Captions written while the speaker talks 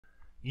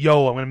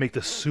Yo, I'm going to make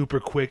this super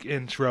quick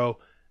intro.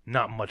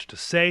 Not much to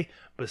say,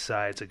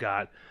 besides I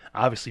got,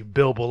 obviously,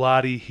 Bill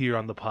Bellottie here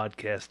on the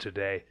podcast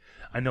today.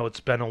 I know it's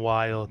been a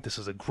while. This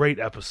is a great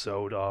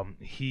episode.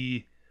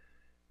 He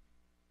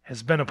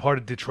has been a part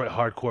of Detroit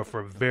hardcore for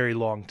a very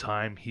long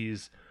time.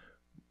 He's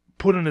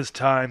put in his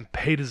time,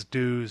 paid his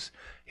dues.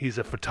 He's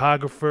a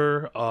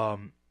photographer.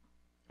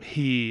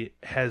 He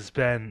has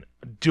been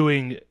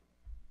doing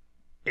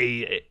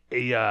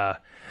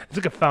it's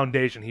like a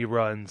foundation he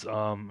runs,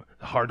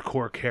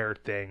 hardcore care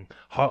thing,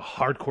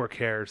 hardcore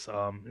cares.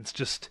 It's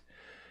just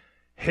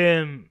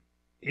him,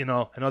 and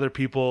other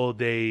people.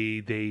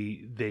 They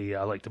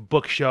like to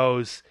book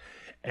shows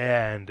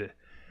and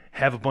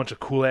have a bunch of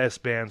cool ass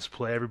bands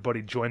play.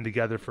 Everybody join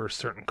together for a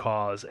certain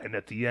cause, and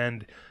at the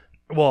end,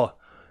 well,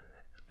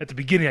 at the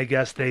beginning, I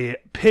guess they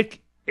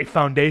pick a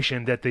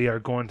foundation that they are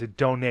going to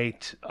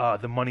donate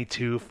the money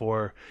to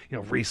for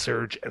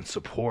research and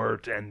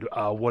support and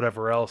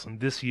whatever else. And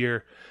this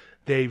year,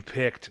 they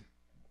picked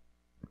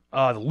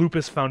the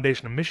Lupus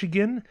Foundation of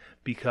Michigan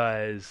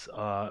because,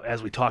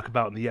 as we talk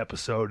about in the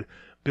episode,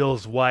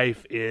 Bill's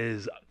wife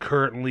is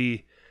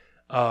currently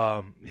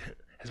has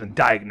been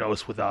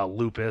diagnosed with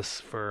lupus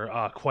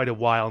for quite a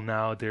while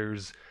now.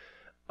 There's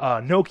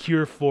no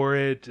cure for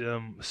it.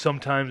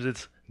 Sometimes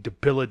it's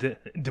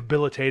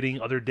debilitating.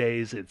 Other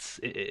days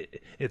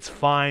it's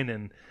fine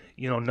and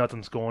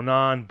nothing's going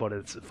on, but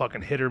it's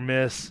fucking hit or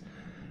miss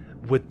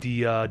with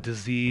the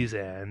disease,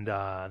 and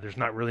there's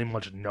not really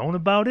much known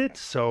about it.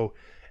 So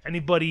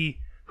anybody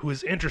who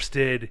is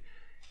interested,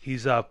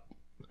 he's the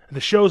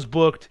show's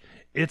booked.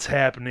 It's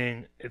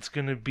happening. It's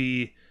gonna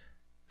be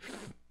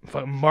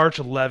March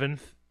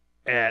 11th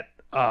at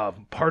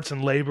Parts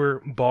and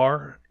Labor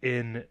Bar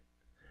in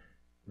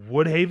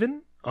Woodhaven.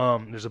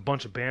 There's a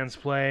bunch of bands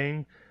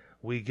playing.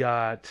 We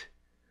got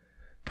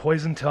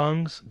Poison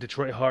Tongues,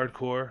 Detroit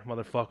hardcore,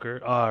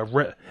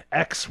 motherfucker.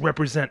 X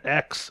Represent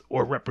X,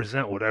 or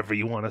represent whatever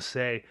you want to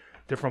say.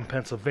 They're from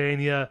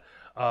Pennsylvania.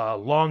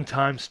 Long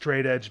time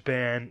straight edge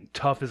band,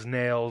 tough as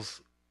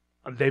nails.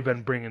 They've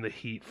been bringing the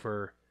heat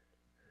for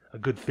a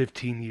good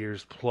 15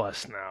 years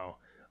plus now.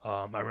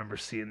 I remember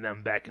seeing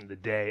them back in the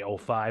day,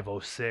 05,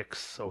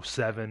 06,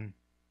 07.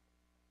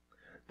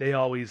 They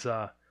always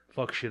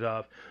fuck shit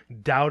up.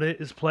 Doubt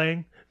It is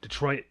playing.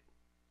 Detroit,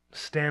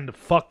 stand the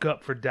fuck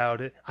up for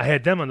Doubt It. I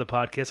had them on the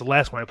podcast. The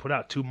last one I put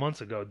out 2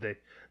 months ago.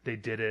 They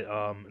did it.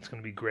 It's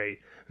gonna be great.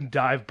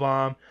 Dive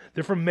Bomb.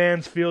 They're from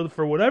Mansfield.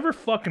 For whatever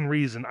fucking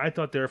reason, I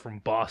thought they were from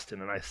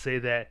Boston, and I say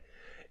that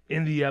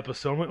in the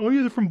episode. I'm like, oh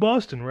yeah, they're from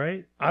Boston,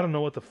 right? I don't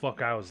know what the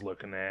fuck I was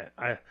looking at.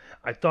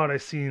 I thought I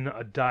seen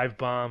a Dive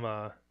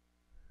Bomb.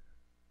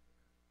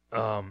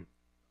 Oh,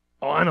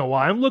 I know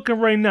why. I'm looking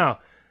right now.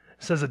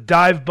 It says a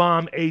Dive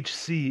Bomb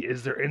HC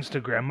is their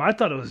Instagram. I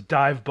thought it was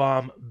Dive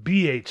Bomb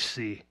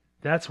BHC.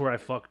 That's where I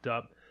fucked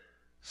up.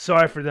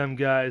 Sorry for them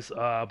guys,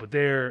 but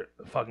they're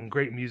fucking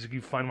great music.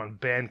 You find them on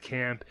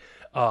Bandcamp,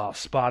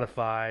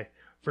 Spotify.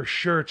 For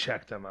sure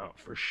check them out.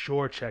 For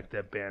sure check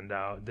that band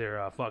out.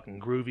 They're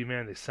fucking groovy,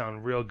 man. They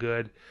sound real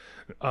good.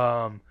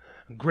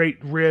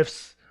 Great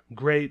riffs,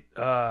 great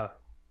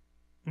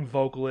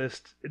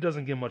vocalist. It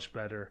doesn't get much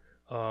better.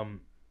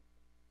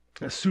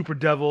 Super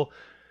Devil,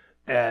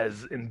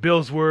 as in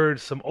Bill's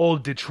words, some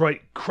old Detroit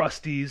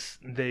crusties.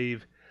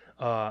 They've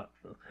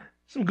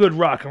some good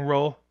rock and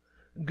roll,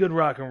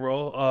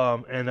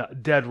 and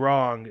Dead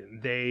Wrong.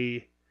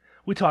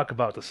 We talk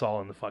about this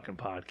all in the fucking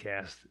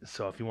podcast.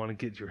 So if you want to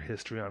get your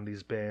history on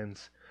these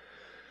bands,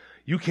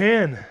 you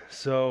can.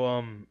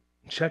 So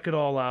check it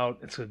all out.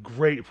 It's a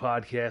great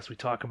podcast. We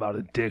talk about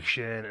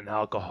addiction and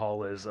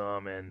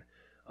alcoholism and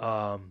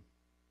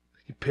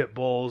pit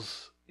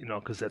bulls.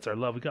 Because that's our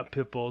love. We got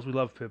pit bulls. We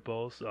love pit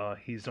bulls.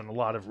 He's done a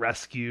lot of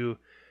rescue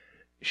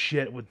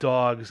shit with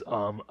dogs,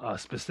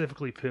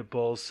 specifically pit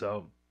bulls.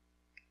 So,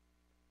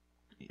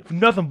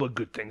 nothing but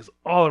good things.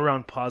 All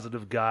around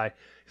positive guy.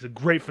 He's a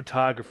great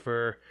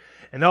photographer.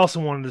 And I also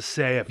wanted to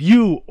say, if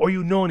you or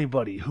you know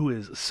anybody who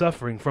is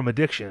suffering from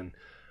addiction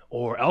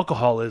or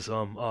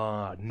alcoholism,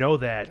 know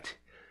that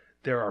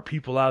there are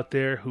people out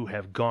there who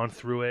have gone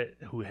through it,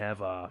 who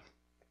have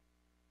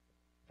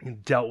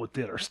dealt with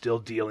it, are still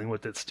dealing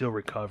with it, still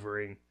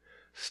recovering,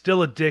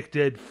 still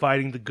addicted,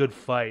 fighting the good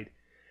fight.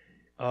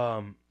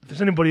 If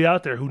there's anybody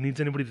out there who needs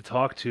anybody to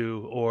talk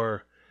to,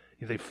 or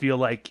if they feel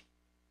like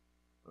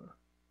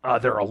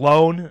they're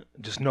alone,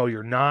 just know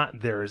you're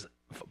not. There's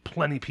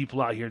plenty of people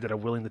out here that are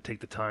willing to take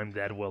the time,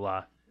 that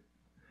will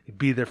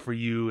be there for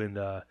you and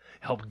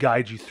help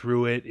guide you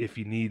through it if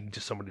you need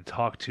just somebody to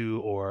talk to,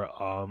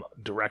 or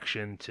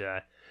direction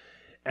to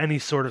any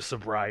sort of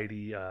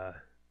sobriety.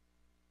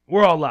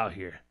 We're all out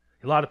here.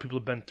 A lot of people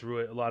have been through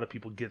it. A lot of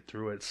people get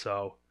through it.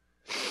 So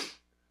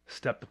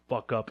step the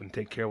fuck up and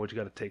take care of what you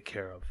got to take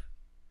care of.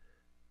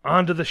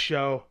 On to the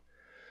show.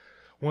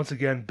 Once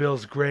again,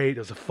 Bill's great. It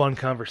was a fun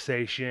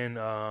conversation.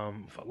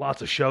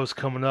 Lots of shows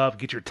coming up.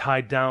 Get your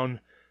tied down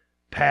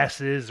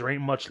passes. There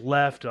ain't much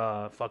left.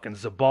 Fucking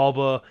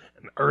Zabalba,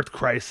 an Earth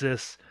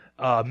Crisis,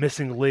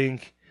 Missing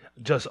Link,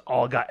 just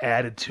all got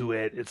added to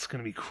it. It's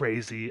gonna be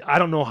crazy. I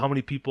don't know how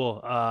many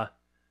people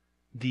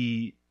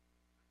the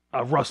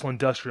Russell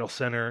Industrial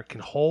Center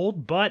can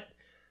hold, but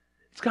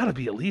it's got to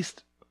be at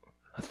least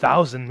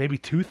 1,000, maybe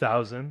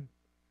 2,000.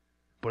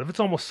 But if it's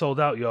almost sold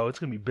out, yo, it's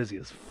gonna be busy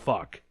as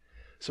fuck.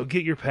 So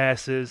get your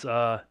passes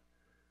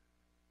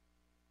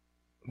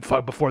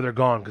before they're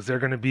gone, because they're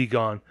gonna be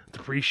gone. The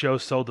pre-show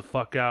sold the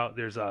fuck out.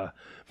 There's a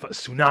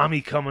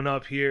tsunami coming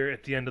up here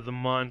at the end of the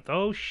month.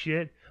 Oh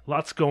shit,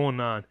 lots going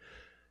on.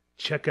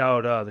 Check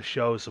out the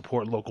show,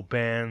 support local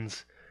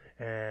bands,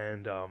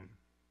 and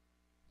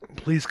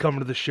please come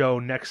to the show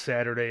next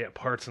Saturday at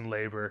Parts and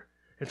Labor.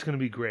 It's gonna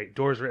be great.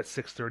 Doors are at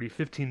 $6:30,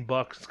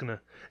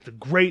 $15. It's a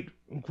great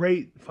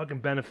fucking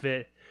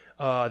benefit.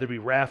 There'll be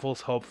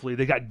raffles. Hopefully,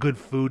 they got good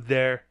food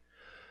there.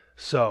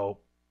 So,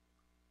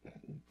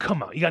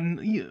 come on. You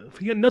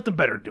got nothing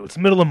better to do. It's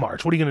the middle of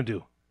March. What are you gonna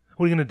do?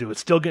 It's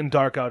still getting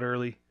dark out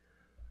early.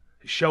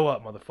 Show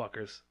up,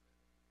 motherfuckers.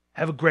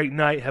 Have a great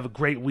night. Have a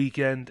great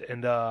weekend,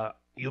 and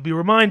you'll be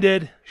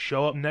reminded.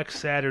 Show up next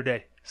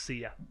Saturday.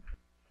 See ya.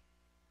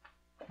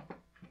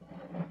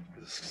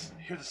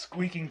 Hear the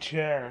squeaking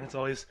chair, and it's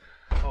always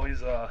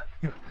a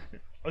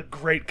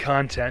great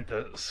content,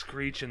 the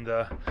screech and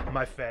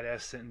my fat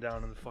ass sitting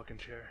down in the fucking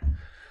chair.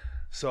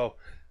 So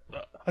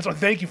that's why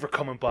thank you for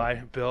coming by,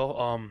 Bill.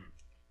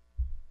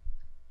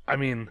 I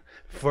mean,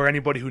 for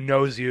anybody who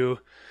knows you,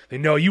 they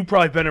know you've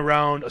probably been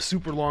around a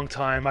super long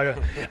time. I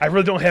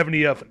really don't have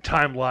any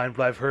timeline,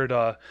 but I've heard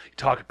you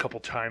talk a couple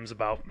times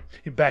about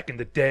back in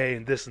the day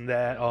and this and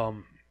that.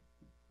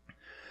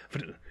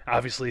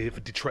 Obviously,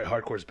 if Detroit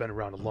hardcore has been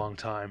around a long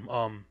time.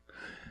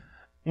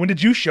 When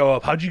did you show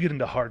up? How did you get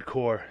into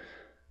hardcore?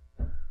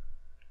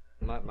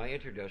 My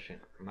introduction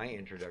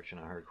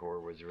to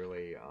hardcore was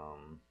really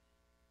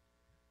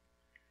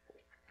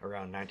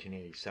around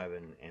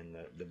 1987, and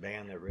the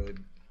band that really,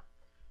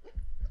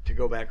 to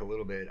go back a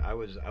little bit, I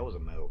was a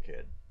metal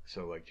kid.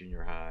 So like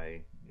junior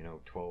high,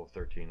 12,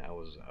 13, I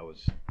was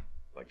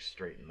like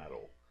straight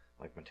metal,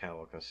 like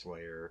Metallica,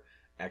 Slayer,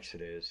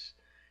 Exodus,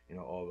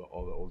 all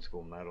the old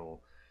school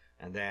metal.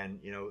 And then,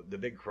 the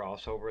big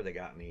crossover that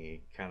got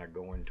me kind of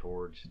going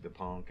towards the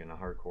punk and the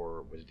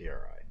hardcore was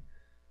DRI.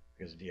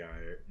 Because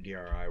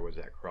DRI was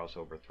that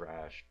crossover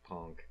thrash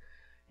punk,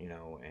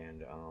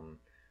 and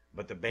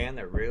but the band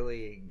that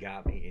really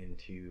got me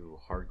into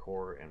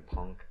hardcore and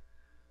punk,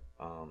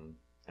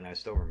 and I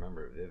still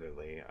remember it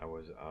vividly. I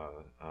was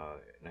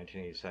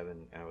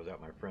 1987, and I was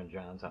at my friend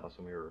John's house,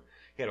 and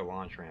he had a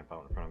launch ramp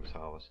out in front of his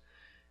house,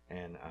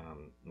 and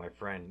my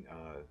friend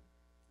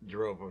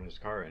drove in his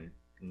car, and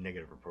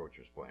Negative Approach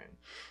was playing,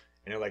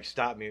 and it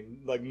stopped me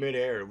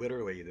midair.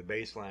 Literally, the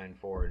bass line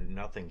for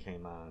Nothing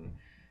came on.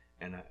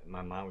 And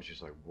my mind was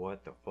just like,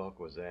 what the fuck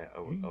was that?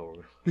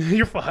 Oh.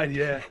 You're fine,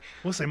 yeah.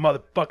 We'll say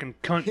motherfucking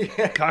cunt,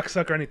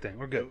 cocksucker, anything.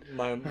 We're good.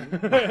 My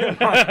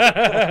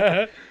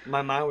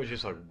mind was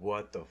just like,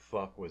 what the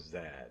fuck was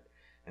that?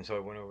 And so I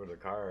went over to the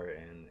car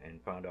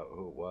and found out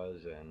who it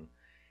was. And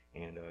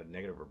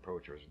Negative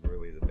Approach was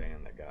really the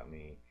band that got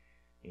me,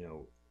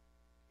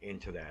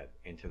 into that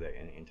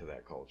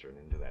culture and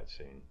into that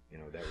scene.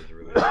 That was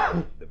really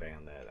the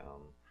band that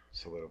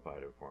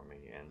solidified it for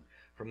me. And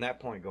from that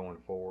point going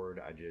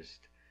forward, I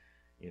just,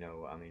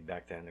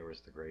 back then there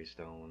was the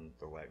Greystone,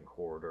 the Latin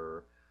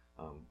Quarter,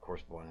 of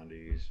course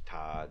Blondies,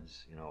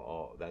 Todd's,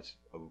 all that's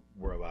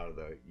where a lot of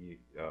the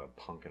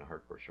punk and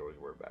hardcore shows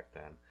were back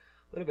then.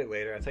 A little bit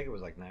later, I think it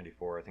was like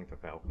 '94. I think the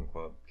Falcon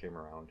Club came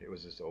around. It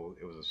was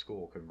it was a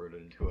school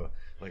converted into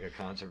a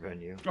concert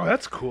venue. Oh,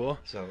 that's cool.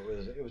 So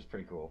it was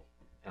pretty cool.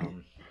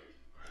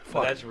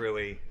 But that's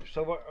really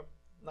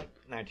like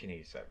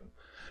 1987.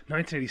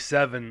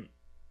 1987.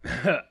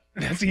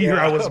 That's the year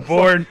I was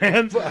born,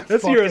 man.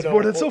 That's the year I was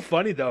born. That's so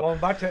funny, though. Well, I'm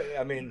about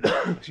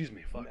to. Excuse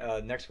me.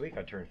 Fuck. Next week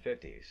I turn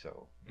 50.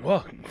 So.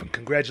 Well,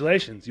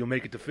 congratulations. You'll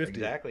make it to 50.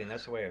 Exactly, and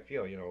that's the way I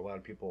feel. A lot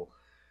of people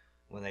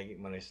when they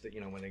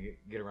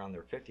get around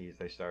their 50s,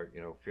 they start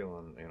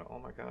feeling oh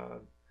my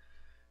god.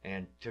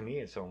 And to me,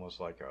 it's almost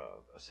like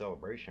a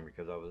celebration,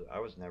 because I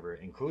was never,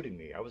 including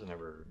me,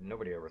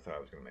 nobody ever thought I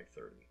was going to make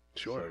 30.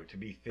 Sure. So to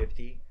be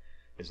 50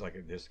 is like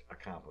this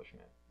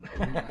accomplishment.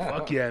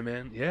 Fuck yeah,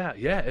 man.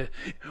 Yeah.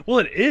 Well,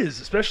 it is,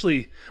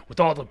 especially with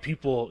all the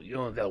people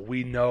that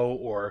we know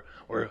or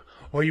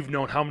you've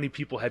known. How many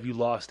people have you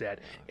lost at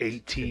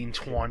 18,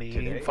 20,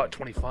 today,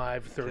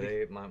 25, 30?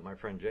 Today, my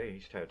friend Jay,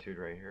 he's tattooed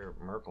right here,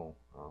 Merkel.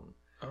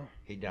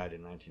 He died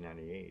in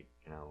 1998.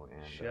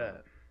 And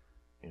shit.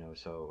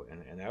 So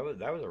and that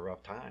was a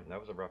rough time. That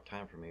was a rough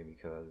time for me,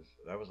 because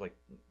that was like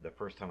the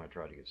first time I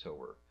tried to get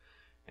sober,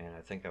 and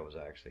I think I was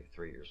actually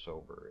 3 years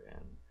sober,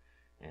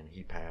 and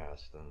he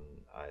passed,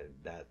 and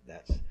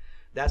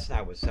that's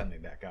not what sent me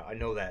back out. I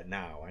know that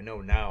now. I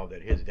know now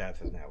that his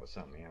death is not what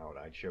sent me out.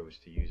 I chose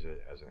to use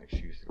it as an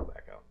excuse to go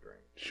back out and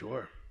drink.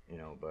 Sure.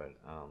 But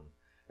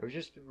it was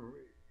just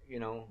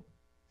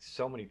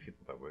so many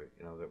people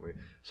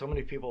so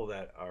many people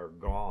that are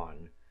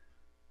gone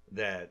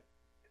that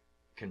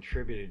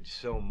contributed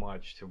so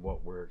much to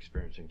what we're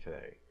experiencing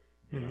today.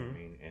 You know what I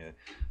mean? And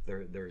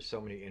there's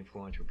so many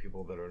influential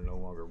people that are no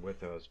longer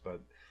with us,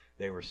 but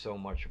they were so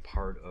much a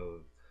part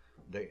of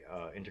the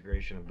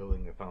integration of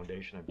building the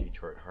foundation of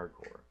Detroit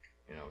hardcore.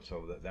 You know,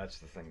 so that's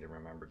the thing to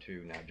remember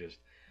too, not just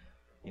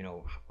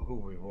who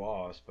we've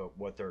lost, but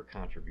what their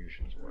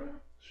contributions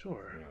were.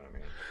 Sure. You know what I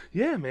mean?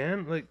 Yeah,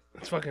 man. Like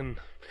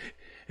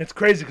it's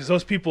crazy because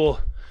those people,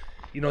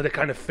 they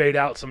kind of fade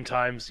out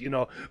sometimes.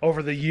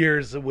 Over the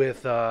years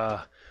with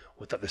the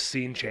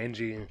scene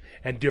changing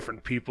and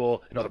different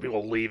people and other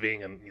people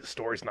leaving and the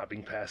stories not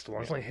being passed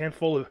along. It's only a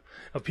handful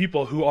of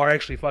people who are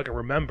actually fucking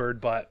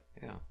remembered, but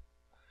yeah.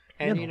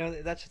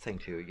 And that's the thing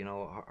too.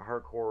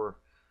 Hardcore.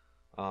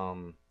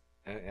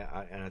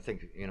 And I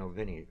think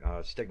Vinny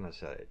Stigma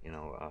said it.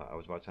 I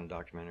was watching a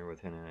documentary with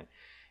him in it,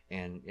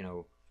 and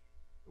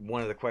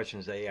one of the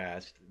questions they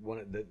asked, one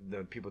of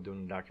the people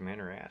doing the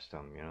documentary asked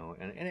him,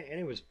 and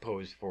it was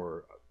posed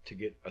to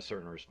get a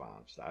certain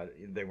response.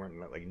 They weren't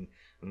like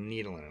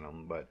needling in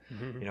them, but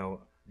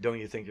don't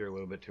you think you're a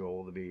little bit too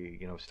old to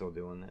be still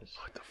doing this?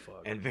 What the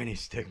fuck? And Vinny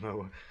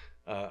Stigma,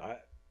 I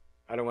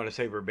don't want to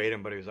say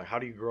verbatim, but he was like, "How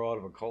do you grow out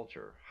of a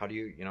culture? How do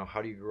you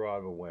grow out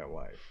of a way of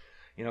life?"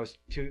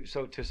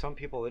 To some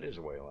people it is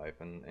a way of life,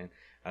 and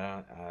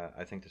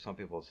I think to some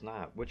people it's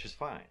not, which is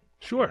fine.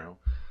 Sure.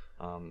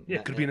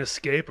 It could be an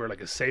escape or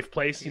like a safe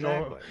place,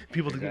 exactly.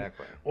 People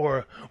exactly.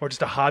 or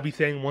just a hobby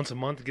thing once a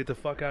month to get the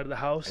fuck out of the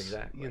house.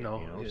 Exactly.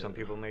 Some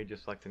people may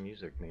just like the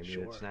music. Maybe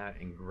it's not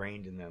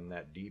ingrained in them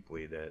that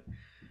deeply that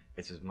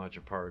it's as much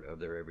a part of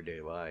their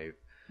everyday life.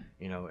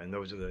 And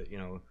those are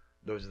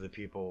the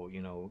people,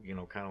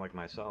 kind of like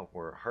myself,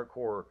 where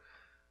hardcore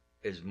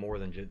is more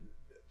than just.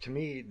 To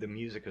me, the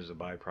music is a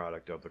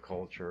byproduct of the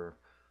culture,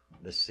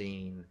 the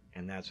scene,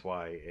 and that's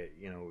why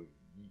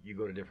you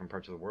go to different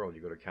parts of the world.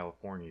 You go to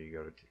California, you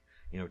go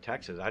to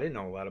Texas. I didn't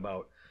know a lot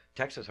about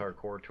Texas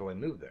hardcore till I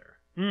moved there.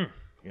 You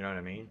know what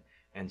I mean?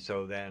 And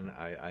so then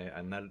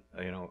I met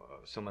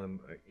some of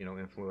the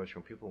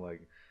influential people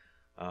like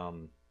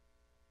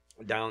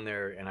down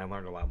there, and I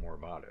learned a lot more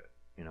about it.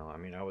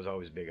 I was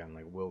always big on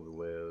like Will to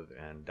Live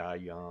and Die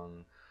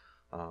Young,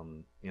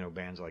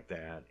 bands like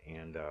that,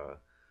 and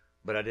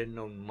but I didn't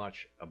know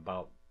much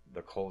about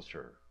the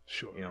culture,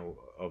 sure,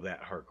 of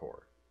that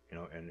hardcore,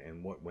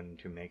 and what went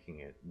into making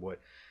it. Because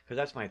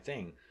that's my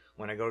thing.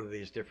 When I go to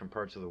these different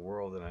parts of the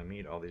world and I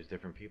meet all these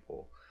different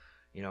people,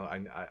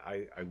 I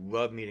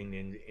love meeting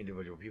the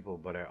individual people,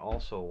 but I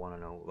also want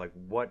to know like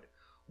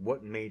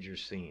what made your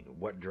scene,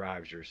 what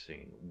drives your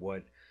scene,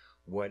 what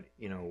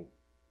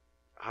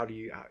how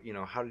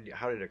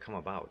did it come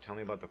about? Tell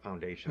me about the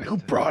foundation. Who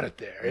brought it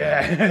there?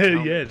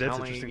 Yeah, that's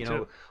interesting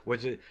too.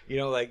 Was it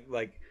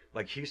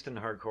like Houston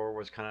hardcore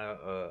was kind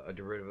of a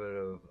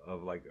derivative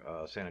of like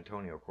San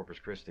Antonio, Corpus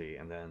Christi,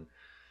 and then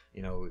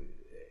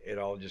it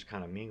all just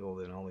kind of mingled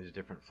in all these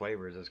different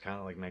flavors. It's kind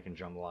of like making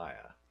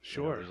jambalaya.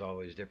 Sure. There's all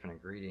these different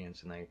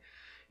ingredients, and they,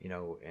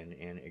 and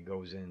it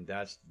goes in.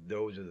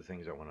 Those are the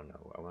things I want to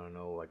know. I want to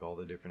know like all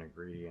the different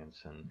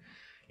ingredients and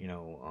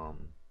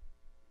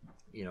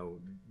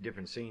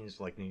different scenes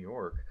like New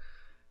York,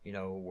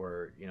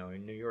 where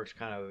New York's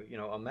kind of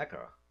a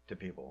mecca to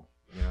people.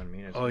 You know what I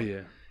mean? Oh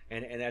yeah.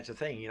 And that's the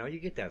thing, you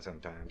get that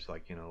sometimes,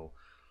 like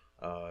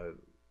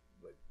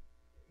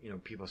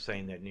people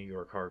saying that New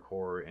York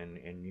hardcore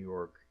and New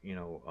York,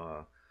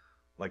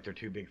 like they're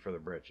too big for the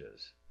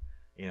britches,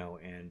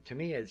 and to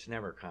me it's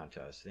never a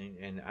contest,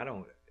 and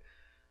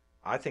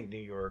I think New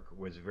York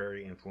was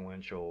very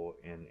influential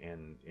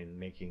in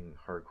making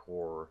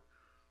hardcore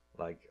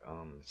like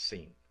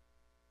scene,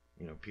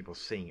 people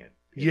seeing it.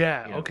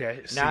 Yeah.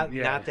 Okay. Not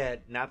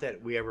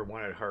that we ever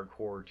wanted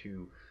hardcore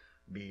to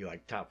be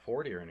like top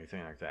 40 or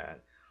anything like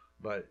that,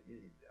 but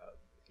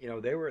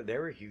they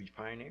were huge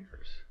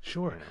pioneers.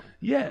 Sure.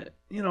 Yeah.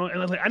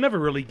 And like, I never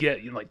really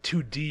get like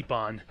too deep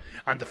on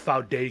the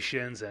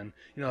foundations and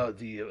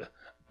the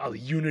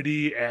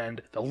unity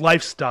and the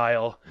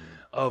lifestyle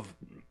of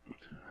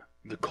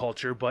the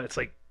culture, but it's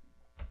like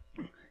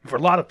for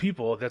a lot of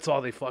people that's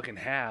all they fucking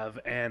have,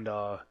 and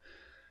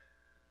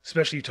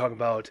especially you talk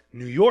about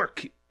New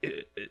York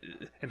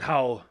and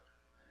how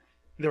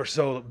they were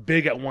so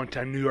big at one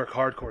time. New York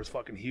hardcore is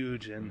fucking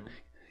huge, and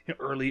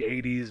early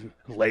 80s,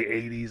 late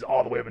 80s,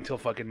 all the way up until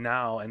fucking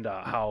now, and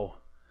how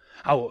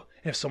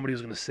if somebody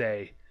was going to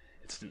say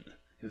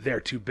they're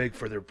too big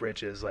for their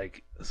britches,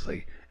 like, it's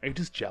like, are you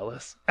just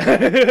jealous?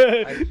 Hater,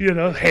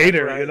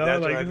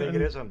 That's what I think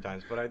it is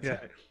sometimes, but I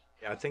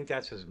think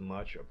that's as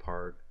much a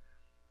part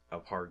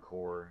of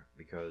hardcore,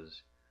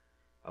 because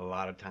a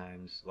lot of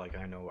times, like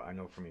I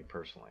know for me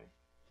personally,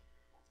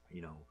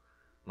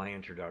 my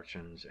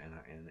introductions and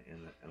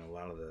a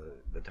lot of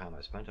the time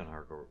I spent on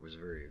hardcore was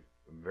very,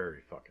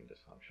 very fucking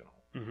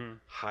dysfunctional,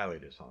 highly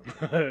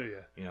dysfunctional.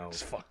 Yeah,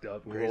 it's fucked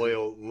up.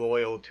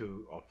 Loyal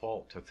to a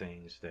fault to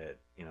things that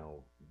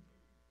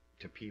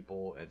to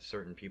people and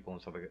certain people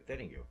and stuff like that. They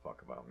didn't give a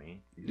fuck about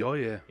me. Oh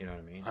yeah, you know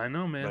what I mean. I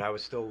know, man. But I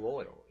was still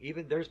loyal.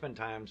 Even there's been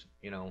times,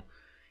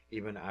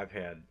 even I've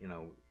had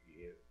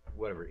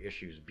whatever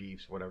issues,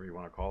 beefs, whatever you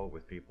want to call it,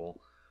 with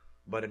people,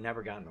 but it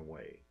never got in the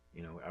way.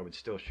 You know, I would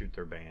still shoot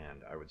their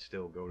band. I would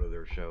still go to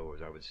their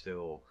shows. I would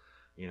still,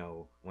 you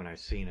know, when I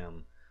seen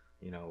them,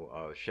 you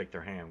know, shake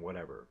their hand,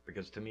 whatever.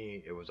 Because to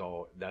me, it was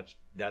all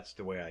that's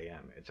the way I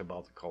am. It's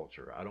about the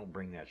culture. I don't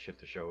bring that shit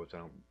to shows.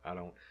 I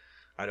don't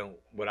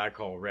what I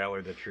call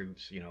rally the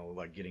troops. You know,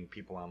 like getting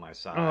people on my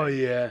side. Oh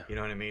yeah. You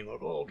know what I mean?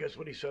 Like, oh, guess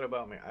what he said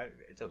about me?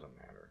 It doesn't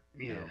matter.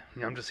 Yeah. You know?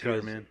 Yeah. I'm just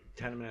here, man.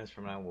 10 minutes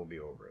from now, we'll be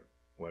over it.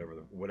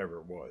 Whatever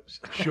it was.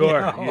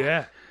 Sure. You know?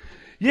 Yeah.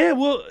 Yeah.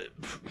 Well,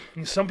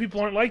 some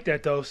people aren't like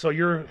that though. So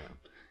you're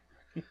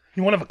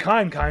one of a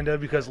kind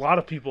of, because a lot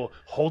of people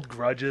hold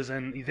grudges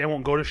and they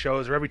won't go to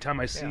shows, or every time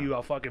I see you,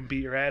 I'll fucking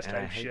beat your ass And I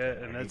type hate shit.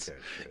 that. And I hate that's that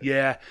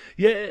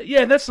shit.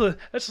 yeah. That's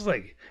just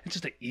like, it's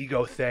just an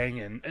ego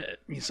thing, and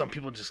some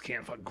people just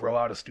can't fucking grow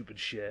out of stupid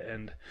shit.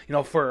 And you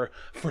know, for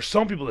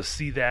some people to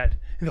see that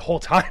the whole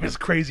time is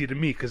crazy to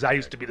me, because I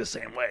used to be the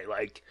same way.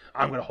 Like,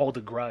 I'm gonna hold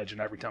a grudge,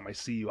 and every time I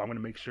see you, I'm gonna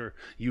make sure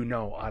you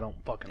know I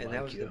don't fucking And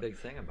like you. that was the big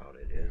thing about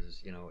it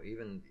is, you know,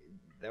 even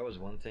that was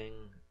one thing.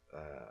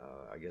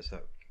 I guess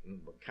that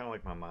kind of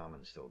like my mom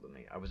instilled in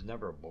me. I was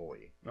never a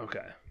bully.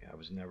 Okay. I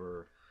was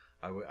never.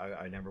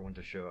 I never went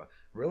to show.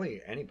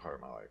 Really, any part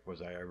of my life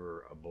was I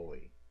ever a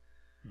bully.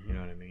 Mm-hmm. You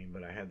know what I mean?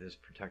 But I had this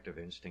protective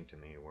instinct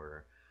in me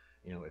where,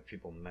 you know, if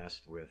people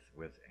messed with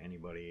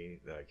anybody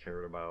that I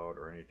cared about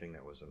or anything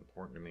that was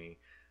important to me,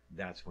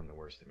 that's when the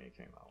worst of me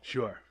came out.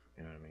 Sure.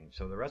 You know what I mean?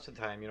 So the rest of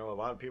the time, you know, a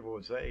lot of people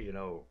would say, you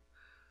know,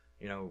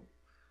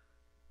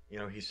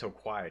 he's so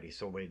quiet, he's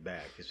so laid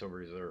back, he's so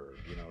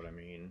reserved. You know what I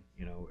mean?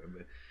 You know,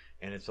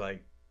 and it's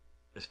like,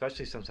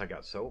 especially since I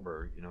got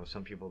sober, you know,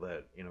 some people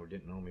that, you know,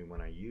 didn't know me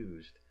when I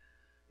used,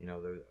 you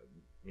know,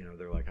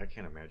 they're like, I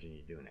can't imagine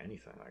you doing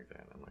anything like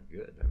that. I'm like,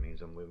 good. That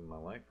means I'm living my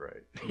life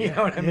right. You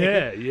know what I mean?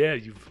 Yeah.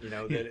 You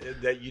know,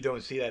 that you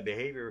don't see that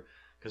behavior,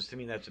 because to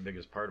me that's the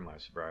biggest part of my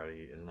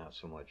sobriety is not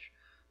so much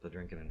the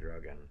drinking and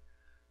drugging,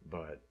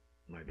 but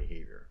my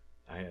behavior.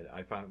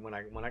 I found when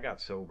I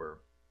got sober,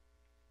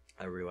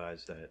 I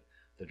realized that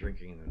the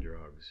drinking and the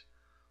drugs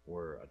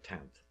were a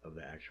tenth of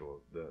the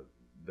actual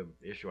the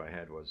issue I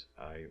had was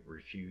I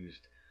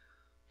refused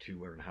to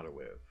learn how to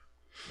live.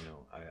 You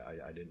know,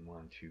 I didn't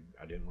want to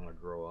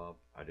grow up.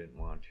 I didn't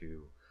want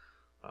to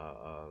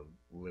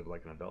live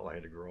like an adult. I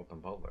had to grow up in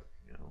public.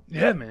 You know.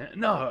 Yeah, man.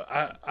 No,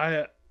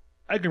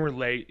 I can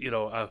relate. You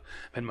know, I've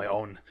had my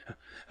own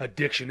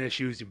addiction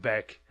issues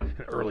back in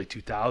the early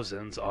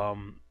 2000s.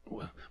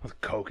 With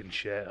coke and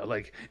shit.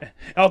 Like,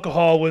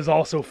 alcohol was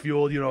also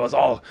fueled. You know, it was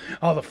all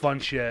the fun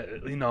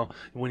shit. You know,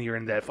 when you're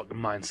in that fucking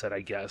mindset,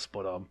 I guess.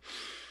 But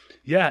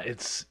yeah,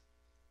 it's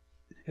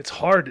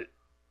hard.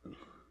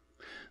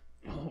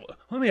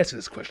 Let me ask you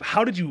this question: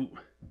 How did you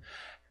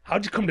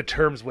come to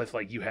terms with,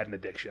 like, you had an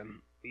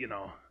addiction? You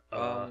know,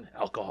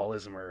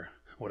 alcoholism or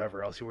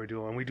whatever else you were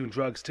doing. Were you doing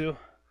drugs too?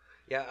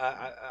 Yeah,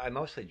 I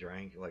mostly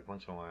drank. Like,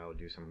 once in a while, I would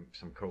do some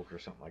coke or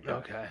something like that.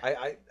 Okay.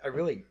 I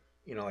really,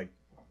 you know, like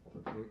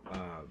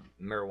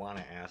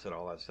marijuana, acid,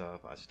 all that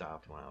stuff. I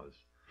stopped when I was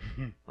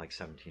like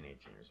 17, 18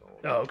 years old.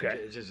 Oh, okay.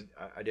 It's just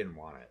I didn't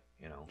want it.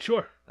 You know.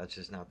 Sure. That's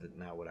just not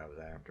what I was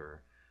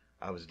after.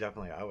 I was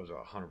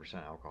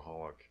 100%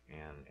 alcoholic,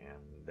 and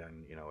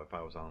then, you know, if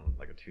I was on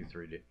like a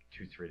 2-3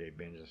 day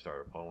binge and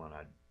started pulling,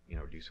 I'd, you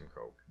know, do some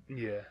coke.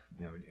 Yeah.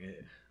 You know,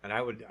 and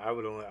I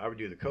would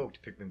do the coke to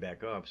pick me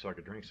back up so I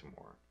could drink some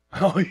more.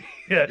 Oh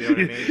yeah, you know what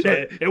I mean?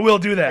 So it will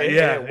do that.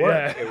 it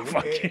worked.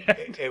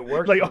 Yeah. It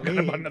worked like, for I'm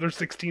me another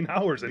 16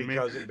 hours in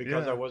because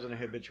me. I wasn't a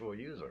habitual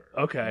user.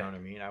 Okay. You know what I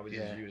mean? I was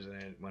just using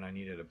it when I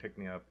needed to pick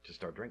me up to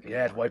start drinking.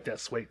 Yeah, I'd wipe that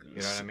slate.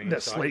 You know what I mean?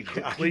 That so slate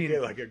I clean. could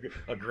get like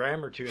a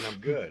gram or two, and I'm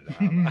good.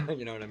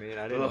 You know what I mean?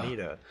 I didn't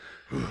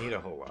need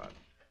a whole lot.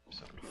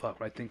 So. Fuck,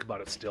 when I think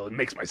about it, still, it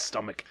makes my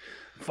stomach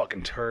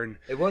fucking turn.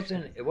 It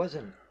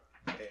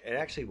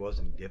actually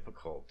wasn't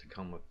difficult to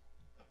come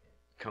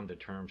to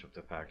terms with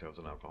the fact I was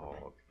an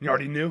alcoholic. You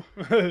already knew?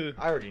 I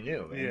already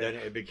knew. And then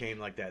it became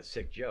like that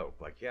sick joke.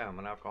 Like, yeah, I'm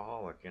an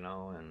alcoholic, you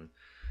know,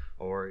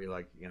 or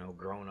like, you know,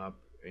 growing up,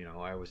 you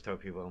know, I always tell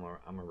people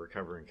I'm a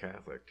recovering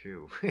Catholic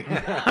too.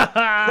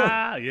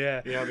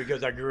 Yeah. You know,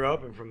 because I grew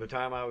up, and from the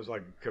time I was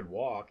like could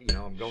walk, you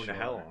know, I'm going to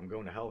hell. I'm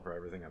going to hell for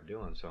everything I'm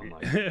doing. So I'm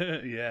like,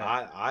 yeah.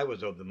 I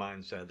was of the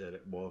mindset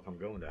that, well, if I'm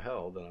going to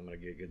hell, then I'm going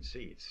to get good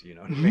seats. You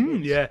know what I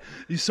mean? Yeah.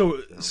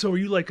 So were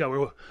you like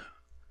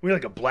were you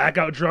like a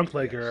blackout drunk,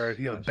 like, or,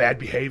 you know, bad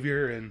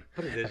behavior and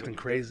acting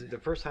crazy? The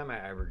first time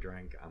I ever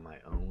drank on my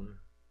own,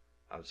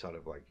 outside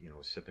of, like, you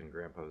know, sipping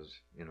grandpa's,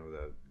 you know,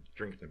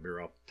 drinking the beer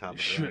off the top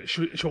of the drink.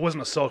 Sure, it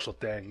wasn't a social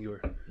thing. You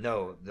were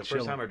No, the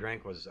chilling. first time I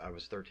drank I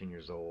was 13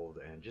 years old,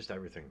 and just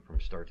everything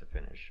from start to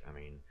finish. I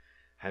mean,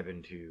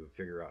 having to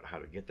figure out how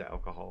to get the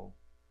alcohol,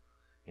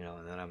 you know,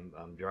 and then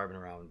I'm driving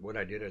around. What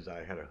I did is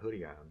I had a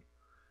hoodie on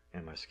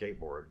and my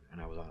skateboard, and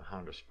I was on a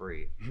Honda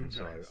Spree. And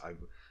so Nice.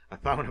 I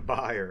found a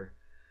buyer,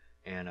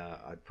 and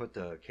I put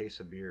the case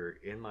of beer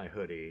in my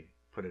hoodie,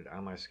 put it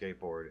on my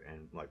skateboard,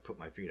 and, like, put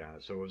my feet on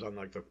it. So it was on,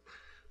 like, the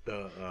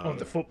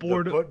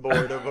footboard. The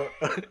footboard of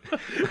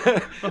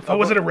a.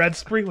 Was it a red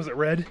Spree? Was it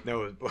red?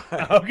 No, it was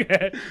black.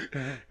 Okay.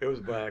 It was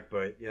black,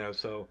 but, you know,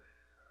 so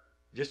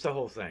just the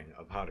whole thing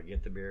of how to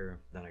get the beer.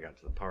 Then I got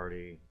to the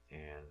party,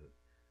 and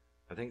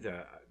I think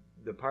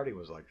the party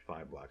was like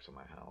 5 blocks from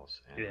my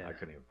house, and Yeah. I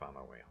couldn't even find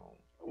my way home.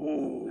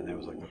 Ooh. And that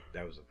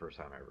was the first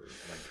time I ever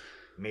like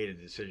made a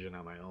decision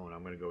on my own.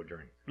 I'm going to go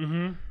drink.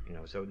 Mm-hmm. You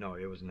know, so no,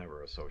 it was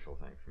never a social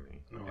thing for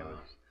me. Wow.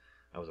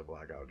 I was a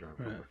blackout drunk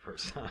for the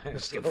first time.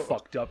 Just get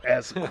fucked up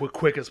as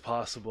quick as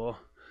possible.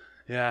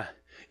 Yeah.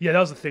 Yeah, that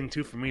was the thing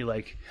too for me.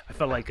 Like, I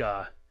felt like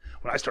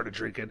when I started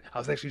drinking, I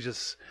was actually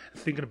just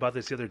thinking about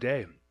this the other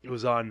day. It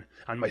was on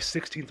my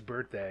 16th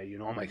birthday, you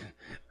know, all my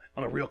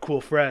real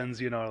cool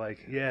friends, you know,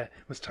 like, yeah, it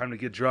was time to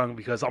get drunk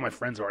because all my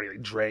friends already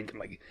like drank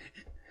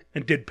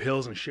and did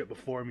pills and shit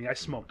before me. I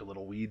smoked a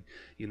little weed,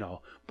 you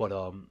know, but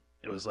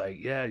it was like,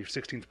 yeah, your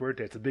 16th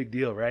birthday, it's a big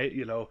deal, right?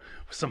 You know,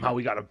 somehow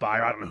we got a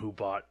buyer. I don't know who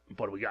bought,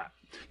 but we got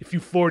a few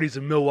 40s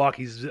of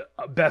Milwaukee's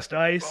best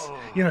ice. Oh,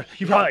 you know,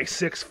 you probably like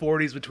 6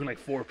 40s between like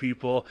 4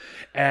 people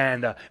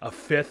and a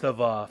fifth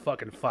of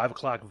fucking 5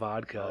 o'clock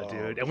vodka,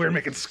 dude. And we were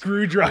making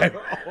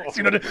screwdrivers,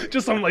 you know,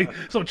 just some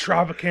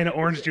Tropicana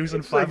orange juice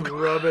and 5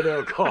 o'clock. Rubbing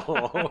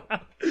alcohol.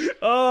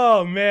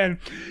 Oh man,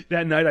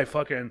 that night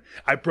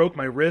I broke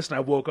my wrist and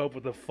I woke up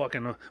with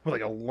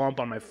like a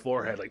lump on my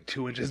forehead, like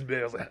 2 inches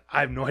big. I was like,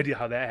 I have no idea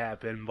how that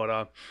happened,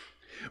 but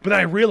then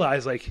I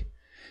realized, like,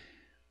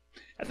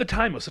 at the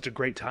time it was such a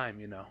great time,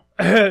 you know.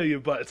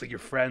 But it's like your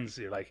friends,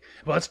 you're like,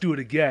 well, let's do it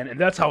again, and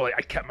that's how, like,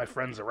 I kept my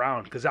friends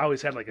around because I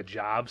always had like a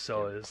job,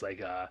 so it's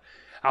like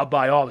I'll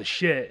buy all the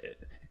shit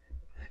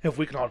if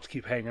we can all just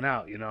keep hanging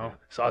out, you know.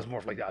 So I was more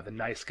of like the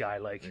nice guy,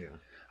 like. Yeah.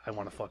 I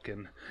want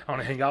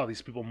to hang out with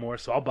these people more,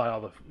 so I'll buy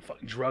all the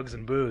fucking drugs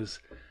and booze.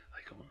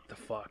 Like, what the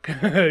fuck,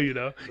 you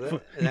know?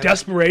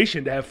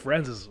 Desperation to have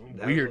friends is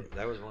weird.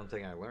 That was one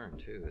thing I learned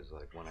too. Is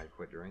like when I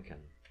quit drinking,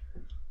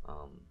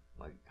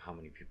 like how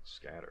many people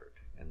scattered,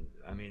 and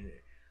I mean,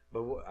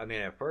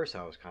 at first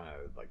I was kind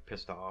of like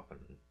pissed off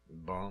and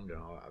bummed,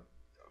 and I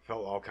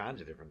felt all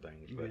kinds of different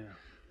things. But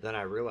then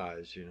I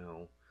realized, you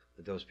know,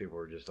 that those people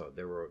were just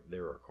they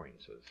were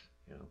acquaintances.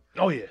 You know.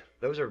 Oh yeah.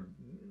 Those are,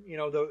 you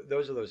know,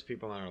 those are those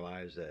people in our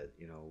lives that,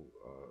 you know,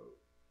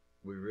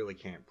 we really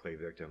can't play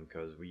victim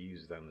because we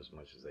use them as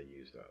much as they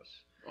used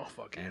us. Oh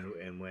fuck.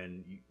 And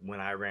when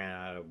I ran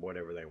out of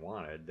whatever they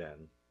wanted,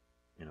 then,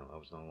 you know, I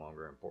was no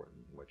longer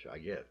important, which I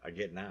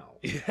get now.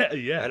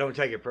 Yeah. I don't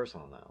take it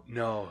personal now.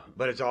 No.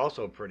 But it's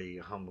also pretty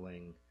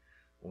humbling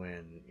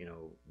when, you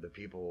know, the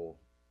people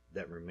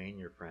that remain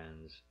your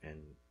friends and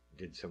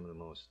did some of the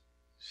most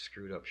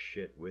screwed up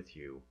shit with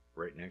you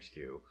right next to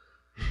you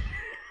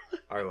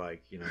are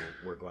like, you know,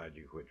 we're glad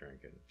you quit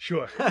drinking.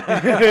 Sure.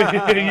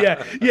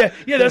 yeah.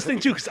 That's the thing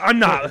too, because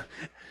I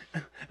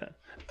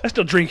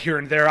still drink here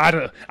and there.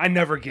 I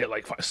never get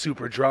like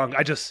super drunk.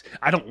 I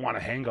don't want a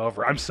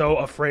hangover. I'm so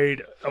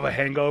afraid of a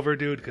hangover,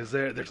 dude, because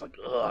there's like,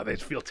 they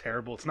feel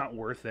terrible. It's not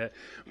worth it.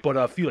 But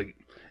a few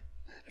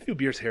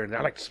beers here and there.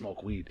 I like to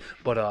smoke weed,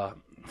 but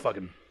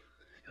fucking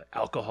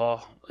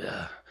alcohol,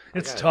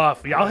 it's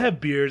tough. Yeah, I'll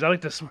have beers. I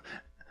like to.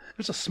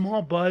 There's a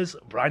small buzz,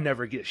 but I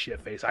never get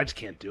shit faced. I just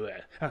can't do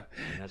it. And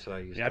that's what I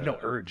used to. I have no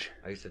urge.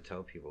 I used to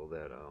tell people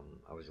that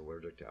I was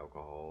allergic to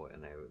alcohol,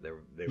 and they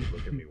would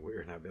look at me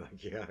weird, and I'd be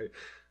like, yeah.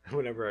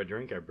 Whenever I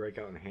drink, I break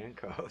out in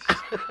handcuffs.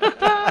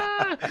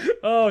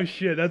 Oh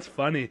shit, that's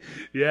funny.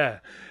 Yeah.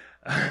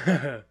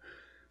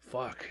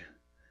 Fuck.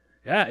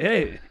 Yeah.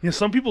 You know,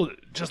 some people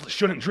just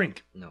shouldn't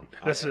drink. No,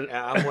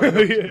 I'm one of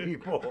those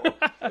people.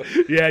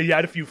 Yeah, you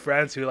had a few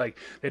friends who like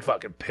they'd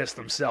fucking piss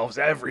themselves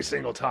every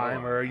single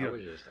time, or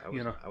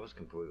I was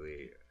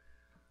completely.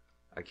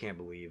 I can't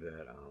believe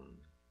that.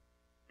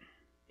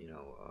 You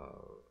know,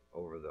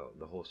 over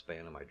the whole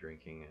span of my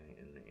drinking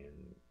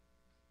and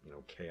you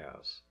know,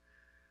 chaos,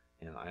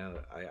 and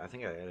I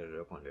think I added it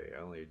up one day.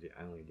 I only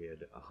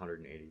did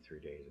 183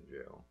 days in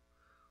jail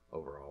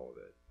over all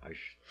of it.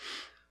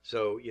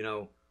 So you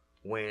know.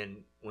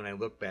 When I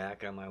look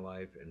back on my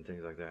life and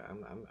things like that,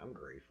 I'm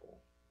grateful.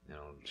 You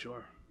know,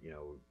 sure. You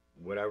know,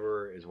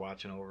 whatever is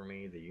watching over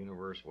me, the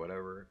universe,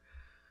 whatever.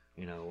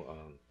 You know,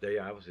 they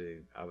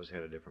obviously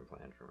had a different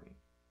plan for me.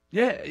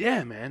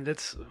 Yeah, man.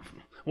 That's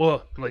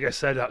well, like I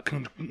said,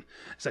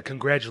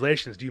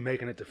 congratulations to you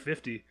making it to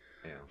 50.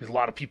 Yeah. There's a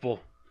lot of people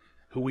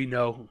who we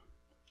know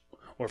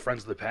or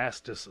friends of the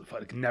past just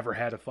like never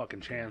had a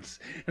fucking chance.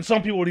 And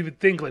some people would even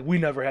think like we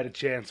never had a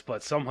chance,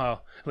 but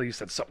somehow, like you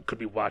said, something could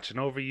be watching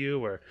over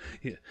you or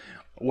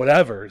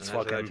whatever. It's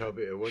fucking. I told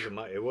you,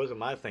 it wasn't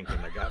my thinking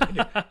that got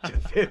me to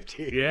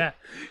 50. Yeah.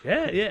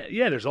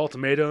 There's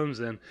ultimatums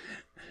and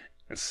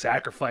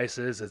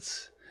sacrifices.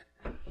 It's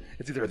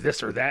either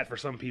this or that for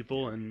some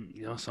people, and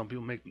you know, some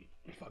people make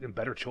a fucking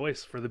better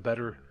choice for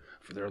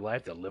their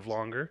life. They'll live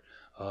longer.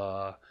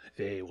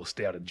 They will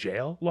stay out of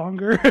jail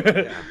longer.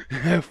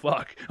 Yeah.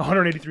 Fuck,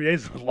 183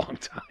 days is a long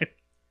time.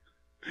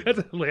 That's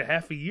like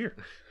half a year.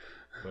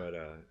 But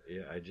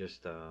yeah, I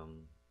just you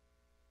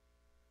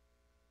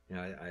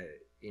know, I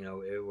you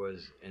know, it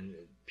was, and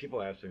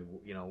people ask me,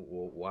 you know,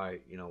 well, why,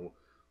 you know,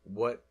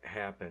 what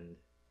happened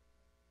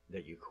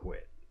that you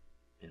quit,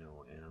 you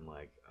know, and I'm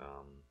like,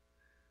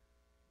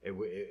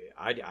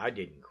 I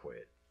didn't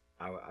quit.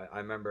 I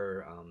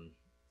remember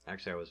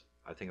Actually,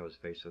 I think I was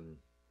facing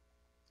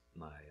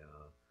my,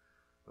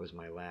 it was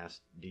my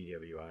last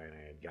DWI, and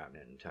I had gotten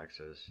it in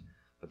Texas.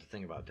 But the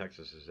thing about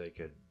Texas is they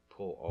could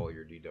pull all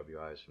your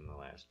DWIs from the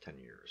last 10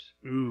 years.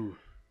 Ooh.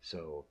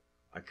 So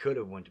I could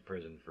have went to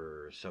prison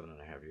for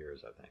 7.5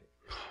 years, I think.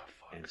 Oh,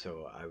 fuck. And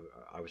so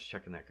I was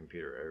checking that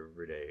computer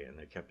every day, and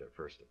they kept it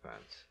first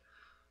offense,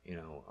 you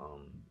know.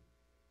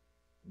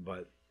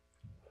 But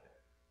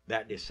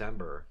that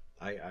December,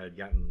 I had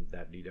gotten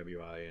that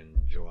DWI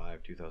in July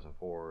of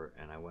 2004,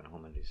 and I went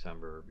home in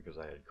December because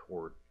I had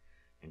court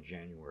in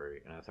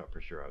January, and I thought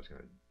for sure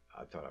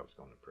I thought I was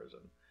going to prison.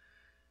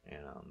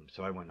 And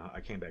so I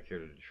came back here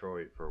to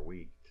Detroit for a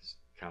week to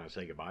kind of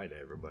say goodbye to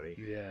everybody.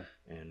 Yeah.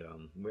 And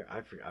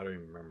I don't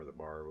even remember the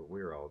bar, but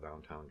we were all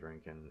downtown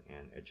drinking,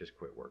 and it just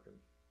quit working.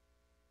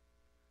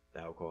 The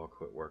alcohol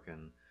quit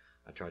working.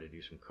 I tried to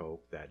do some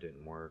coke, that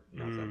didn't work.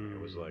 Nothing.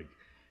 It was like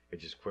it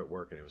just quit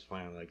working. It was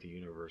finally like the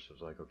universe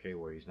was like, okay,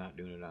 well, he's not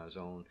doing it on his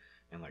own,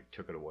 and like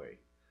took it away.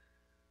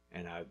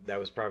 And that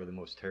was probably the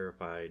most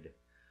terrified.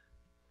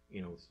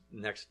 You know,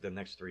 the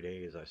next 3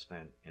 days I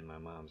spent in my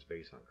mom's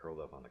basement, curled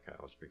up on the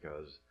couch,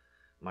 because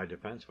my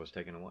defense was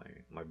taken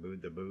away.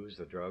 The booze,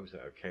 the drugs, the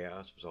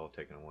chaos was all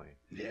taken away.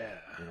 Yeah.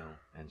 You know,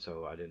 and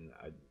so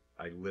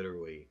I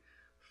literally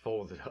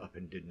folded up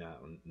and did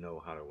not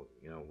know how to,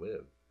 you know,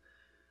 live.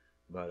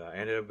 But I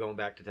ended up going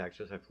back to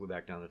Texas. I flew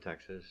back down to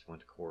Texas, went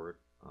to court,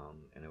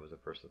 and it was a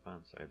first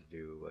offense. I had to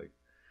do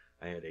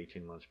I had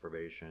 18 months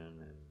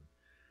probation,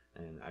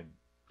 and I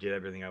did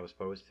everything I was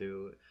supposed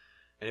to.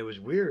 And it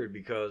was weird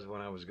because when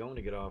I was going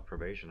to get off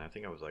probation, I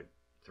think I was like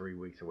 3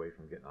 weeks away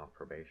from getting off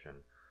probation.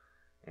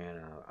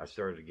 And I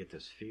started to get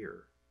this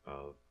fear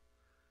of,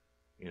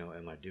 you know,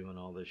 am I doing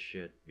all this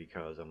shit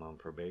because I'm on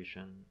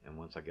probation? And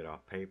once I get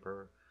off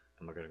paper,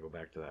 am I going to go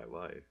back to that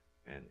life?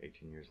 And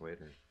 18 years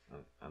later,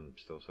 I'm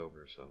still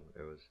sober. So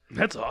it was.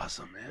 That's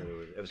awesome, man.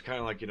 It was kind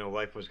of like, you know,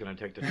 life was going to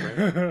take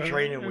the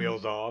training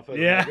wheels off.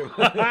 Yeah,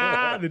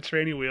 the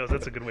training wheels.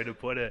 That's a good way to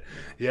put it.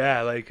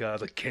 Yeah, like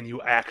can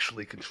you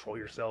actually control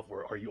yourself,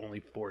 or are you only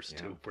forced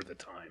to for the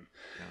time?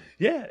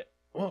 Yeah.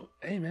 Well,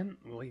 hey, man.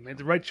 Well, you made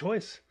the right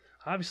choice.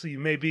 Obviously, you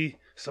may be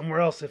somewhere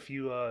else if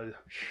you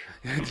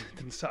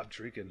didn't stop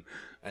drinking.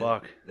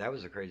 Fuck. That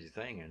was a crazy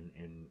thing.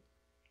 In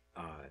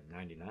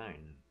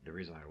 '99, the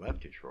reason I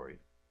left Detroit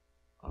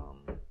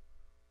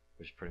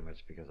was pretty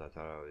much because I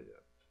thought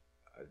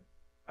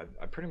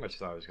I pretty much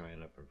thought I was going to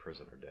end up in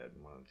prison or dead.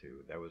 One of the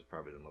two. That was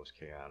probably the most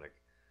chaotic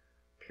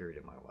period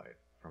of my life.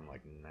 From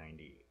like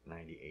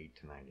 98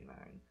 to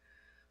 99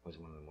 was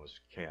one of the most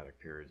chaotic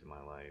periods of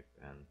my life.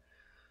 And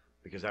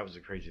because that was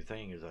the crazy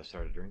thing is I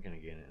started drinking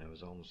again, and it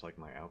was almost like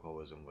my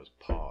alcoholism was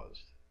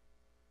paused.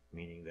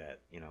 Meaning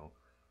that, you know,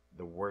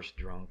 the worst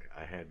drunk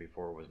I had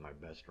before was my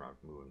best drunk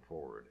moving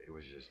forward. It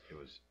was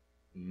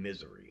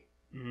misery.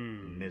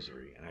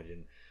 Misery. And I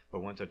didn't,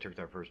 but once I took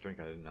that first drink,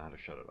 I didn't know how to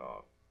shut it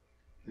off.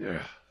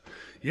 Yeah.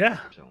 Yeah.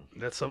 So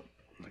that's like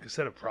I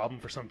said, a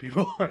problem for some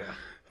people. Yeah.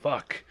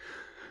 Fuck.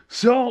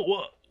 So,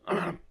 well, on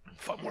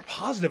a more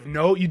positive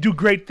note, you do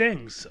great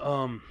things.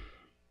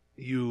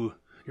 You're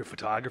a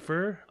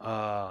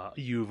photographer.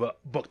 You've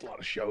booked a lot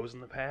of shows in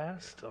the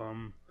past.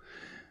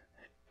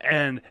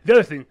 And the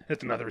other thing,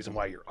 that's another reason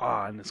why you're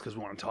on, is because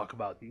we want to talk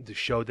about the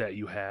show that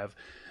you have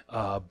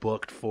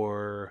booked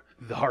for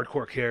the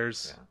Hardcore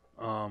Cares.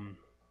 Yeah.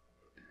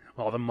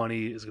 All the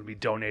money is going to be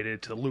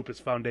donated to the Lupus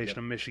Foundation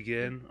of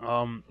Michigan.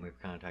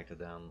 We've contacted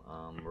them.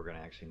 We're going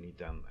to actually meet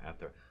them at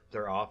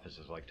their office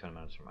is like 10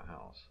 minutes from my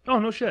house. Oh,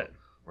 no shit.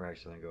 We're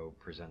actually going to go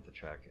present the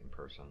check in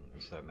person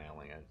instead of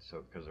mailing it,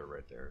 so because they're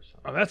right there. So.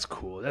 Oh, that's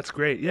cool. That's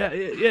great. Yeah.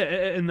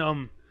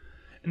 And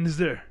is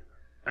there?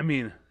 I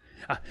mean,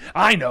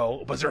 I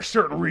know, but is there a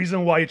certain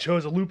reason why you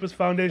chose a Lupus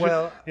Foundation?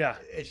 Well, yeah,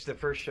 it's the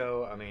first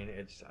show. I mean,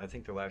 I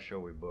think the last show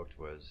we booked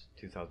was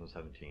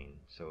 2017,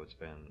 so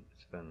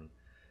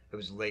it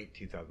was late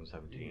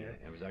 2017. Yeah.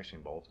 It was actually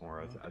in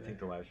Baltimore. Okay. I think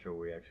the last show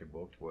we actually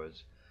booked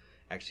was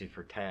actually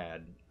for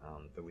Tad,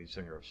 the lead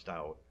singer of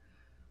Stout.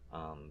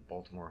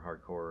 Baltimore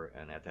hardcore,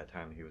 and at that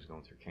time he was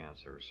going through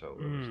cancer, so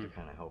it was to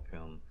kind of help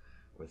him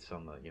with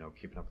some,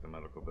 keeping up with the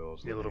medical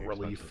bills, a little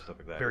relief, stuff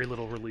like that. Very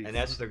little relief. And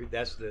that's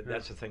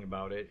the thing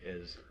about it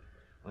is,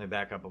 let me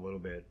back up a little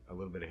bit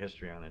of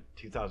history on it.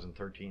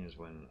 2013 is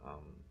when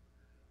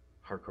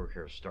Hardcore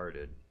Care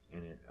started,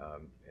 and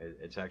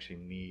it's actually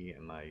me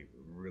and my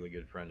really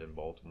good friend in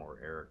Baltimore,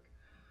 Eric.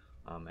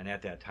 And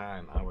at that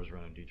time, I was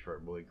running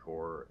Detroit Bully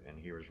Corps, and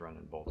he was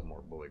running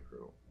Baltimore Bully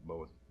Crew,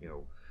 both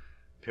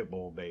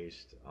Pitbull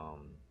based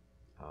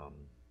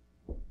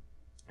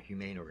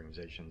humane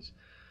organizations.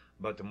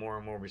 But the more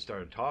and more we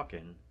started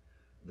talking,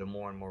 the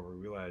more and more we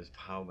realized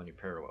how many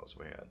parallels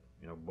we had.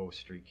 Both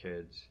street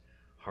kids,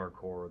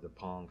 hardcore, the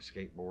punk,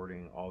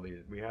 skateboarding,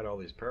 we had all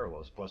these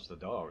parallels, plus the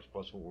dogs,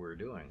 plus what we were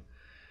doing.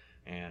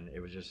 And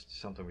it was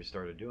just something we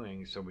started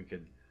doing so we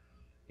could,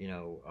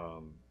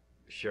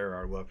 share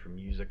our love for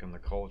music and the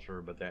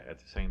culture, but that at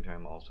the same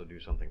time also do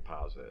something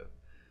positive.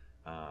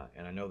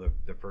 And I know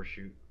the first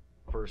shoot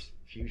first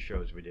few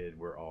shows we did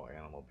were all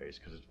animal based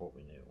because it's what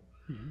we knew.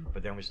 Mm-hmm.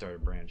 But then we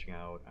started branching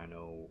out. I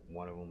know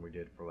one of them we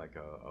did for like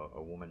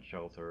a woman's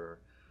shelter,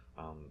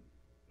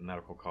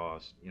 medical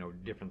costs,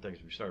 different things.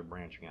 We started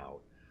branching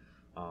out.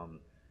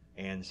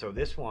 And so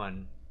this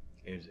one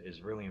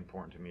is really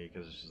important to me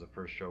because this is the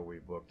first show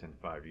we've booked in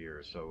 5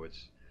 years. So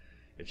it's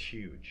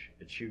huge.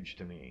 It's huge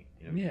to me.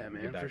 Yeah,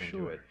 man, for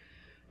sure.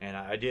 And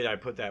I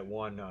put that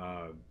one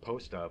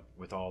post up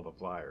with all the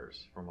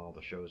flyers from all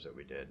the shows that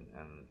we did.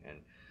 And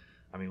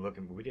I mean,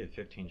 we did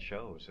 15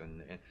 shows.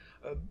 And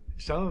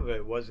some of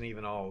it wasn't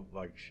even all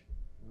like,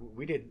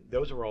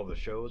 those were all the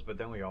shows, but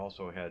then we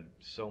also had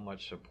so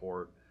much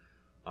support.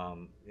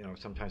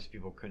 Sometimes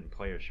people couldn't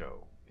play a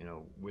show.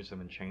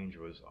 Wisdom and Change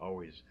was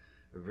always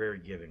very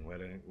giving,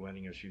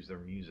 letting us use their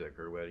music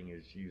or letting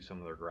us use some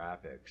of their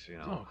graphics.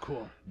 Oh,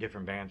 cool.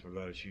 Different bands would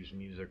let us use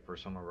music for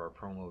some of our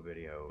promo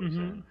videos,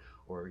 Mm-hmm.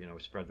 or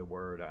spread the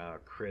word.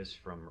 Chris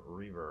from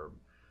Reverb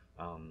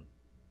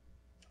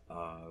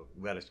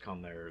let us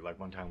come there. Like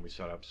one time we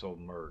set up, sold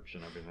merch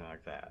and everything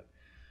like that.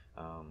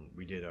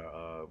 We did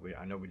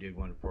I know we did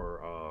one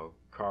for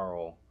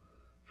Carl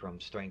from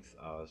Strength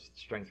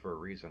for a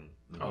Reason.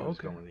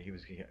 Okay.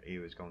 He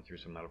was going through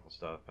some medical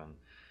stuff, and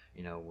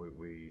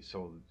we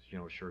sold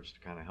shirts to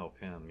kind of help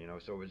him.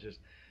 So it was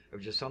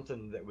just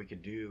something that we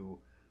could do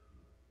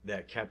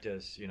that kept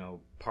us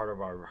part of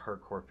our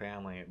hardcore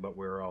family, but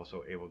we were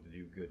also able to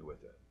do good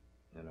with it.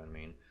 You know what I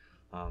mean?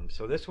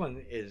 So this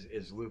one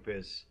is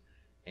lupus,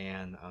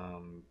 and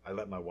I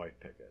let my wife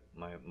pick it.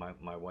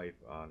 My wife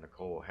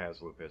Nicole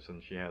has lupus,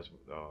 and she has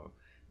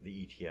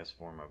the ETS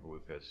form of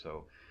lupus.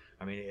 So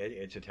I mean,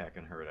 it's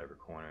attacking her at every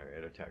corner.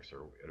 It attacks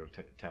her.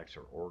 Attacks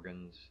her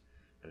organs.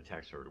 It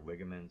attacks her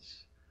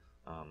ligaments,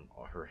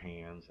 her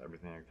hands,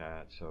 everything like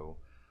that. So,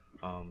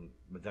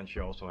 but then she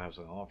also has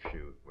an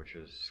offshoot, which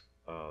is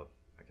I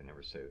can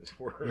never say this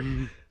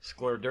word,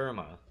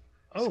 scleroderma.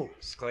 Oh,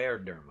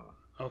 scleroderma.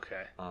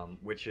 Okay.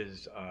 Which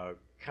is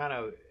kind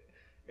of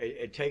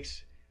it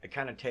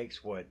kind of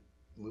takes what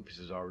lupus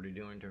is already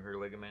doing to her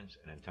ligaments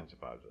and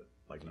intensifies it.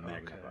 Like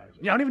magnifies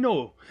it. Yeah, I don't even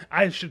know.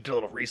 I should do a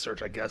little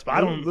research, I guess, but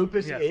I don't.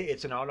 Lupus, yeah.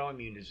 It's an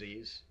autoimmune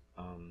disease,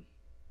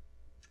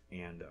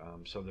 and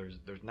so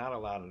there's not a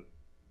lot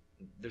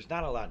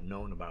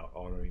known about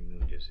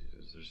autoimmune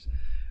diseases.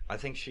 I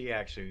think she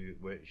had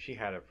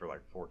it for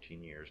like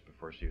 14 years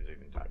before she was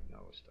even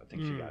diagnosed. I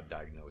think she got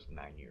diagnosed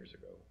 9 years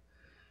ago,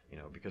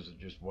 because it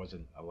just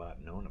wasn't a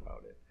lot known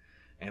about it.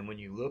 And when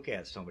you look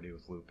at somebody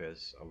with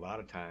lupus, a lot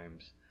of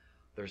times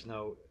it's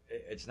not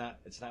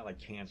like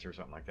cancer or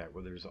something like that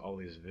where there's all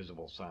these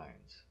visible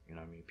signs.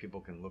 I mean, people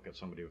can look at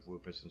somebody with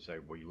lupus and say,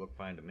 well, you look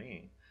fine to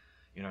me.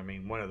 I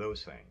mean, one of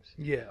those things.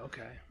 Yeah,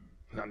 okay.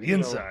 On the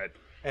inside.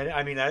 And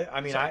I mean,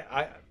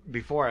 I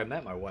before I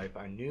met my wife,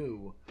 I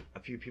knew a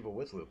few people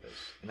with lupus,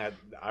 and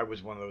I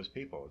was one of those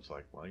people. It's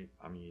like, well,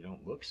 I mean, you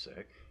don't look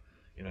sick,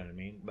 you know what I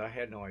mean? But I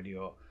had no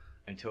idea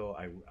until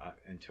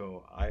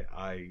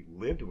I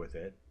lived with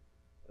it,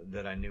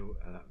 that I knew.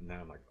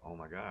 Now I'm like, oh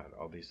my God,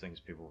 all these things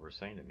people were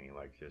saying to me,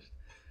 like just,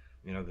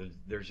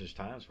 there's just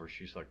times where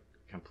she's like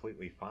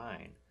completely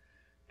fine,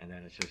 and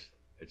then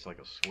it's like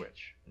a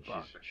switch, and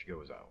she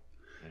goes out.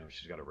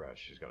 She's got to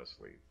rest, she's got to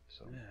sleep.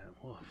 So yeah,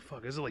 well,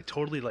 fuck, is it like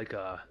totally like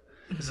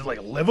is it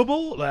like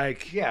livable?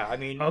 Like yeah, I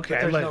mean, okay,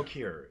 but there's no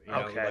cure.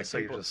 Okay, like so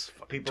you're just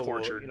fucking people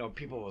tortured.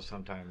 People will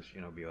sometimes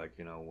be like,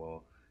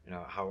 well,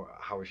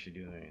 how is she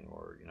doing,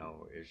 or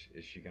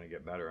is she gonna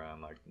get better? And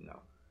I'm like, no.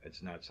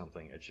 It's not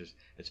something.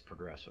 It's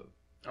progressive.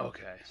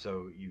 Okay.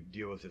 So you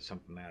deal with it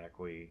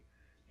symptomatically,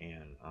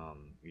 and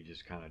you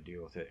just kind of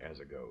deal with it as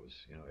it goes.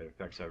 It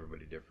affects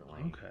everybody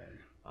differently. Okay.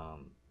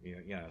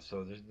 Yeah.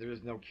 So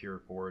there's no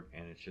cure for it,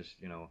 and it's just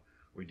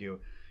we deal.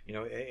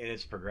 And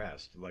it's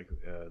progressed. Like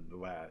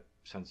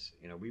since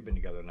we've been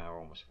together now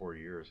almost 4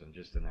 years, and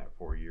just in that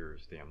 4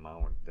 years, the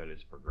amount that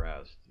it's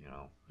progressed,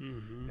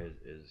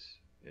 is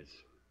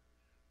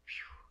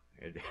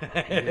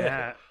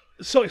yeah.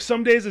 So like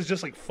some days it's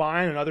just like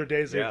fine, and other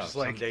days they're just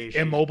like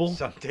immobile.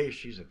 Some days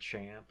she's a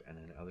champ, and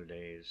then other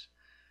days,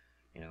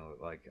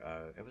 like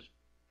it was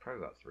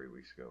probably about 3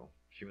 weeks ago.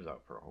 She was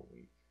out for a whole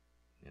week.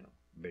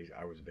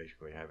 I was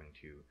basically having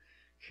to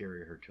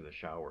carry her to the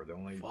shower.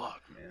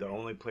 The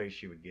only place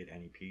she would get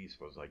any peace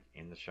was like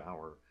in the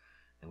shower,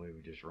 and we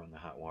would just run the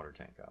hot water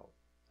tank out,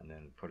 and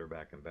then put her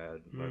back in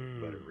bed,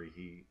 let it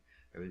reheat.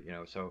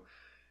 So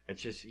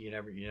it's just you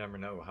never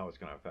know how it's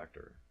going to affect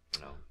her.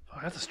 Oh,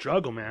 that's a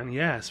struggle, man.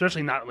 Yeah,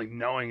 especially not like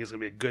knowing it's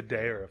gonna be a good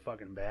day or a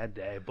fucking bad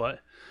day.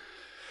 But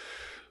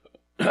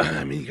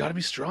I mean, you got to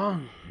be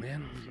strong,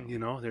 man.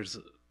 There's.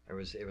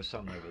 It was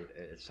something.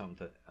 It's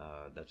something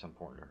that's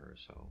important to her.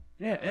 So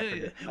yeah,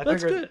 I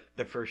that's figured good.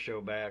 The first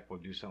show back, we'll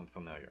do something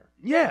familiar.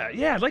 Yeah,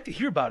 I'd like to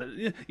hear about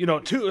it.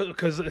 Too,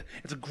 because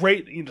it's a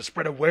great to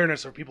spread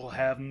awareness, or people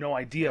have no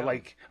idea,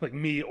 like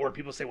me, or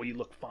people say, well, you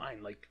look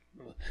fine. Like,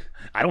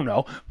 I don't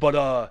know,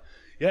 but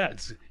yeah,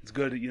 it's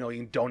good. You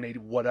can donate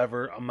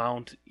whatever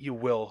amount you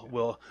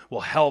will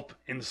help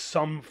in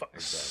some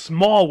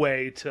small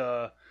way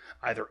to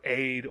either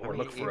aid or I mean,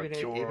 look for a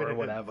cure even or if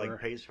whatever. it like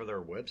pays for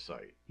their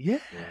website. Yeah,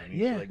 You know what I mean?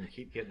 yeah. So they can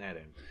keep getting that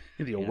in.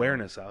 Yeah, the you know,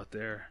 awareness out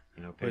there.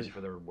 pays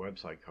for their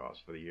website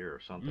costs for the year or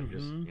something.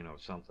 Mm-hmm.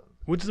 Just something.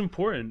 Which is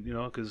important,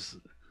 because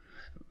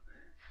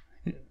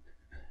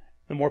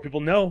the more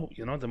people know,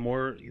 the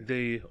more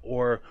they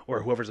or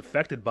whoever's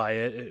affected by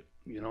it,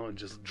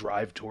 just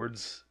drive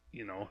towards,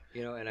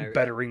 And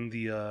bettering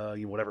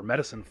the whatever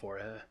medicine for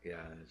it.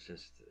 yeah,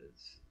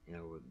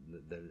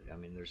 I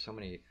mean, there's so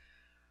many.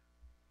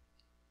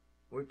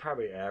 We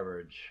probably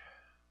average,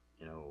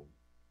 I'm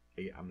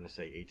going to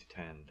say 8 to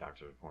 10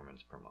 doctor's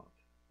appointments per month.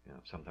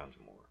 Sometimes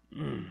more.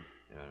 Mm.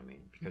 You know what I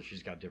mean? Because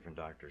she's got different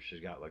doctors. She's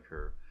got like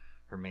her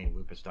main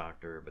lupus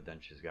doctor, but then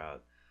she's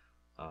got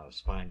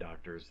spine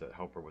doctors that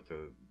help her with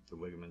the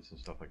ligaments and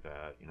stuff like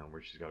that.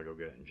 Where she's got to go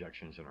get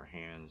injections in her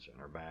hands and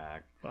her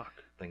back,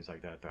 things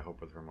like that to help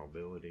with her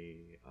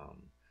mobility.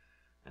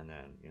 And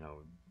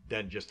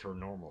then just her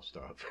normal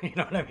stuff. You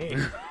know what I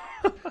mean?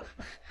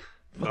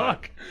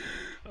 Fuck.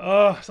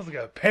 Oh, sounds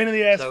like a pain in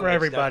the ass for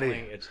everybody.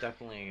 It's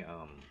definitely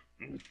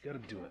you gotta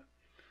do it.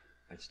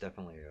 It's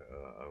definitely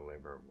a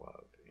labor of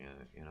love,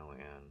 and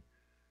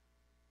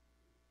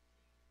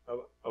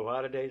a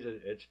lot of days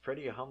it's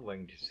pretty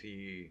humbling to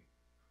see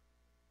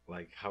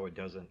like how it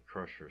doesn't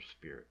crush her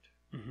spirit.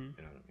 Mm-hmm.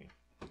 You know what I mean?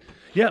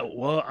 Yeah,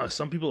 well,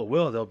 some people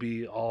will. They'll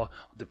be all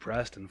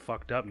depressed and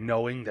fucked up,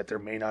 knowing that there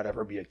may not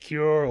ever be a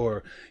cure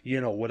or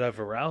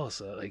whatever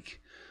else. Like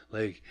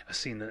I've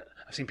seen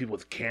people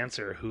with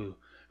cancer who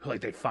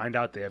like they find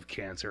out they have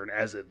cancer, and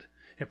as it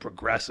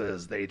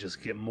progresses, they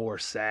just get more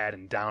sad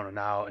and down and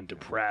out and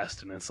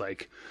depressed, and it's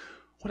like,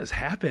 what has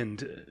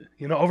happened?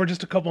 Over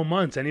just a couple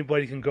months,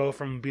 anybody can go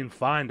from being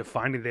fine to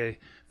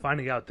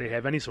finding out they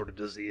have any sort of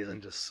disease,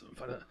 and just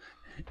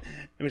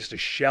just a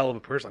shell of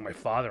a person. Like my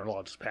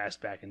father-in-law just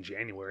passed back in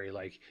January.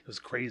 Like it was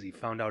crazy.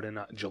 Found out in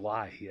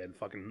July he had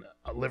fucking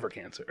liver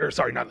cancer, or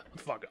sorry, not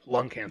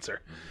lung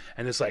cancer,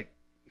 and it's like,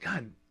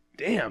 god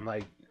damn,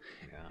 like.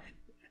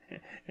 Yeah.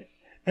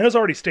 And it was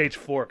already stage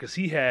 4 because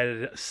he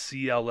had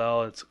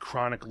CLL. It's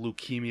chronic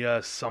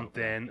leukemia,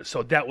 something.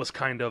 So that was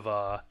kind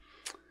of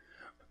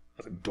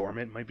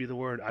dormant, might be the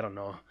word. I don't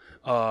know.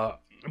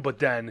 But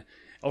then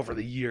over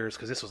the years,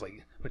 because this was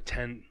like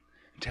 10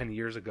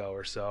 years ago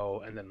or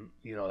so, and then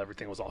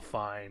everything was all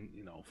fine,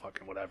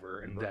 fucking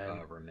whatever. And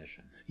then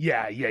remission.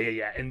 Yeah.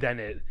 And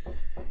then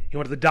he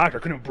went to the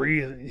doctor, couldn't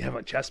breathe, he had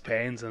like chest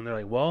pains, and they're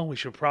like, well, we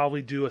should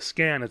probably do a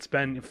scan. It's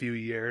been a few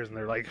years, and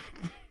they're like.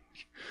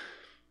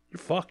 You're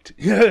fucked.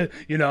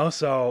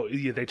 So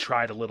they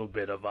tried a little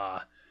bit of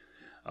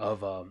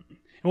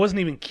it wasn't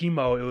even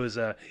chemo, it was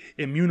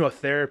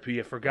immunotherapy.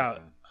 I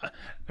forgot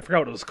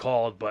what it was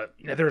called, but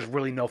there was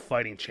really no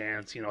fighting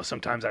chance.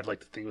 Sometimes I'd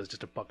like to think it was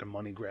just a fucking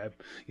money grab,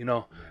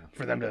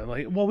 for them to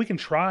like, well, we can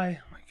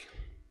try. Like,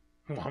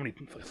 well, how many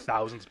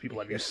thousands of people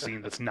have you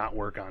seen that's not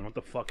work on? What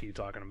the fuck are you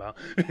talking about?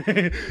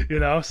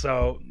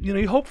 So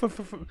you hope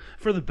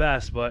for the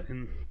best, but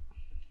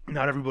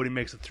not everybody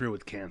makes it through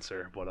with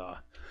cancer. But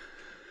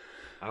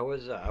I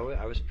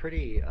was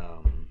pretty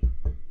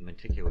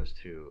meticulous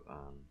too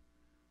on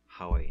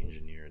how I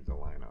engineered the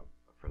lineup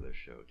for this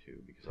show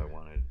too, because I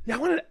wanted.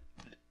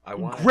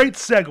 Great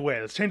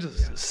segue. Let's change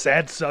this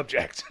sad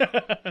subject.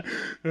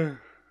 The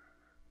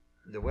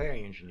way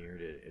I engineered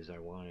it is I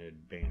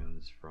wanted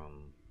bands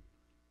from,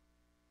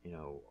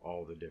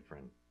 all the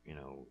different,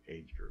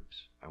 age groups.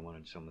 I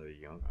wanted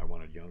I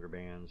wanted younger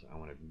bands. I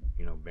wanted,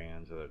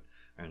 bands that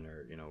are in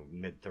their,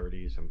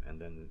 mid-30s, and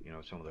then,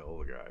 some of the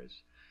older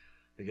guys.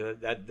 Because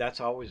that's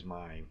always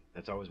my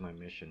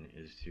mission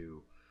is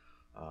to,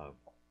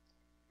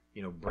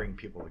 bring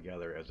people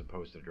together as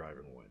opposed to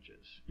driving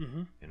wedges.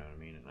 Mm-hmm. You know what I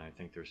mean? And I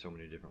think there's so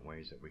many different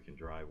ways that we can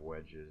drive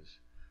wedges.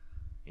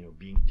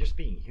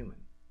 Being human.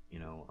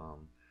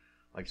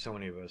 Like so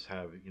many of us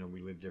have,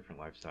 we live different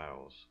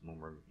lifestyles when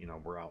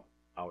we're out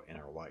in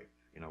our life.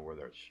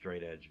 Whether it's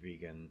straight edge,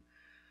 vegan,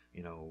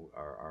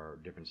 our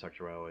different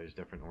sexualities,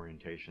 different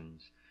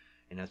orientations,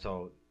 and that's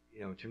all.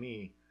 To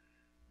me.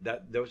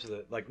 Those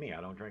are like me.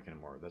 I don't drink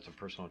anymore. That's a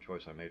personal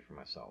choice I made for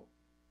myself.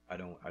 I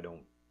don't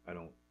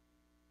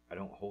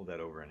hold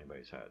that over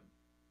anybody's head.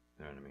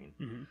 You know what I mean?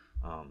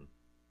 Mm-hmm.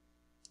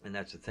 And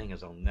that's the thing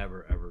is I'll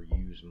never ever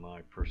use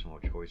my personal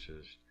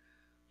choices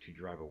to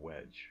drive a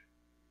wedge.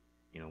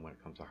 When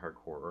it comes to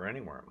hardcore or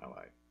anywhere in my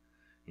life.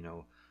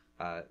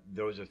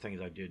 Those are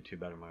things I did to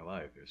better my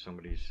life. If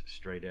somebody's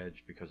straight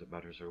edge because it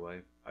betters their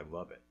life, I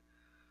love it.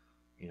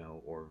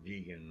 Or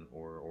vegan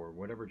or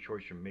whatever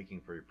choice you're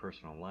making for your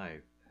personal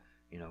life.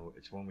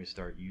 It's when we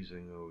start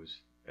using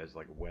those as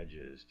like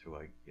wedges to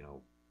like,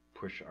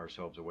 push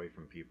ourselves away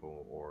from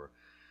people or,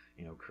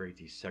 create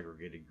these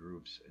segregated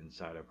groups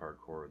inside of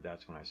hardcore.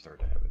 That's when I start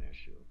to have an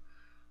issue.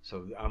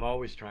 So I'm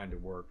always trying to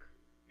work,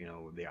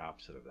 the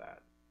opposite of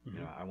that.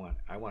 Mm-hmm.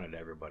 I wanted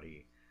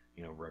everybody,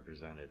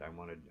 represented. I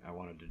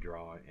wanted to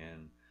draw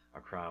in a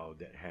crowd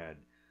that had,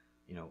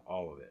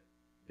 all of it.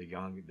 the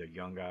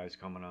young guys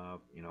coming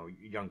up,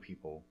 young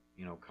people,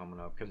 coming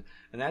up,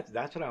 and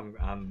that's what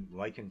I'm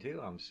liking too.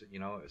 I'm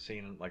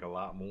seeing like a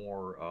lot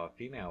more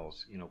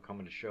females,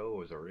 coming to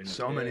shows or in the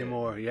So many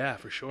more, yeah,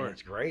 for sure. and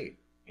it's great.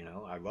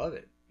 I love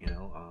it.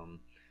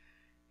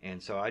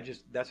 And so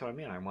that's what I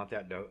mean. I want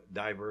that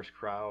diverse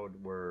crowd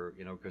where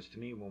because to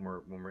me when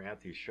we're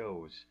at these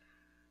shows,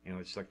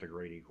 it's like the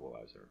great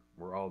equalizer.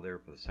 We're all there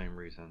for the same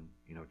reason,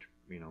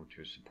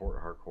 to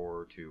support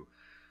hardcore, to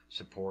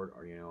support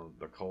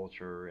the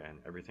culture and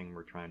everything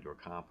we're trying to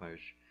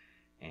accomplish.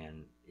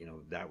 And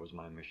that was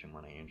my mission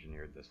when I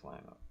engineered this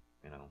lineup.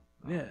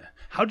 Yeah.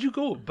 How'd you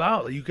go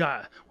about? You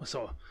got I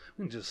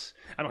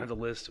don't have the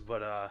list,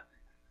 but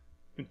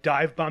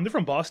Dive Bomb. They're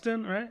from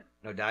Boston, right?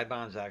 No, Dive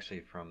Bomb's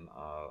actually from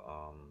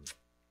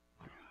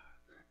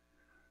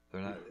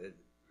they're not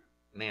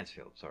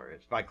Mansfield. Sorry,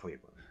 it's by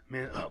Cleveland.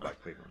 By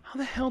Cleveland. How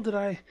the hell did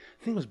I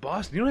think it was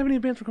Boston? You don't have any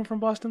bands that come from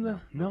Boston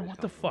then? No, what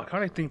the fuck? How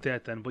did I think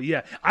that then? But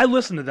yeah, I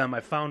listened to them. I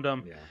found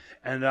them,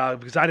 and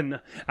because I didn't.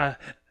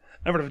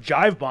 I've heard of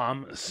Jive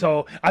Bomb,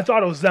 so I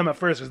thought it was them at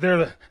first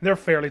because they're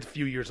fairly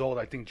few years old.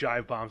 I think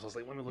Jive Bombs. I was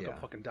like, let me look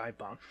up fucking Dive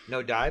Bomb.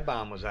 No, Dive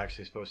Bomb was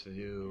actually supposed to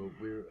do.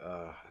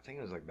 I think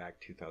it was like back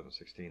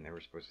 2016.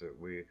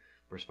 We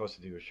were supposed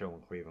to do a show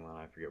in Cleveland. And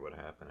I forget what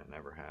happened. It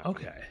never happened.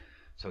 Okay.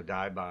 So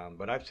Dive Bomb,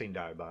 but I've seen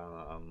Dive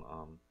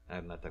Bomb.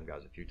 I've met them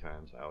guys a few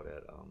times out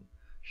at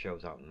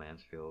shows out in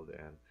Mansfield,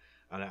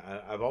 and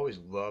I've always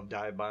loved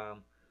Dive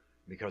Bomb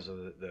because of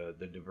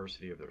the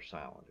diversity of their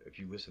sound. If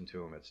you listen to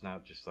them, it's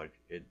not just like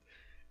it.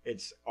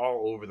 It's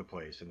all over the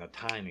place, and the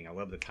timing. I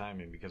love the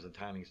timing because the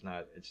timing's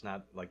not. It's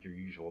not like your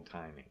usual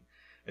timing.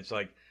 It's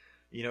like,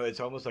 it's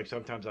almost like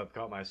sometimes I've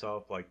caught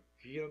myself like,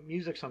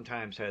 music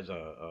sometimes has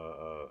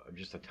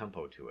just a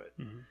tempo to it,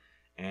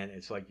 and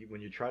it's like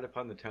when you try to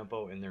find the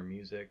tempo in their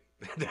music,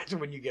 that's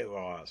when you get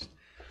lost.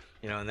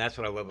 And that's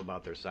what I love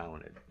about their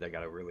sound. They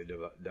got a really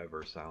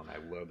diverse sound. I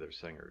love their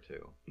singer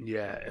too.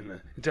 Yeah, and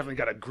it definitely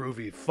got a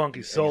groovy,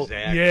 funky soul.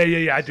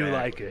 Exactly. Yeah. I do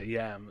like it.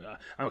 Yeah,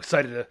 I'm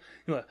excited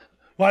to.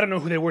 Well, I don't know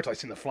who they were till I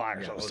seen the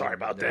flyer, so sorry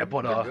about that.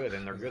 But they're good,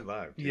 and they're good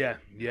live. Too.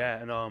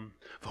 Yeah, and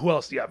who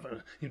else? Yeah,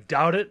 you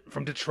Doubt It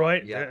from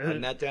Detroit. Yeah, I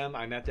met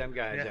them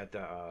guys at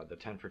the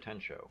 10 for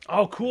 10 show.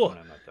 Oh, cool. When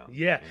I met them,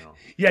 yeah.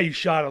 You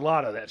shot a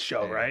lot of that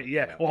show, right?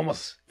 Yeah. Well,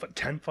 almost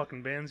 10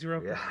 fucking bands you were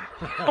up. Yeah.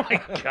 Oh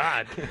my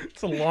god,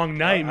 it's a long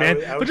night,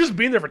 man. But just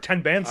being there for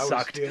 10 bands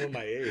sucked. I was feeling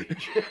my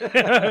age.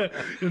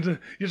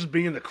 You're just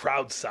being in the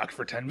crowd sucked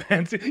for 10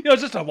 bands.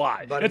 It's just a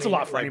lot. But it's a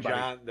lot for anybody.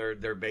 John,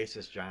 their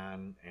bassist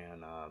John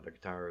and the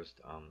guitarist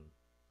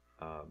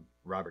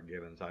Robert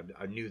Gibbons.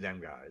 I knew them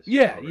guys.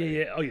 Yeah.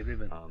 Oh yeah, they've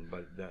been.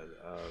 But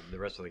the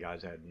rest of the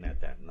guys I had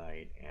met that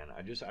night, and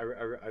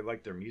I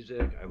liked their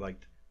music. I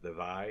liked the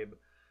vibe,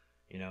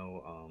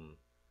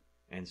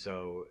 and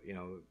so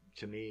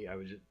to me,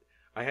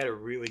 I had a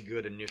really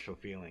good initial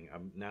feeling,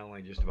 not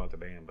only just about the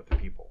band but the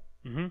people,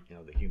 the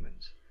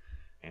humans.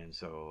 And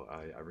so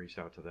I reached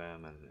out to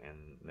them,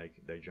 and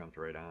they jumped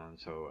right on.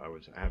 So I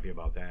was happy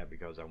about that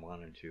because I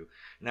wanted to,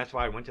 and that's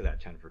why I went to that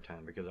 10 for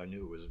 10 because I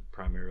knew it was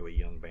primarily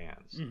young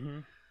bands.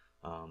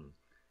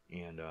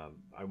 And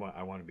I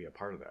want to be a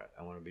part of that.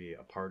 I want to be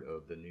a part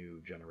of the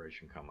new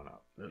generation coming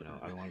up.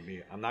 I don't want to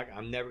be.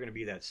 I'm never going to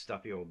be that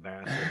stuffy old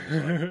bastard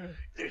who's like,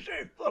 this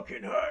ain't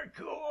fucking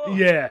hardcore.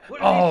 Yeah.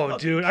 Oh,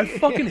 dude, I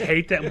fucking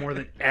hate that more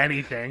than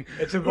anything.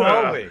 It's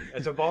evolving.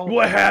 It's evolving.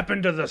 What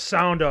happened to the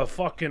sound of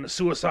fucking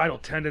suicidal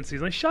tendencies?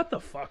 Like, shut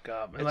the fuck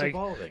up. It's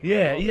evolving.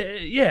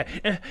 Yeah.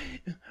 And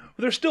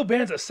there's still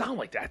bands that sound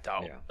like that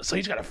though. Yeah. So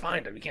you just gotta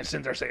find them. You can't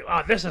sit there and say,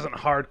 "Oh, this isn't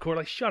hardcore."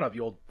 Like, shut up,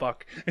 you old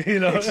fuck. Shut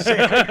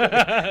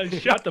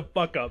the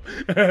fuck up.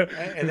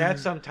 And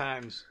that's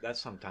sometimes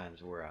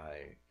where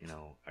I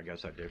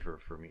guess I differ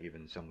from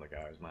even some of the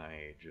guys my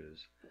age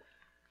is,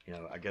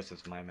 I guess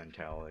it's my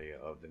mentality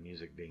of the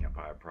music being a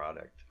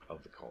byproduct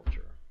of the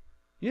culture.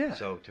 Yeah.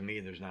 So to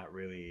me, there's not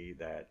really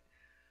that,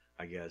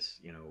 I guess,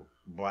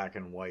 black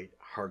and white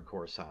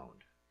hardcore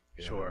sound.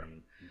 Sure.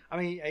 I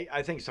mean,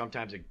 I think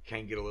sometimes it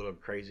can get a little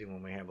crazy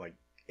when we have like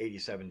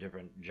 87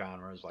 different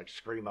genres, like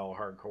screamo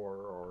hardcore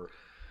or.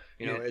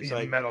 It's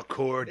like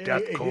metalcore,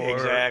 deathcore,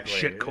 exactly.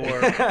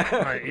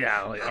 shitcore.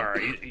 Yeah, all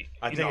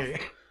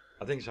right.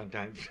 I think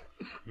sometimes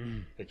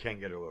it can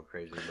get a little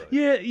crazy. But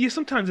yeah.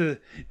 Sometimes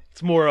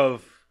it's more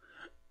of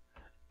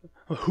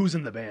who's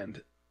in the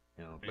band.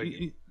 But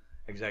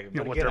exactly.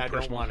 But again, I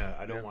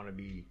don't want to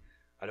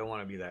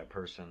be that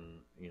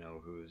person,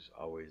 who's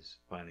always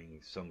finding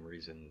some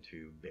reason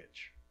to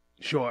bitch.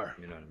 Sure.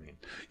 You know what I mean?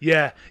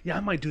 Yeah. I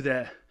might do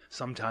that.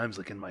 Sometimes,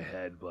 like in my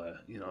head, but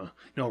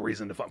no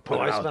reason to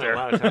pull it out there.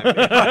 I spent a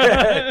lot of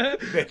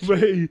time. But,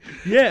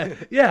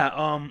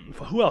 yeah.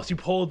 Who else? You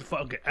pulled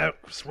fucking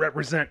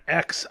Represent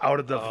X out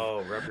of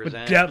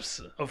the depths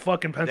of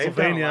fucking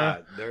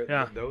Pennsylvania.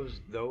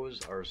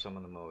 Those are some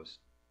of the most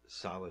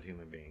solid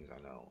human beings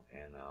I know.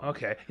 And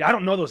okay, yeah, I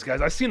don't know those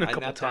guys. I've seen them a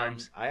couple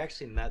times. I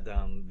actually met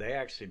them. They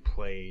actually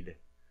played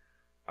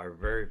our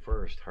very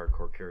first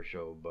Hardcore Care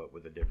show, but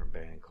with a different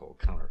band called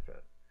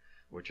Counterfeit.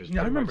 Which is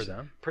I remember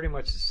them. Pretty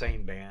much the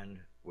same band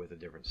with a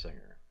different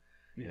singer.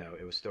 You know,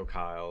 it was still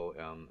Kyle,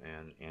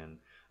 and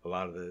a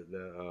lot of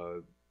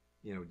the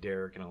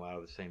Derek and a lot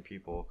of the same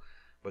people.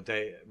 But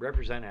they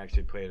Represent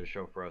actually played a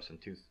show for us in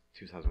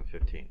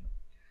 2015.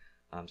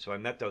 So I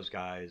met those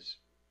guys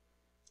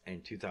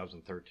in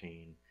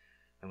 2013,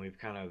 and we've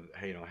kind of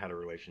had a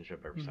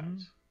relationship ever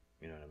since.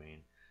 You know what I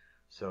mean?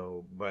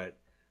 So, but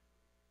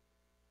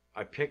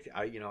I picked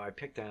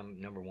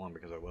them, number one,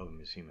 because I love them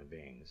as human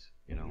beings.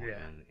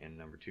 And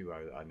number two,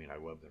 I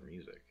love their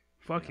music.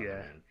 Fuck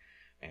yeah.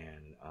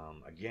 And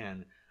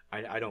again,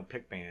 I don't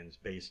pick bands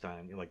based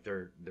on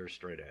they're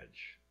straight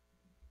edge,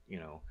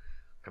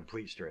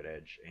 complete straight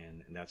edge,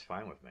 and that's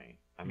fine with me.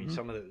 I mean,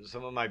 some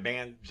of my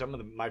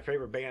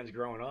favorite bands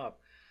growing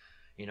up,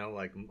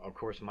 like of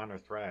course Minor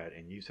Threat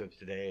and Use of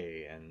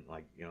Today and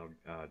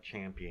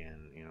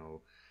Champion,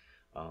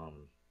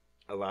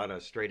 a lot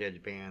of straight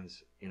edge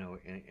bands,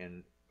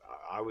 and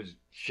I was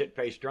shit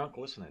faced drunk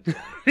listening to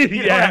them.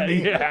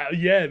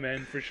 Yeah,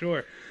 man, for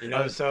sure.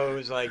 So it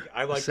was like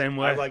I liked the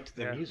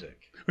music.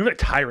 We have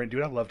Tyrant,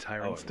 dude. I love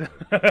Tyrant.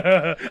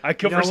 Oh, I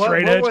kill for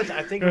straight edge.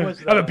 I think it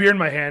was. I have a beer in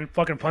my hand,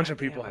 fucking punching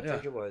people. I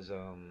think it was.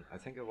 The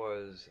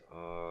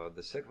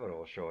Sick of It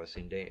All show. I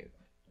seen Dave.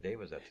 Dave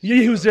was at.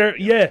 He was there.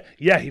 Yeah.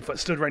 He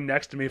stood right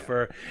next to me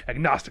for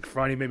Agnostic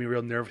Front. He made me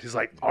real nervous. He's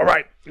like, "All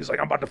right." He's like,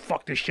 "I'm about to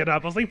fuck this shit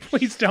up." I was like,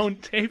 "Please don't,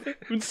 David.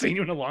 I haven't seen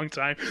you in a long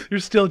time. You're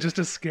still just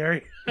as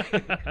scary."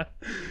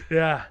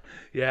 Yeah.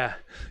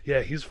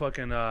 He's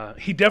fucking.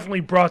 He definitely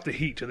brought the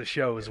heat to the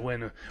shows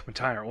when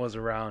Tyrant was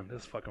around.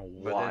 That's fucking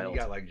wild. But then you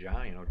got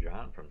John.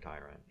 John from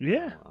Tyrant.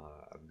 Yeah.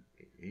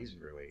 He's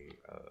really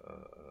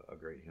a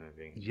great human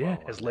being.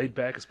 As laid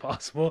back as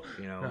possible.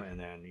 And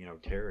then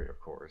Terry, of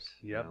course.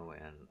 Yep.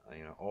 And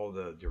all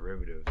the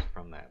derivatives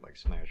from that, like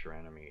Smash Your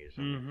Enemies,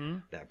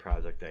 and that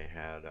project they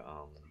had.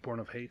 Born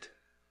of Hate.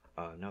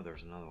 No, there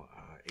was another one.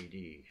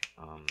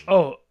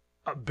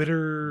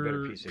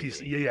 Bitter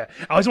Piece. Yeah.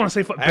 I always want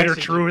to say Bitter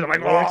Truth. I'm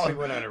like, we actually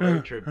went on a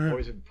road trip.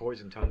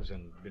 Poison Tongues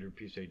and Bitter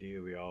Piece AD.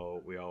 We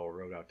all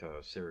rode out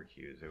to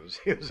Syracuse. It was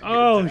a good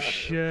time.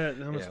 Shit!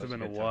 That must have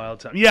been a wild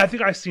time. Yeah, I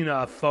think I've seen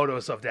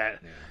photos of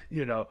that.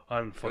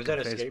 On fucking it was at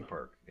a Facebook. skate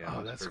park.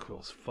 Yeah, that's cool cool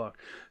as fuck.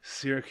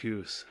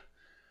 Syracuse.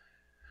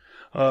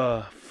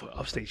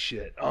 Upstate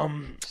shit.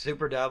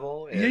 Super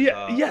Devil.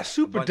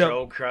 Super Devil.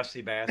 Old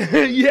crusty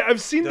bastard. Yeah,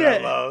 I've seen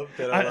that. I love.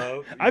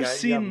 I've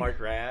seen you got Mark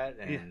Rat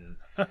and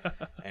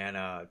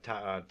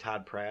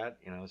Todd Pratt.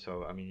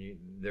 So I mean,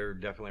 they're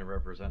definitely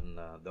representing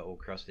the old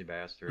crusty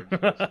bastards.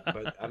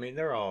 But I mean,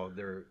 they're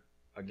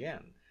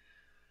again.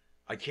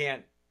 I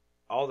can't.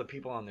 All the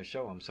people on the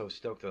show, I'm so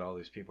stoked that all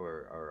these people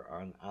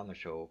are on the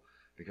show.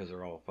 Because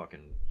they're all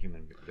fucking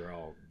human. They're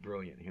all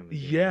brilliant human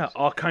beings. Yeah,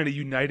 all kind of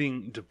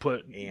uniting to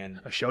put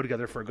a show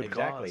together for a good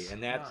cause.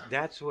 Exactly, and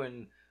that's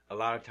when a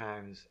lot of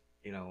times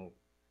you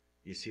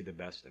see the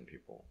best in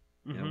people.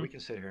 We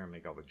can sit here and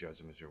make all the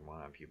judgments we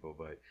want on people,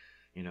 but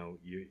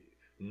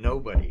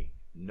nobody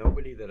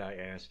that I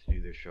asked to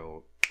do this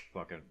show,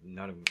 fucking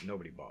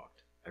nobody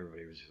balked.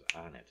 Everybody was just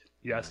on it.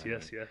 Yes.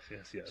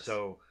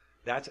 So.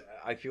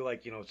 I feel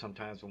like,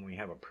 sometimes when we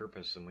have a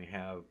purpose and we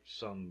have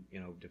some,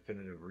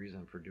 definitive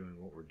reason for doing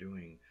what we're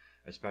doing,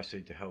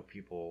 especially to help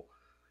people,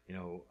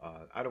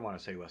 I don't want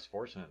to say less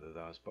fortunate than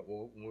us, but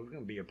we're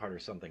going to be a part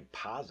of something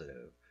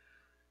positive,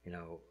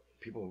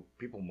 people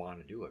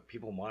want to do it.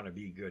 People want to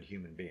be good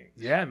human beings.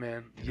 Yeah,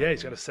 man.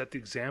 He's got to set the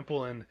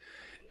example and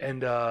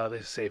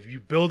they say if you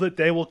build it,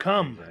 they will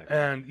come. Exactly.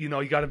 And you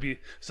got to be.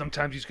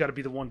 Sometimes you got to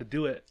be the one to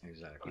do it.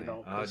 Exactly.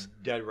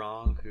 Dead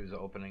Wrong, who's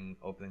opening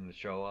the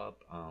show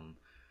up.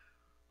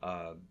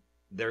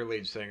 Their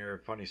lead singer.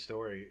 Funny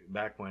story.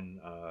 Back when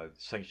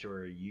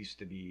Sanctuary used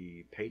to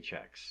be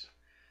Paychecks,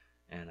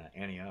 and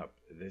Annie Up.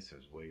 This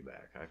is way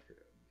back.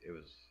 It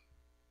was.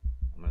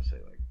 I'm gonna say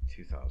like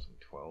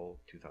 2012,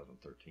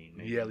 2013,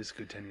 maybe. Yeah, at least a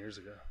good 10 years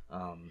ago.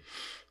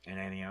 And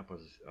Annie Up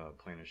was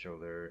playing a show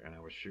there, and I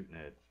was shooting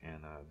it,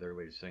 and their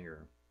lead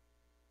singer,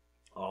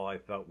 all I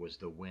felt was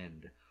the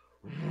wind.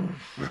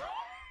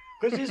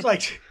 Because he's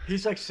like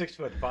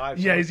 6'5". So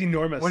yeah, he's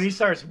enormous. When he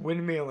starts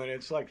windmilling,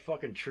 it's like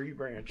fucking tree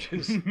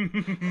branches.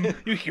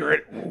 You hear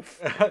it, woof,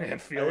 and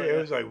feel it.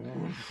 It was like,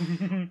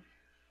 woof.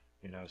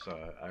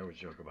 So I always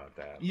joke about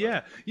that.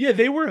 Yeah,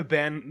 they were a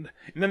band,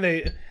 and then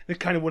they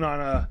kind of went on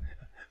a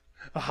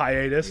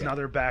hiatus. Yeah. Now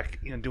they're back,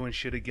 doing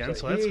shit again.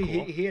 So that's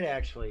cool. He had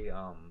actually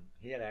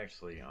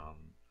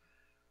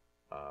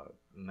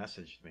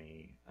messaged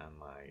me on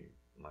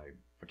my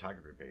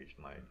photography page,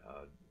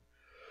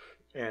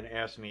 and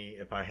asked me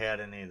if I had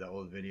any of the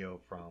old video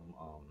from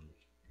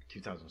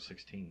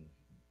 2016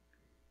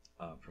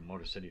 from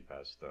Motor City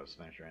Fest,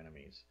 Smash Your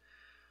Enemies.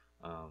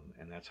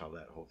 And that's how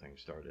that whole thing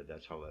started.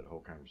 That's how that whole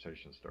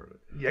conversation started.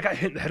 Yeah, I got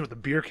hit in the head with a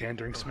beer can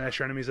during Smash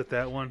Your Enemies at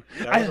that one.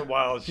 That was a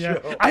wild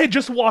show. I had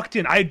just walked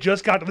in. I had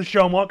just got to the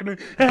show. I'm walking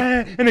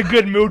in a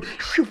good mood.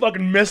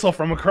 Fucking missile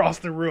from across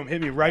the room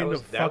hit me right in the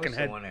fucking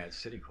head. That was the one at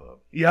City Club.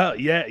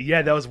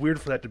 Yeah. That was weird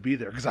for that to be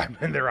there because I've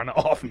been there on an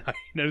off night.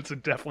 It's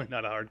definitely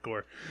not a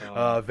hardcore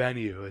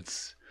venue.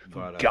 It's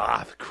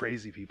goth,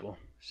 crazy people.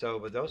 So,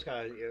 but those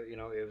guys, you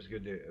know, it was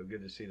good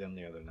to see them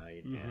the other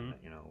night, and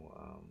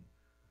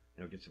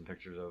get some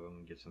pictures of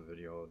them, get some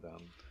video of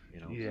them, you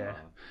know. Yeah.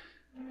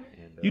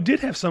 And You did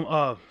have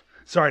some.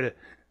 Sorry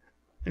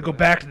to go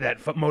back to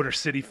that Motor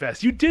City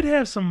Fest. You did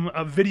have some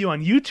video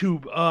on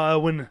YouTube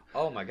when.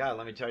 Oh my God!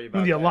 Let me tell you about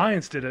when the that.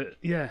 Alliance did it.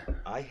 Yeah.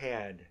 I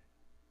had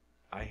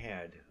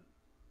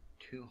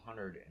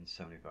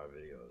 275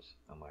 videos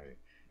on my.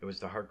 It was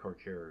the Hardcore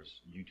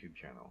Cares YouTube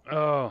channel.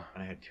 Oh.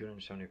 And I had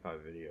 275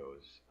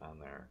 videos on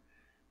there,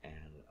 and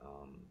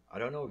I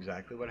don't know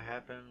exactly what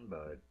happened,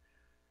 but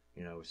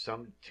you know,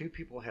 two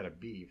people had a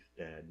beef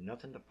that had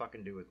nothing to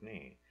fucking do with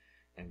me,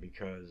 and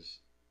because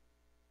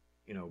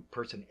you know,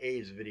 person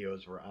A's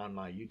videos were on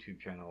my YouTube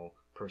channel,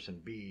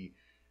 person B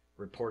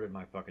reported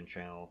my fucking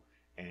channel,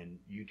 and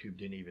YouTube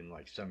didn't even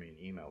like send me an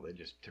email. They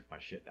just took my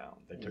shit down.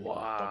 They took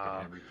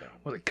fucking everything.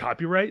 Was it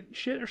copyright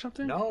shit or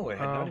something? No, it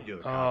had nothing to do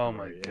with copyright. Oh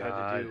my God. It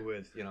had to do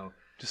with, you know,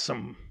 just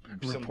some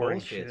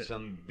bullshit, shit.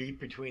 some beef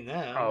between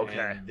them. Oh,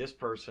 okay. And this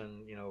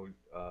person, you know,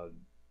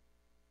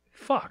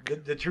 fuck.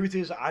 The truth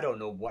is, I don't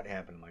know what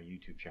happened to my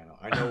YouTube channel.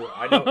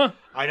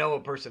 I know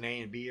what person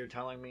A and B are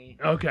telling me.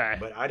 Okay.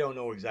 But I don't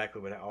know exactly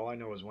what. All I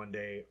know is one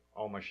day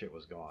all my shit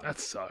was gone. That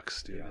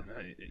sucks, dude.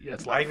 Yeah,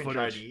 it's I even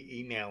tried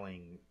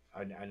emailing.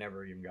 I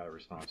never even got a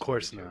response. Of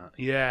course not.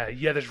 Yeah.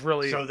 There's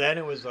really. So then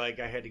it was like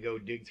I had to go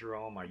dig through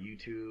all my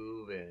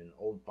YouTube and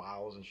old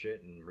files and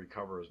shit and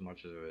recover as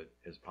much of it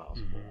as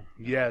possible.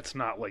 Mm-hmm. Yeah, it's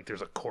not like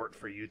there's a court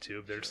for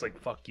YouTube. They're just like,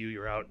 fuck you,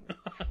 you're out.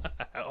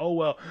 Oh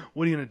well,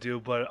 what are you gonna do?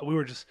 But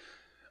we're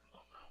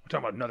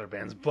talking about other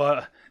bands.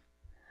 But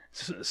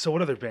so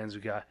what other bands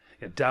we got?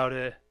 Yeah, Doubt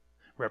It,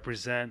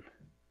 Represent,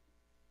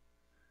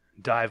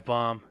 Dive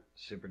Bomb,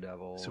 Super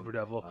Devil,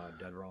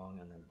 Dead Wrong,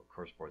 and then of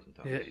course Poison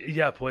Tongues.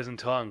 Yeah, Poison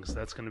Tongues.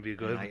 That's going to be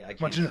good.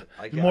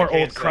 More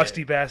old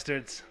crusty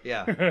bastards.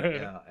 Yeah,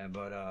 yeah.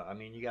 But I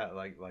mean, you got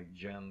like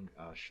Jim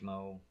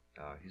Schmo.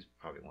 He's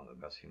probably one of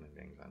the best human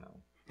beings I know.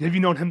 Have you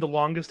known him the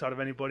longest out of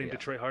anybody in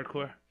Detroit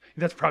hardcore?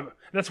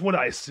 That's what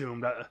I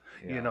assumed.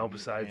 You know,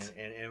 besides,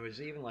 and it was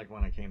even like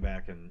when I came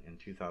back in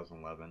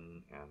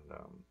 2011, and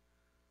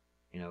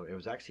you know, it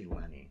was actually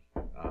Lenny,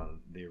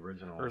 the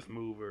original Earth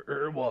Mover,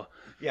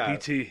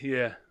 PT,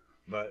 yeah.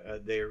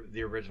 But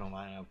the original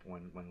lineup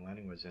when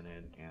Lenny was in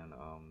it, and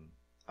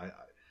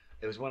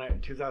it was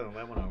in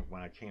 2011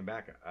 when I came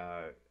back.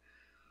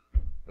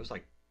 It was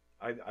like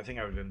I think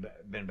I would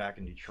been back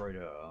in Detroit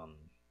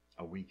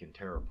a week, and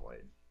Terror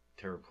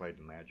played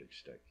the Magic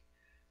Stick,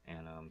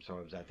 and so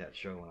I was at that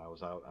show, and I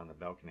was out on the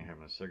balcony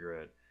having a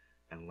cigarette,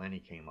 and Lenny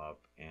came up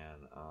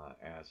and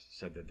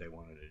said that they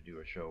wanted to do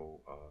a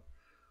show.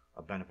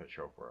 A benefit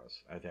show for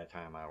us. At that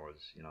time, I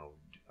was, you know,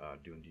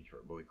 doing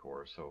Detroit Bully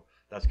Corps, so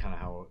that's kind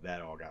of how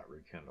that all got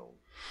rekindled.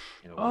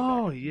 You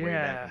know, way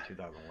back in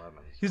 2011.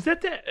 So. Is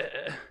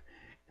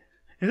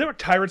that what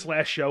Tyrant's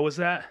last show was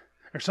that?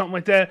 Or something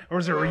like that? Or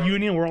was there a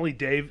reunion where only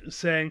Dave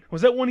sang?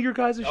 Was that one of your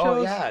guys' shows?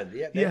 Oh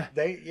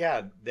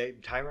yeah.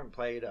 Tyrant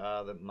played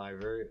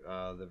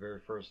the very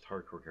first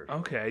hardcore character.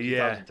 Okay,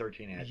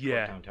 2013 at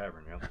Corktown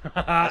Tavern. You know?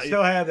 Yeah. I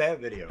still have that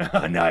video.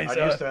 Nice.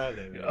 I used to have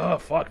that video. Oh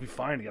fuck, be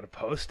fine. You gotta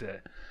post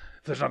it.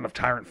 If there's not enough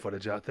Tyrant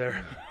footage out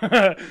there.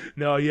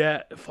 No,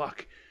 yeah.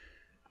 Fuck.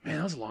 Man,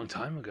 that was a long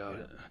time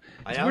ago.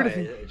 I know.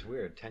 It's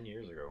weird. 10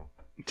 years ago.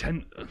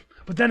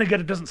 But then again,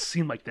 it doesn't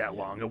seem like that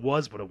long. It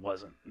was, but it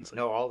wasn't. Like,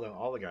 no,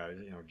 all the guys,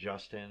 you know,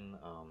 Justin,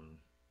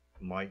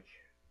 Mike,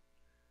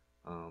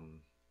 and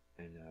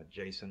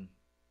Jason,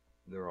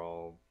 they're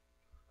all.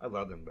 I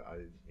love them, but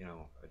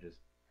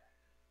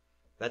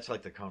that's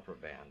like the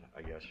comfort band,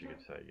 I guess you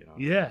could say. You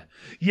know.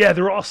 Yeah,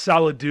 they're all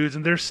solid dudes,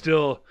 and they're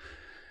still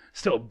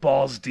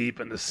balls deep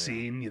in the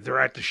scene. They're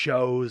at the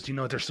shows. You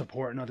know, they're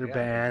supporting other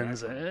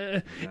bands,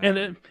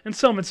 exactly. And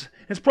some it's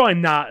probably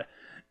not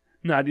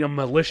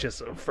malicious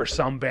for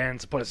some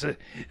bands, but it's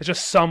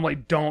just some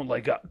don't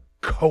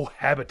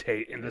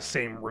cohabitate in the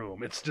same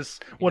room. It's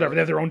just whatever.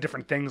 They have their own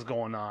different things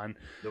going on.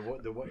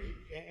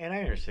 And I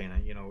understand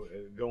that. You know,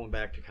 going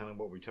back to kind of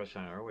what we touched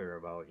on earlier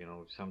about, you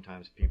know,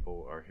 sometimes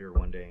people are here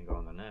one day and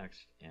gone the next,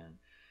 and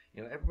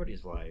you know,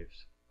 everybody's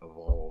lives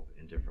evolve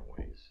in different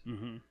ways.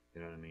 Mm-hmm.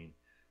 You know what I mean?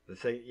 The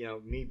thing, you know,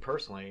 me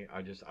personally,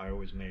 I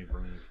always made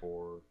room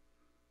for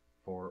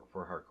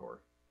hardcore,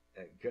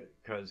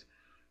 because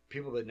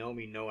people that know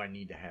me know I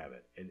need to have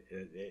it.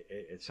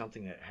 It's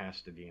something that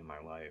has to be in my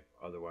life.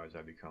 Otherwise,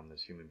 I become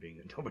this human being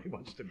that nobody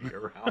wants to be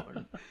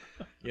around.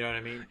 You know what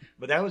I mean?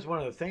 But that was one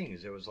of the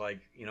things. It was like,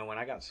 you know, when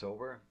I got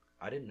sober,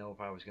 I didn't know if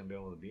I was going to be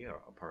able to be a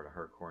part of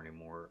hardcore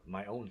anymore.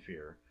 My own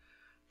fear,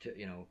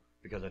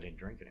 because I didn't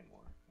drink anymore.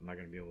 I'm not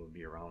going to be able to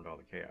be around all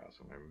the chaos.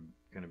 I'm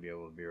going to be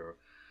able to be,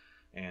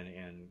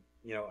 and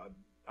you know,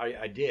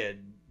 I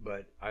did,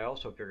 but I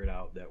also figured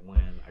out that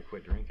when I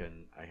quit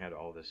drinking, I had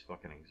all this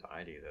fucking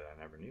anxiety that I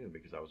never knew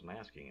because I was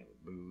masking it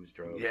with booze,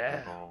 drugs,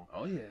 alcohol.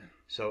 Oh yeah.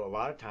 So a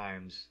lot of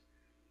times,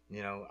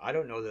 you know, I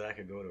don't know that I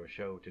could go to a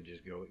show to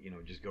just go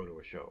to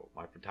a show.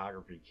 My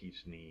photography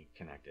keeps me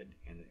connected,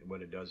 and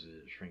what it does is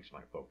it shrinks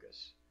my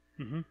focus.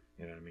 Mm-hmm.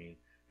 You know what I mean?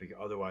 Because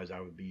otherwise, I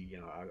would be,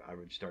 I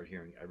would start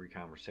hearing every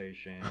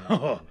conversation,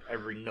 Oh.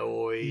 every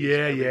noise,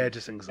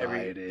 just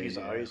anxiety, every piece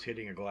of ice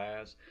hitting a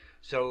glass.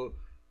 So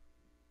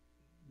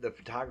the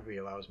photography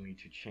allows me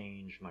to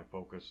change my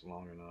focus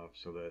long enough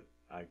so that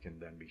I can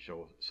then be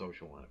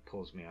social, and it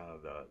pulls me out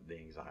of the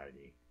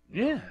anxiety.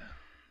 Yeah.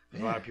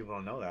 A lot of people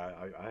don't know that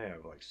I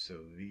have like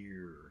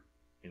severe,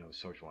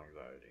 social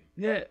anxiety.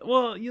 Yeah,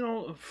 well,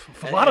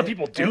 a lot of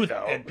people do,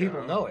 though. And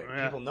people know it.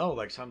 Yeah. People know,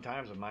 like,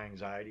 sometimes with my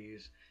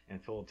anxieties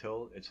and full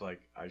tilt, it's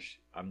like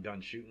I'm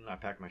done shooting, I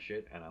pack my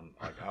shit, and I'm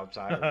like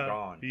outside or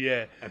gone.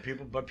 Yeah. And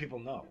people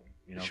know,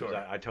 Sure.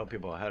 I tell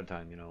people ahead of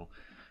time,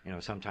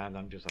 sometimes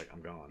I'm just like,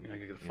 I'm gone. Yeah,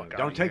 get the fuck out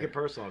Don't of take here. it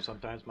personal.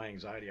 Sometimes my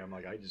anxiety, I'm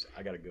like,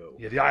 I gotta go.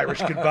 Yeah, the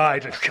Irish goodbye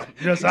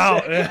just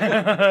out.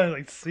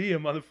 Like, see you,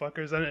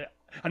 motherfuckers. And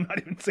I'm not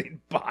even saying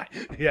bye.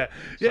 Yeah,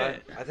 So yeah.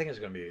 I think it's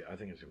gonna be a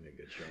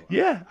good show.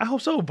 Yeah, I hope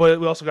so. But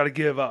we also got to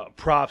give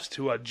props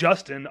to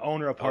Justin,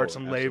 owner of Parts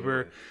and absolutely.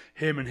 Labor.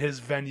 Him and his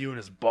venue and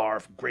his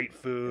bar, great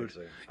food,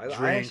 I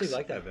drinks. actually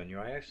like that venue.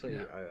 I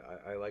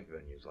like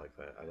venues like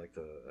that. I like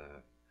the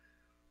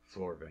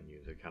floor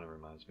venues. It kind of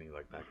reminds me,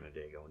 like, back in the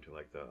day, going to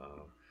like the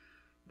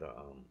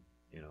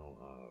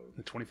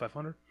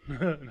 2,500. I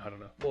don't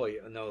know. boy,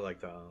 no,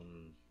 like the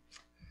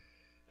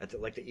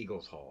like the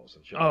Eagles halls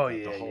and shit. Oh, like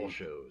yeah, the hall yeah.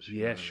 shows.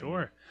 Yeah, what I sure.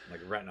 mean?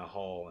 Like Retina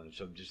Hall, and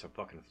so just a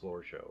fucking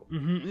floor show.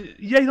 Mm-hmm.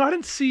 Yeah, I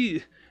didn't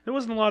see. There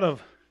wasn't a lot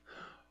of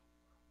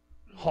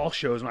hall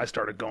shows when I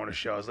started going to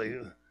shows. Like,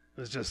 it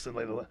was just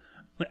like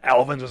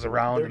Alvin's was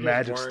around, There the just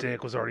Magic weren't-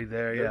 Stick was already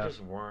there. There Yeah,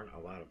 just weren't a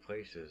lot of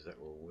places that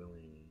were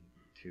willing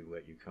to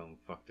let you come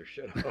fuck their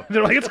shit up.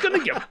 they're like, it's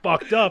gonna get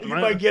fucked up. You man.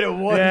 might get it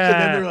once, Yeah.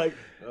 and then they're like,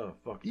 "Oh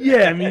fuck." That.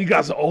 Yeah, I mean, you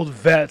got some old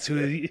vets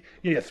who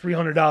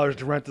 $300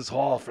 to rent this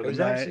hall for It the was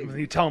night. actually- When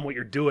you tell them what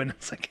you're doing,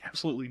 it's like,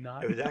 absolutely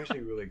not. It was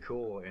actually really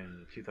cool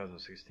in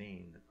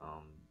 2016.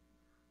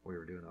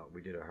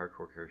 We did a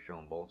hardcore care show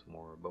in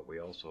Baltimore, but we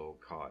also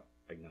caught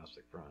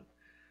Agnostic Front.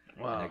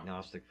 Wow. And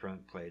Agnostic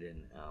Front played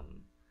in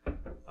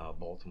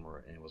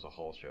Baltimore, and it was a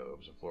hall show. It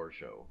was a floor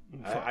show.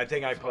 I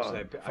think I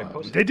posted. I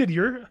posted. They did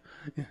your?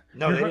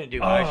 No, they didn't do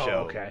my Oh, show.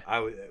 okay.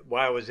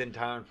 While I was in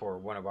town for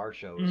one of our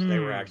shows, they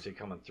were actually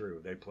coming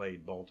through. They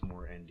played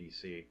Baltimore and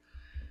DC,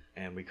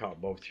 and we caught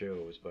both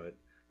shows. But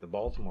the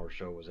Baltimore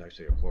show was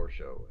actually a floor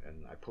show,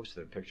 and I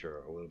posted a picture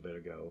a little bit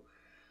ago.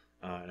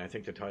 And I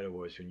think the title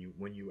was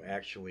when you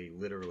actually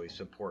literally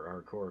support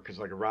hardcore, because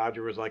like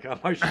Roger was like on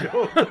my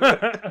show.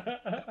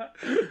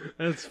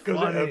 That's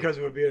funny. Because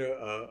it would be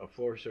a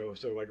floor show,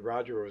 so like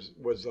Roger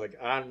was like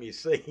on me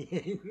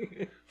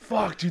singing.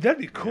 Fuck, dude, that'd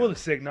be cool to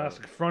see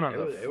Agnostic Front on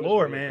the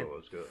floor, really man. Cool. It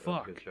was good.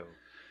 Fuck. It was a good show.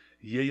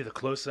 Yeah, the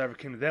closest I ever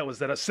came to that was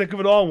that Sick of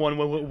It All one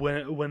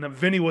when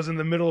Vinny was in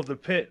the middle of the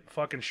pit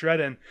fucking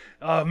shredding.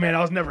 Oh man, I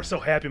was never so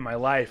happy in my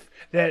life.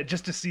 That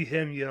just to see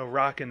him,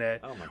 rocking that.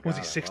 Oh my God, was he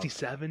I love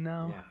 67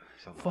 now? Yeah.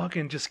 something.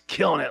 Fucking just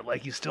killing it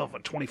like he's still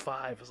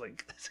 25. It's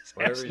like, this is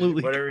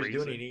absolutely whatever crazy.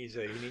 he's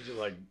doing, he needs to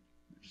like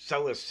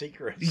sell his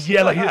secrets.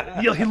 Yeah, like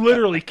he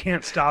literally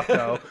can't stop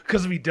though,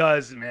 because if he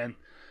does, man,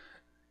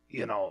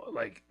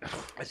 like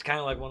It's kind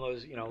of like one of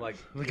those, like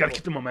we got to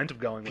keep the momentum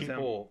going with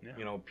people, him.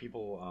 Yeah.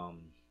 people,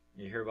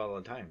 you hear about all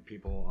the time.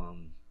 People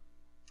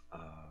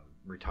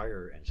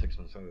retire and 6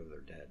 months later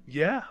they're dead.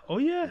 Yeah. Oh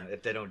yeah.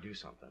 If they don't do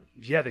something.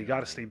 Yeah, they got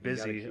to stay You gotta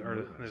busy, keep or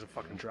moving. there's a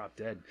fucking drop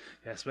dead.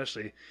 Yeah,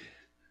 especially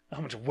how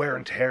much wear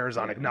and tear is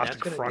on Yeah, Agnostic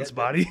that's gonna Front's get-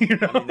 body.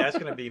 I mean, that's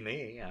gonna be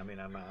me. I mean,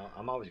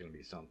 I'm always gonna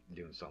be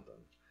doing something.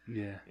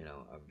 Yeah.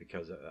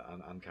 Because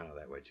I'm kind of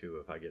that way too.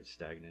 If I get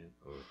stagnant,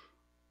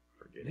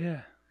 forget it.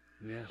 Yeah.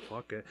 Yeah,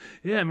 fuck it.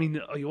 Yeah, I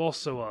mean, you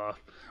also,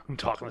 I'm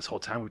talking this whole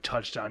time, we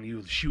touched on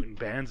you shooting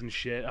bands and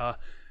shit.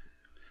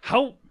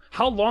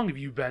 How long have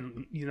you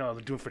been,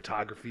 doing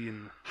photography,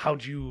 and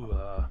how'd you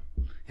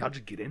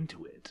get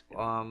into it?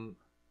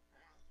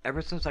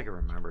 Ever since I can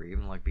remember,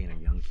 even like being a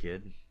young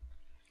kid,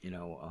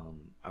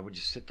 I would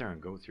just sit there and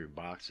go through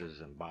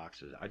boxes and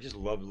boxes. I just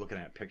loved looking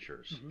at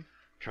pictures,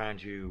 trying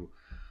to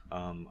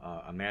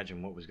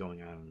imagine what was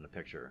going on in the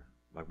picture,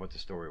 like what the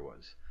story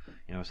was.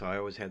 So I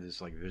always had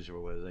this like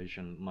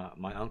visualization.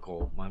 My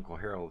uncle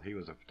Harold, he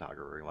was a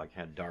photographer. He like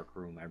had dark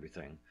room,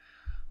 everything.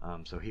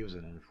 So he was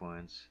an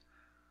influence.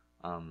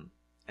 And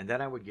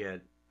then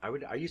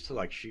I used to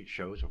like shoot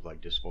shows with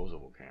like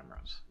disposable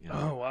cameras.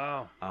 Oh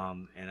wow!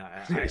 And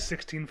I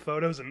 16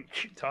 photos and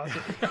toss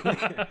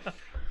it.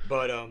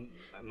 But in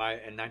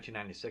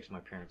 1996, my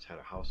parents had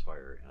a house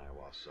fire and I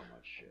lost so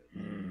much shit.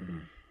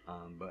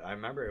 But I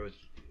remember it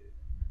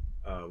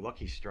was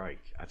Lucky Strike.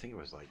 I think it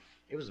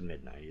was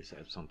mid 90s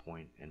at some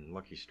point. And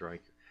Lucky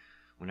Strike,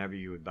 whenever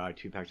you would buy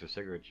 2 packs of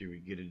cigarettes, you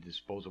would get a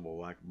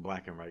disposable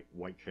black and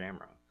white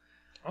camera.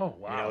 Oh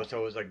wow! So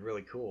it was like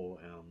really cool.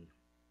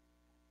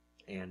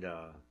 And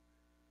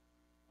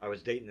I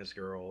was dating this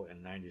girl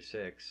in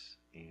 '96,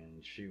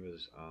 and she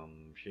was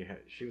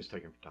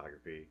taking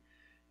photography,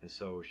 and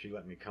so she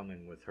let me come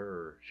in with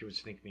her. She would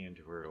sneak me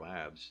into her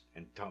labs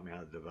and taught me how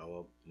to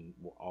develop and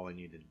all I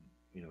needed,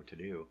 to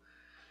do,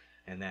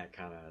 and that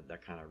kind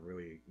of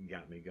really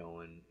got me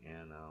going.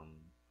 And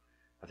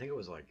I think it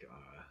was like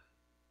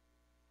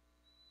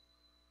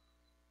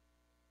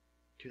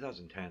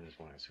 2010 is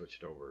when I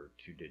switched over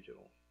to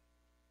digital.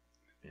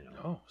 You know.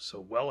 Oh,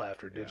 so well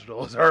after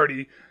digital is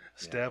already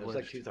established. Yeah, it was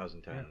like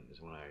 2010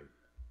 is when I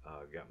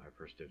got my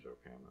first digital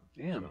camera.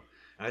 Damn. So,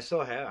 and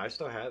I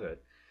still have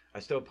it. I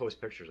still post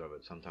pictures of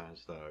it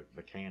sometimes.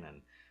 The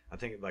Canon. I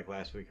think like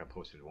last week I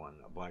posted one,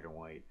 a black and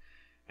white,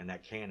 and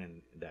that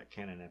Canon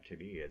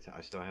FTB.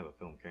 I still have a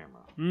film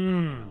camera.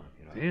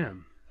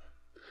 Damn.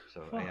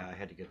 So yeah, I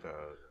had to get kind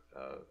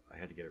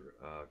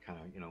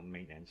of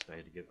maintenance. I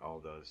had to get all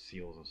the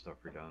seals and stuff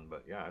redone.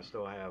 But yeah, I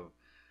still have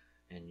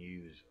and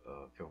use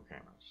film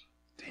cameras.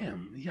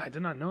 Damn. Yeah, I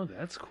did not know that.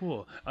 That's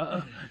cool.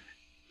 You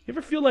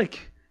ever feel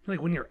like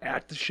when you're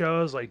at the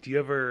shows, like, do you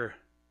ever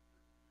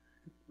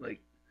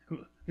like?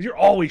 You're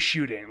always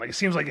shooting. Like, it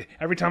seems like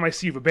every time I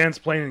see you, if a band's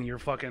playing and you're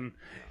fucking,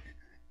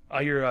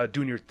 you're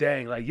doing your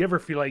thing. Like, you ever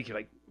feel like you're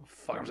like,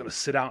 fuck, I'm just gonna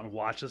sit out and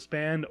watch this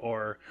band,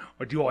 or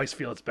do you always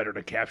feel it's better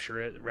to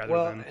capture it rather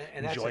than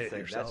enjoy it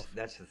yourself?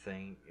 That's the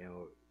thing.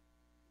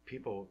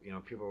 People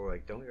are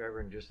like, don't you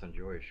ever just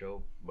enjoy a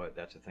show? But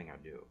that's the thing I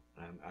do.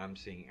 I'm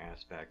seeing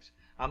aspects.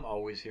 I'm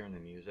always hearing the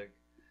music,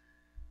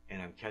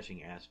 and I'm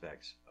catching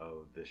aspects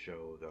of the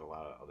show that a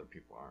lot of other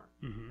people aren't.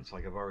 Mm-hmm. It's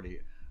like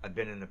I've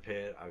been in the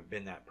pit. I've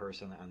been that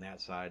person on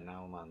that side.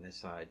 Now I'm on this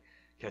side,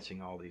 catching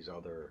all these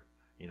other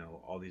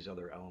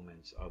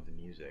elements of the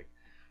music.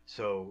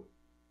 So,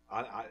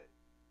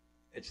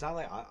 it's not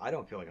like I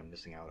don't feel like I'm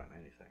missing out on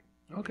anything.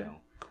 Okay,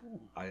 cool.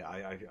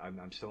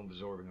 I'm still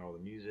absorbing all the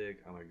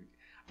music.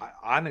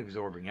 I'm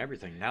absorbing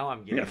everything. Now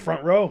I'm getting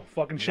front row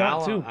fucking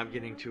shot too. I'm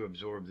getting to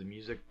absorb the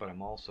music, but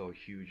I'm also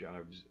huge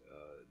on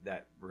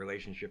that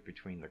relationship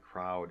between the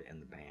crowd and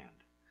the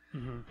band.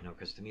 Mm-hmm.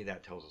 Because to me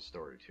that tells a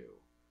story too.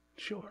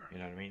 Sure. You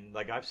know what I mean?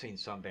 Like, I've seen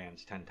some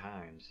bands 10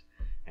 times,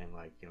 and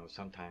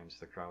sometimes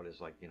the crowd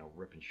is like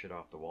ripping shit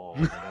off the wall,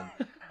 and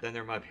then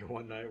there might be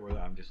one night where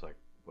I'm just like,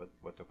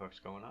 what the fuck's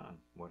going on?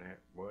 What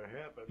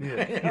happened?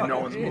 Yeah, no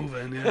one's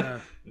moving. Yeah,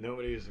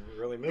 nobody's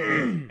really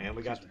moving, and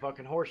we got the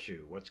fucking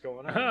horseshoe. What's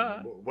going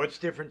on? What's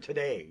different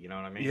today? You know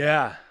what I mean?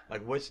 Yeah.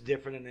 Like, what's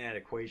different in that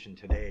equation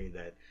today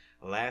that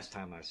last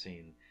time I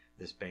seen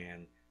this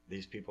band,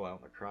 these people out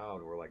in the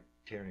crowd were like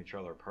tearing each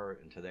other apart,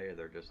 and today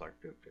they're just like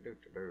yeah.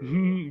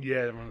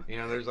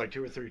 There's like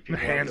 2 or 3 people,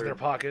 hands in their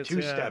pockets,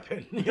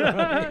 two-stepping. You know what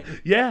I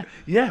mean? yeah.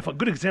 A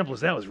good example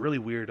is that was really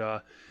weird.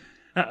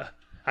 I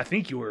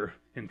think you were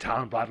in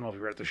town, but I don't know if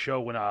you were at the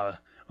show when the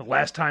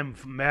last time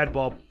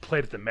Madball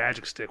played at the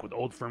Magic Stick with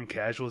Old Firm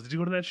Casuals. Did you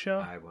go to that show?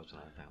 I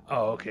wasn't at that one.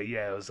 Oh, okay,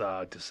 yeah, it was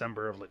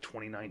December of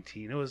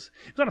 2019. It was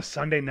on a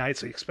Sunday night,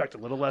 so you expect a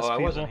little less people.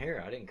 I wasn't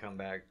here. I didn't come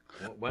back.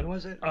 When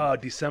was it?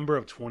 December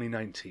of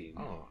 2019.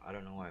 Oh, I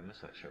don't know why I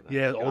missed that show.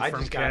 Yeah, Old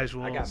Firm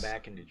Casuals. I got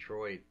back in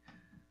Detroit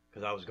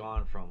because I was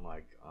gone from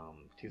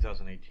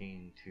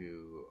 2018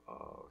 to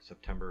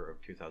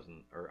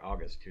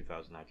August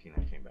 2019.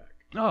 I came back.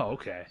 Oh,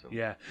 okay. So,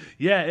 yeah.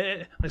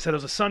 Like I said, it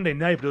was a Sunday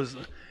night, but it was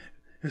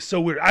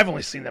so weird. I've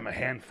only seen them a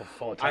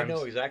handful of times. I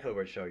know exactly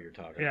what show you're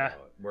talking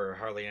about, where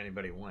hardly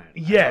anybody went.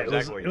 Yeah,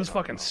 it was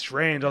fucking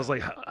strange. I was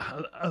like,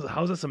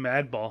 how's this a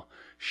Madball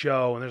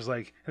show? And there's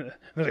like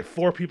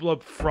 4 people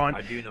up front.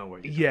 I do know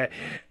what you're talking about.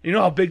 You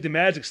know how big the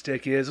Magic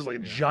Stick is? It's like a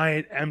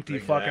giant empty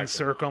fucking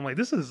circle. I'm like,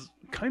 this is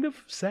kind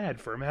of sad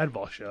for a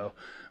Madball show.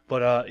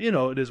 But,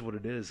 it is what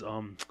it is.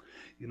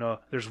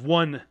 There's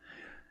one...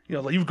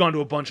 like you've gone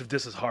to a bunch of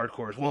This Is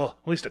Hardcores. Well,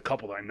 at least a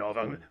couple that I know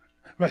of.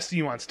 I see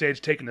you on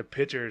stage taking the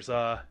pictures.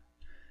 One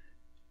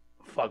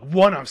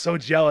I'm so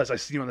jealous I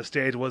see you on the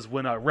stage was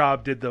when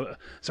Rob did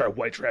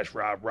White Trash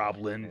Rob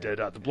Lynn did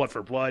the Blood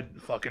for Blood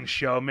fucking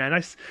show, man.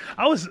 I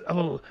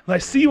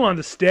see you on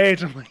the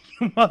stage, I'm like,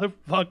 you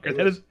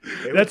motherfucker,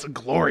 that's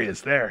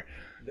glorious there.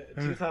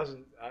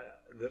 2000,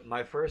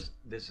 my first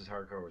This Is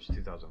Hardcore was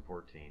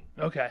 2014.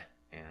 Okay.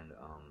 And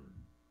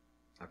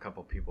a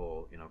couple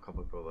people that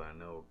I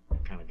know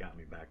kind of got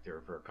me back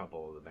there for a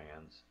couple of the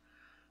bands.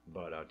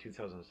 But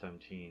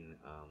 2017,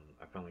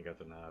 I finally got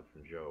the nod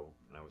from Joe,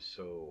 and I was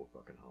so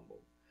fucking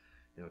humbled,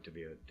 to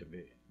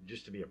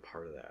be a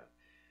part of that.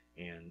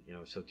 And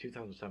so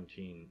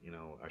 2017,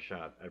 I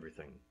shot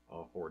everything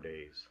all 4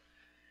 days,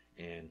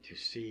 and to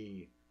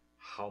see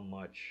how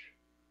much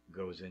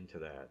goes into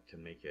that to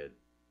make it,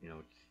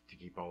 to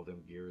keep all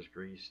them gears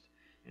greased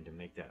and to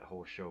make that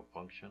whole show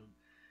function.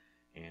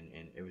 And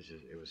it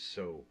was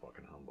so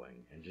fucking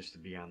humbling, and just to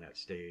be on that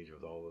stage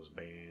with all those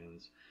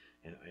bands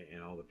and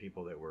all the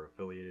people that were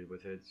affiliated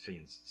with it,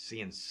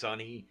 seeing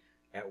Sonny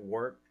at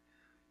work,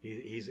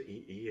 he's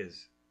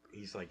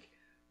like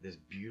this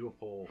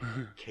beautiful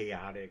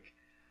chaotic,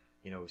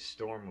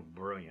 storm of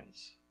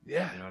brilliance.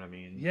 Yeah, you know what I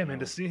mean. Yeah, man,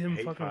 to see him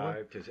Hate fucking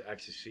Five, to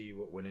actually see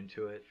what went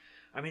into it.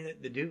 I mean,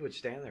 the dude would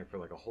stand there for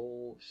like a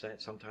whole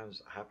set,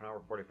 sometimes half an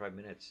hour, 45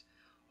 minutes,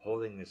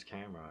 holding this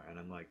camera, and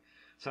I'm like,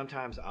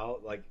 sometimes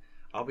I'll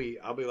be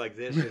like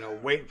this,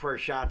 waiting for a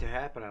shot to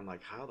happen. I'm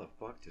like, how the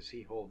fuck does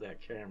he hold that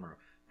camera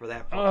for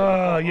that fucking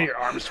long? Yeah, your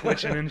arms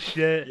twitching and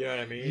shit. You know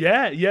what I mean?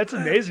 Yeah, it's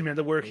amazing, man,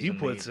 the work he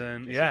puts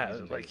amazing. in.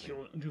 It's like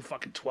he'll do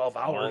fucking 12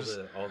 hours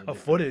of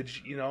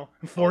footage,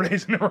 4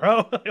 days in a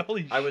row.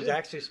 Holy shit. I was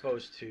actually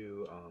supposed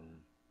to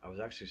I was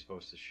actually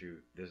supposed to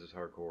shoot This Is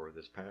Hardcore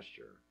this past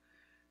year,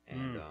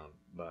 and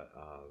but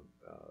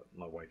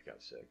my wife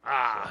got sick.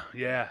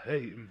 Yeah.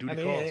 Hey,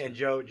 duty calls. And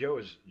Joe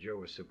was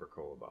super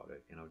cool about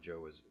it. Joe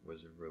was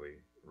really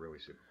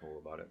super cool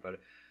about it. But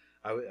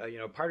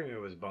part of me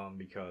was bummed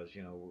because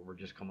we're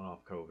just coming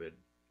off COVID.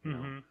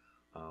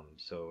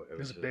 So it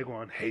was a big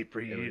one. Hate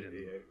breed.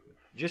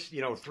 Just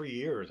 3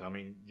 years. I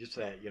mean, just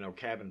that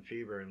cabin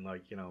fever and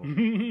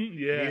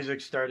yeah. music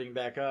starting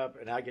back up,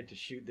 and I get to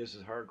shoot This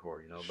Is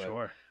Hardcore. But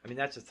sure. I mean,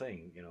 that's the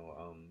thing.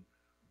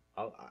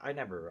 I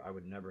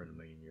would never in a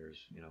million years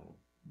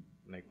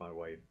make my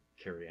wife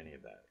carry any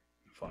of that.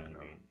 Fine.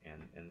 I mean?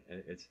 And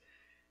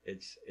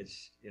it's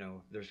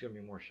there's gonna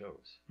be more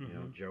shows.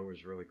 Joe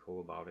was really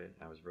cool about it.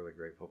 I was really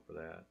grateful for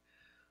that.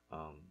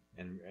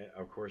 And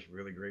of course,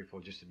 really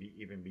grateful just to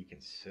even be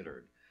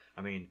considered.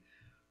 I mean,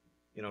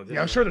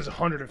 I'm sure there's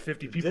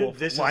 150 people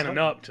lining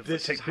up to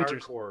take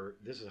pictures.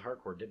 This Is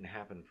Hardcore didn't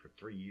happen for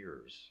 3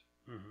 years.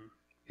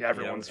 Yeah,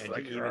 everyone's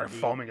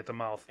foaming at the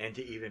mouth. And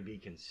to even be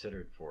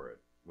considered for it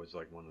was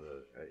like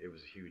it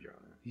was a huge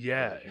honor.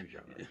 Yeah. It was a huge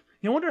honor.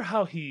 You wonder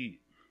how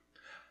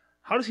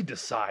does he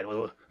decide?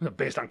 Was it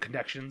based on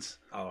connections?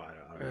 Oh,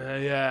 I don't know.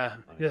 Yeah.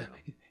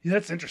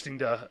 That's interesting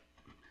to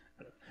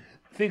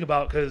think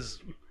about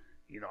because,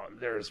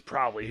 there's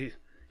probably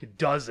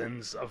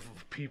dozens of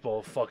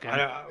people fucking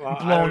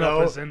blowing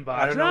up his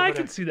inbox. I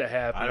can see that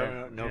happening.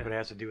 I don't know if it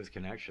has to do with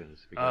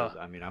connections because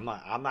I mean I'm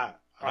not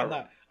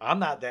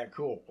that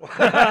cool. You know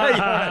what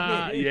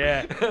I mean?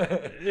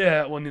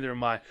 Yeah. Well, neither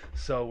am I.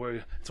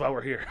 So that's why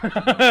we're here.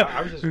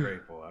 I was just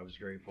grateful. I was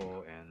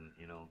grateful, and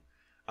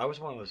I was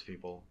one of those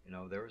people.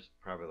 There was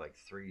probably like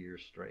 3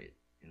 years straight.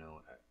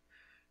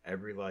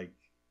 Every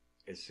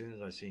as soon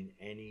as I seen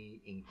any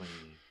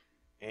inkling,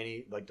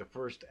 the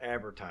first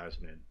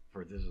advertisement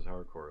for This Is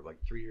Hardcore,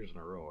 3 years in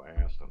a row, I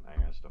asked them,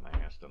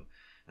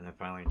 and then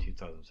finally in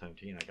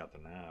 2017 I got the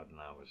nod, and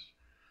I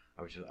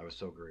was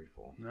so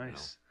grateful.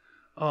 Nice.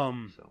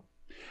 So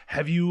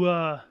have you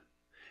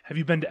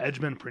been to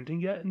Edgeman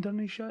Printing yet and done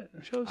any shows?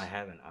 I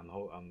haven't.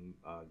 I'm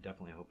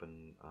definitely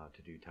hoping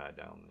to do Tie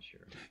Down this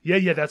year.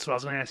 Yeah, that's what I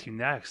was going to ask you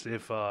next.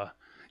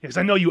 Because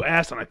I know you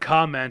asked on a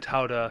comment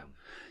how to,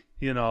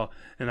 and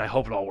I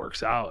hope it all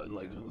works out. And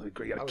you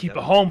got to keep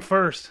it home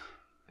first.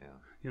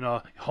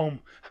 Yeah.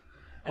 Home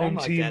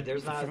like team. That.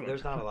 There's not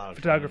a lot of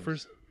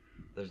photographers.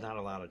 There's not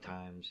a lot of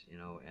times,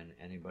 and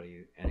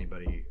anybody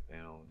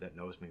that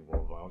knows me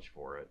will vouch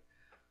for it.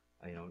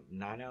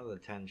 9 out of the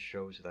 10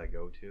 shows that I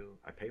go to,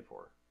 I pay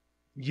for.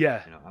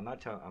 Yeah. I'm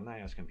not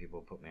asking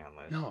people to put me on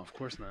lists. No, of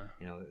course not.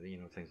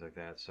 Things like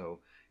that. So,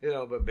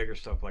 but bigger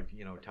stuff like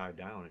Tied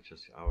Down, it's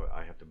just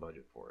I have to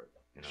budget for it.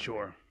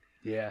 Sure.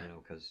 Yeah.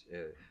 Because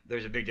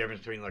there's a big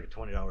difference between a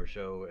 $20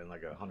 show and a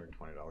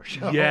 $120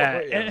 show. Yeah.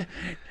 And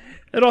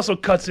it also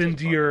cuts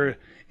into your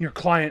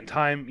client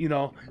time,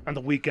 on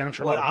the weekend. I'm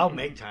sure. Well, I'll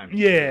make time.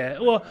 Yeah.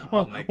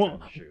 I'll make time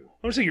to shoot.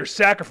 I would say you're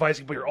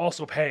sacrificing, but you're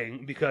also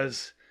paying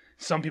because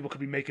some people could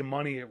be making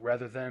money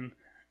rather than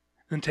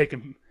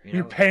taking.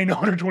 You're paying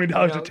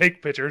 $120 to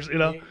take pictures.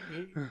 And I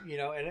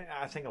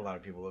think a lot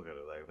of people look at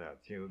it like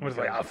that too.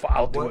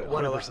 I'll do it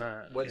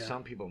 100%. What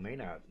some people may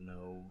not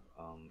know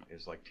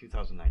is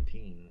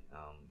 2019,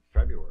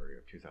 February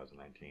of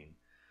 2019.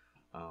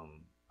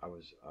 I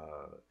was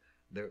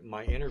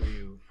my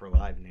interview for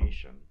Live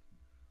Nation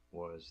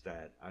was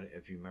that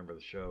if you remember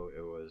the show,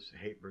 it was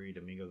Hatebreed,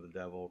 Amigo the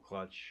Devil,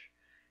 Clutch,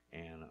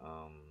 and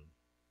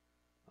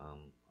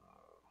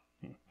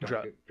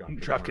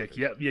Dropkick.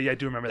 Yeah, I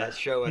do remember that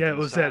show. It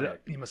was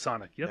at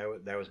Masonic.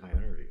 Yep. That was my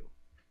interview.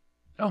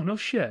 Oh no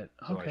shit.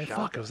 So okay,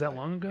 fuck. It was that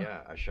long ago.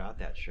 Yeah, I shot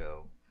that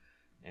show,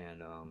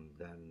 and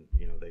then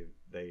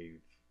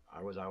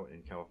I was out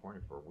in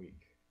California for a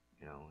week,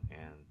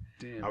 and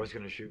damn. I was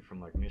going to shoot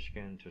from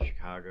Michigan to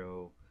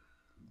Chicago,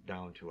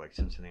 down to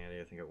Cincinnati,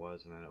 I think it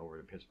was, and then over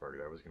to Pittsburgh.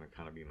 That was going to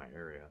kind of be my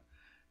area,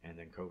 and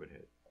then COVID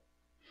hit.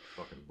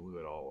 Fucking blew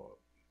it all up.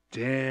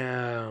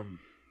 Damn.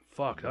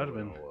 Fuck, that'd have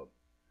been.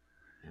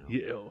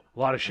 Yeah, a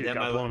lot of shit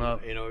got blown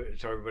up.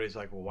 So everybody's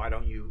like, well, why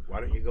don't you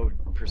go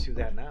pursue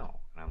that now?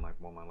 And I'm like,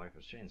 well, my life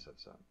has changed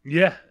since then.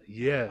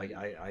 Yeah.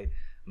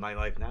 My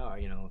life now,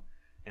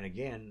 and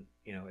again,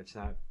 it's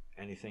not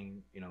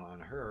anything, on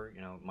her.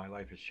 My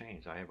life has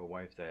changed. I have a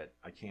wife that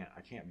I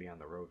can't be on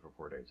the road for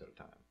 4 days at a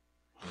time.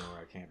 Or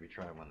I can't be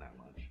traveling that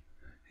much.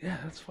 Yeah,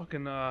 that's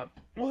fucking.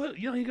 Well,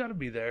 you got to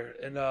be there,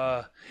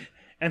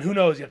 and who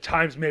knows?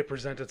 Times may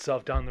present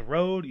itself down the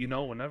road,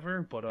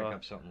 whenever. But pick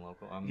up something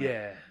local.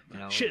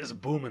 Shit is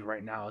booming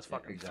right now. It's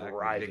fucking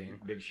thriving.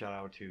 Big shout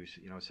out to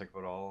Sick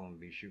of It All and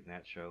be shooting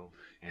that show.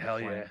 Hell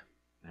yeah.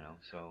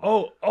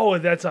 So. Oh,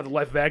 that's the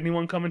Life of Agony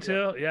one coming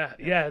too.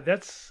 Yeah.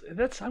 That's. I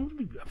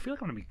feel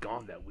like I'm gonna be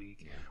gone that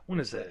week. Yeah. When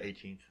is that?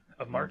 18th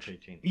of March.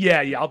 18th.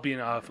 Yeah. I'll be in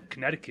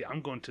Connecticut.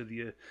 I'm going to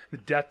the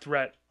Death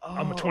Threat.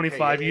 I'm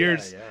 25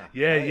 years.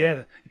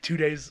 Yeah. 2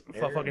 days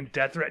for fucking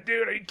Death Threat,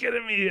 dude. Are you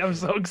kidding me? I'm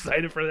so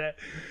excited for that.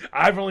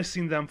 I've only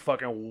seen them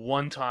fucking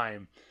one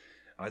time.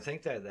 I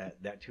think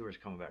that tour is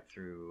coming back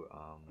through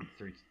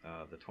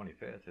the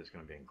 25th is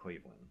going to be in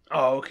Cleveland.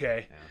 Oh,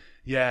 okay.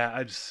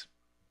 Yeah.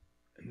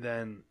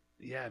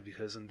 Yeah,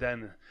 because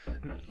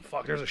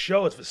fuck, there's a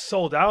show that's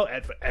sold out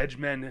at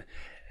Edgemen.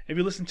 Have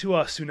you listened to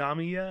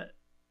Tsunami yet?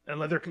 And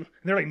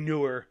they're like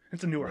newer.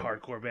 It's a newer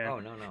hardcore band. Oh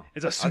no.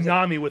 It's a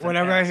Tsunami with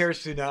whenever an I S. hear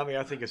Tsunami,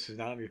 I think of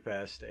Tsunami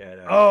Fest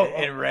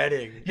in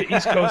Reading. Yeah,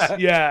 East Coast.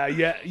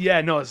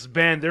 Yeah. No, it's a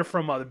band. They're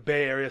from the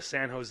Bay Area,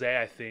 San Jose,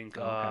 I think.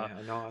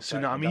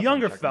 Tsunami,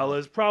 younger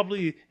fellas,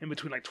 probably in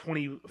between like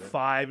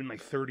 25 and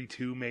like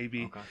 32,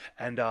 maybe. Okay.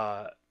 And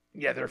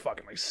yeah, they're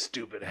fucking like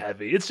stupid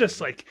heavy. It's just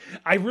like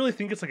I really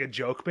think it's like a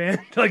joke band.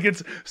 Like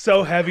it's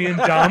so heavy and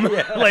dumb.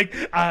 Like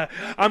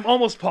I'm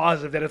almost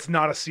positive that it's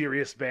not a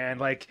serious band.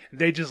 Like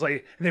they just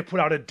like they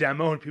put out a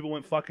demo and people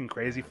went fucking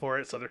crazy for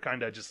it. So they're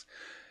kind of just.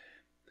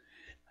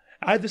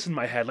 I had this in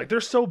my head. Like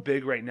they're so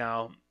big right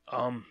now.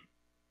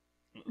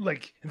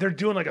 Like they're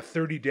doing like a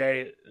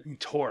 30-day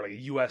tour, like a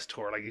U.S.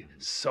 tour. Like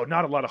so,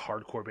 not a lot of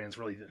hardcore bands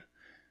really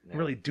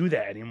do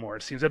that anymore.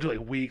 It seems they do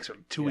like weeks or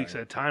 2 weeks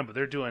at a time, but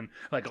they're doing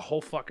like a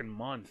whole fucking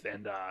month.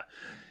 And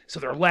so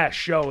their last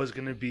show is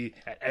going to be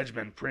at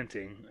Edgemen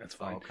Printing. That's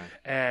fine. Okay.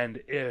 And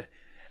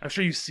I'm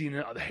sure you've seen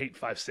the Hate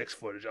 5-6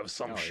 footage of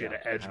some shit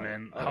at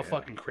Edgemen. How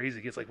fucking crazy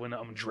it gets. Like when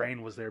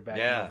Drain was there back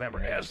in November.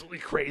 Absolutely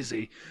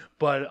crazy.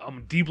 But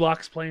D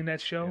Block's playing that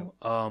show.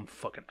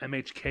 Fucking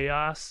MH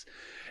Chaos.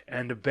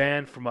 And a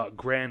band from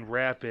Grand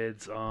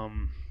Rapids.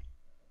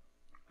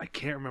 I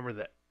can't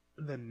remember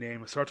the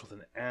name. It starts with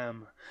an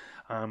M.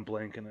 I'm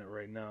blanking it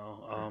right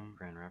now.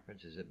 Grand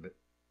Rapids, is it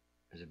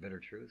Bitter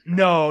Truth?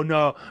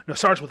 No.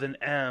 Starts with an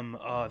M.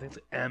 I think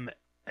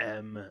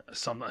it's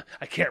something.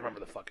 I can't remember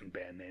the fucking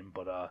band name,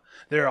 but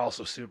they're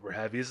also super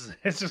heavy.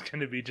 It's just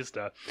gonna be just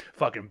a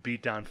fucking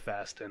beatdown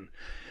fest, and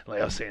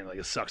like I was saying, like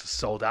it sucks it's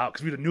sold out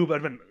because we knew about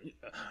it. Been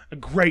a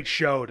great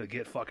show to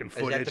get fucking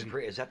footage.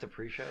 Is that the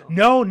pre-show?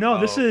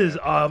 No, this is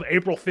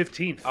April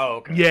 15th. Oh,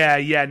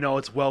 okay. Yeah, no,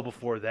 it's well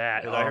before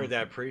that. I heard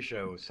that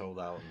pre-show sold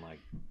out in like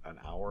an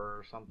hour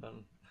or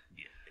something.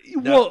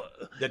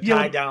 The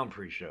tie-down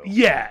pre-show.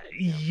 Yeah,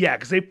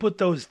 because they put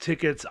those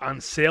tickets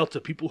on sale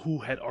to people who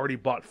had already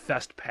bought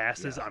Fest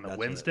passes on a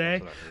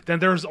Wednesday. Then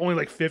there was only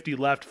like 50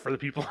 left for the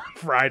people on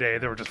Friday.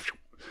 They were just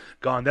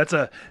gone. That's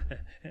a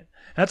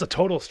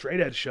total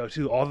straight edge show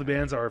too. All the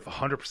bands are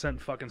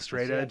 100% fucking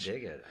straight edge. I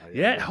dig it.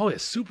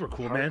 It's super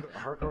cool, man.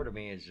 Hardcore to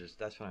me is just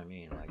that's what I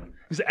mean. Like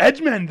it's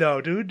Edgemen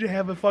though, dude. To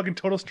have a fucking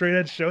total straight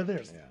edge show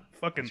there,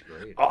 fucking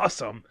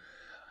awesome.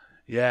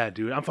 Yeah,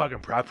 dude, I'm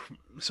fucking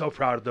so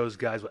proud of those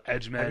guys with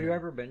Edgemen. Have you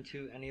ever been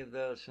to any of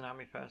the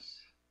Tsunami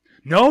Fests?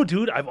 No,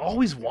 dude, I've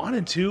always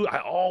wanted to.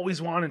 I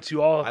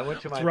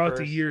went throughout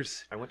the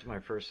years. I went to my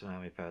first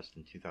Tsunami Fest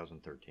in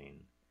 2013.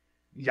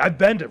 Yeah, I've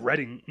been to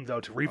Reading though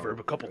to Reverb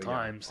a couple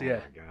times. Oh my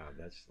god,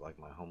 that's like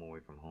my home away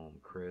from home.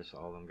 Chris,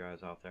 all them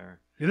guys out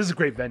there. Yeah, this is a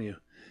great venue.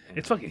 And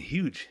it's fucking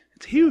huge.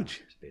 It's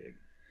huge. It's big,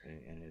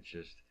 and it's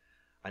just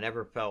I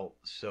never felt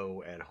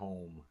so at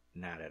home,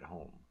 not at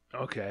home.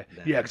 Okay.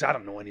 Yeah, because I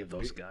don't know any of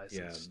those guys.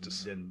 Yeah.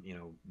 Then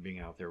being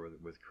out there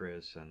with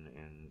Chris and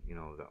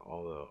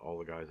all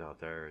the guys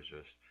out there is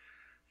just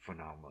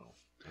phenomenal.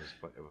 It's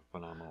a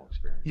phenomenal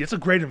experience. Yeah, it's a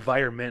great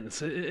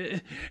environment.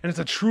 It's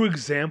a true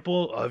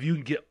example of you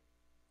can get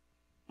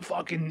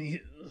fucking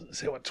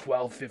say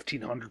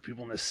 1,200-1,500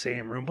 people in the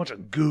same room, bunch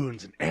of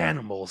goons and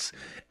animals,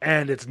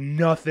 and it's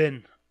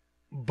nothing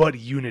but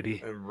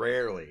unity. And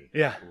rarely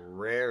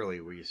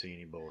will you see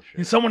any bullshit.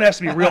 And someone has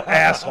to be a real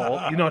asshole,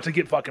 to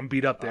get fucking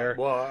beat up there.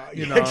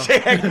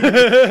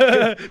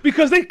 Exactly.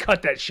 Because they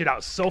cut that shit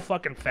out so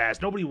fucking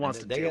fast. Nobody wants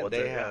to deal with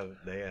it.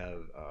 They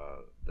have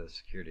the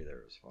security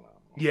there is phenomenal.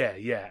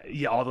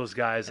 Yeah. All those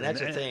guys. And that's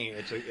the thing.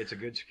 It's a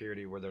good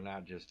security where they're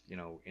not just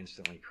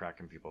instantly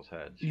cracking people's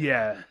heads.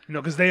 Yeah,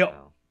 because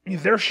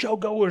they're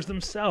showgoers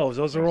themselves.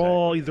 Those are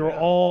all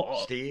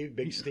all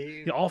Big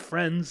Steve, all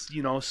friends.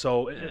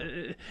 So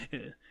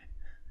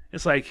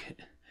it's like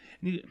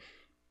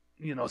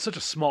it's such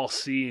a small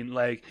scene.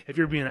 Like if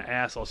you're being an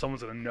asshole,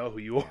 someone's gonna know who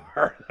you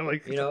are.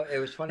 Like it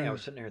was funny. I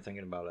was sitting here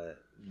thinking about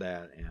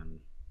that, and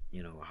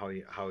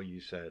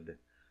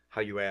how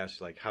you asked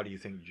like how do you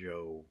think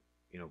Joe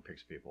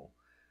picks people.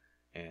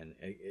 And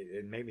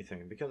it made me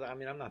think because I'm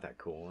not that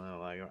cool.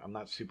 Like I'm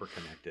not super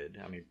connected.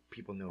 I mean,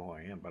 people know who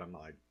I am, but I'm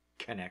not like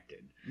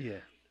connected.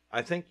 Yeah.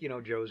 I think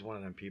Joe's one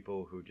of them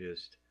people who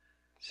just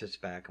sits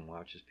back and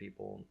watches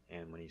people,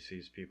 and when he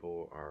sees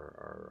people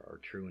are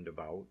true and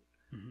devout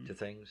to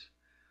things,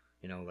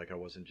 like I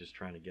wasn't just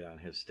trying to get on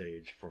his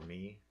stage for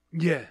me.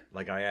 Yeah.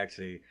 Like I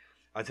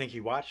think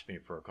he watched me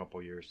for a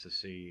couple years to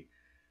see,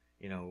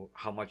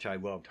 how much I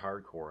loved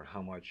hardcore and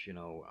how much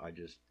I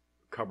just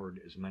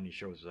covered as many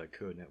shows as I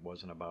could, and it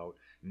wasn't about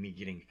me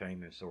getting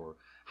famous or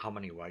how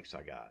many likes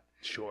I got.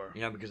 Sure.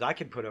 Because I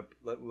could put up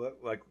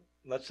like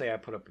let's say I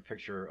put up a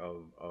picture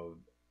of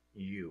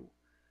you.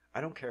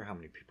 I don't care how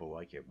many people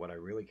like it. What I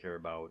really care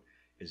about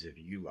is if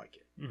you like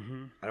it.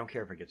 Mm-hmm. I don't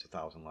care if it gets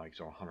 1,000 likes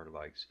or 100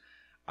 likes.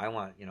 I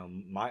want,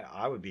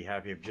 I would be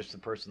happy if just the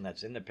person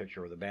that's in the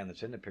picture or the band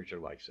that's in the picture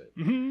likes it.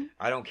 Mm-hmm.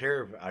 I don't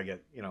care if I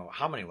get,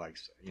 how many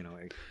likes,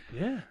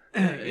 Yeah.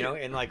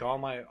 and like all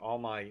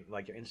my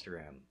like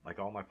Instagram, like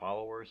all my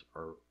followers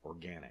are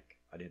organic.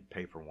 I didn't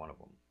pay for one of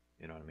them.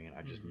 You know what I mean?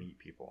 I just meet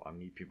people. I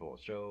meet people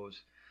at shows.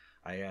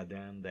 I add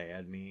them. They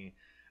add me.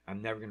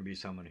 I'm never going to be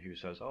someone who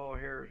says, "Oh,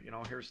 here's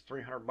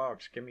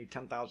 $300. Give me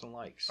 10,000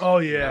 likes." Oh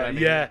You know yeah, what I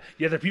mean?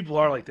 yeah. There people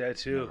are like that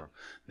too. Never.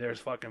 There's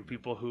fucking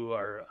people who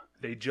are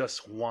they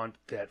just want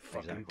that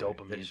fucking Exactly.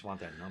 dopamine. They just want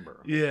that number.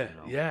 Yeah,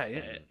 you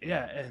know?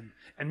 yeah.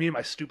 And me and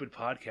my stupid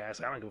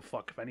podcast, I don't give a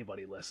fuck if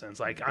anybody listens.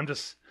 Like I'm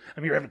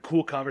here having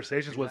cool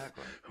conversations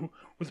Exactly.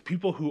 with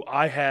people who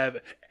I have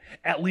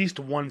at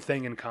least one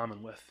thing in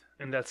common with,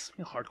 and that's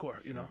hardcore.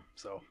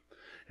 So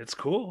it's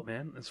cool,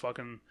 man. It's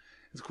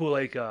cool.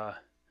 Like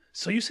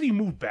so you said you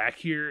moved back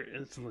here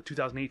in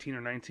 2018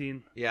 or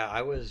 19? Yeah,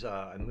 I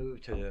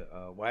moved to.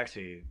 Well,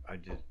 actually, I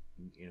did.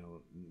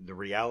 The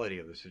reality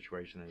of the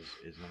situation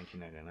is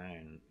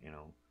 1999.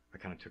 I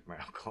kind of took my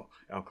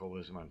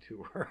alcoholism on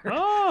tour.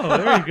 Oh,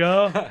 there you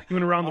go. You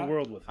went around the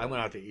world with it. I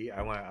went out to eat.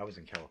 I was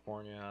in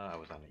California. I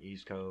was on the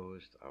East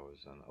Coast. I was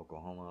in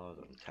Oklahoma. I was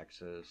in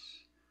Texas.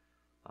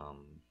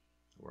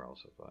 Where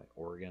else was I?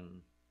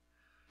 Oregon.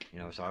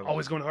 So I was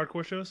Always going to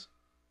hardcore shows?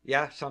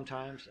 Yeah,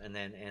 sometimes, and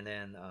then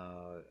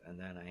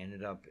I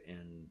ended up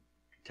in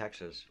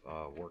Texas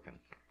working.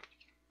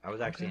 I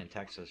was actually in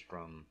Texas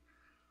from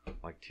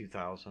like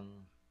 2000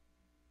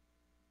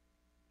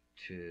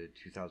 to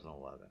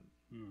 2011,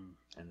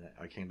 and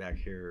I came back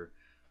here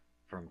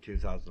from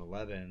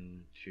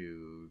 2011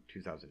 to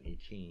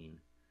 2018,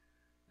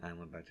 and I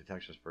went back to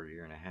Texas for a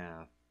year and a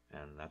half,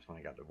 and that's when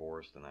I got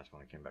divorced, and that's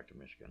when I came back to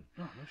Michigan.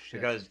 Oh, no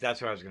shit. Because that's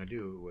what I was going to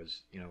do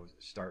was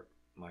start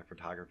my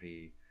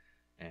photography.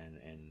 And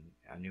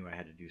I knew I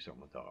had to do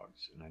something with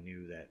dogs, and I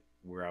knew that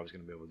where I was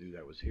going to be able to do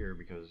that was here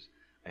because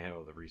I had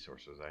all the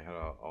resources, I had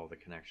all the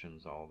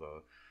connections, all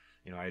the,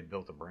 I had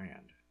built a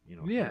brand,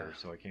 here.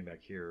 So I came back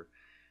here,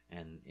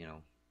 and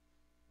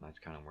that's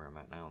kind of where I'm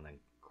at now. And then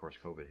of course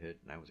COVID hit,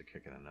 and that was a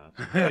kick in the nuts.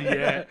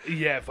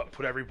 yeah. If I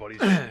put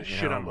everybody's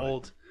shit on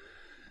hold.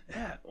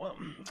 Yeah, well,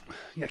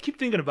 I keep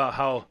thinking about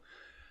how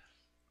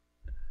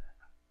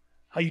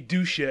you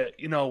do shit,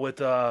 with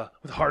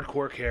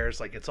hardcore cares.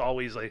 Like it's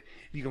always like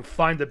you can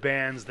find the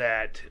bands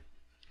that.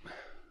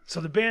 So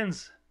the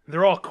bands,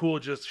 they're all cool,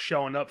 just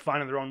showing up,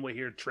 finding their own way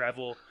here,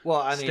 travel.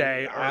 Well, I mean,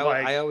 stay,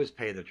 I always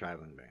pay the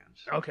traveling bands.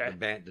 Okay.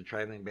 The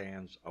traveling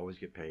bands always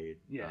get paid.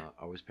 Yeah.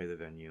 Always pay the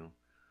venue,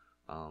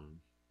 and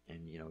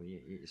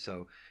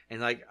so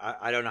and like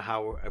I don't know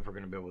how if we're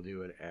gonna be able to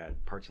do it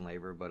at Parts and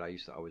Labor, but I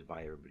used to always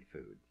buy everybody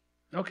food.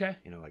 Okay.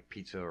 Like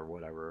pizza or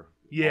whatever.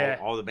 Yeah.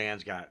 All the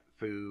bands got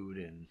food,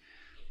 and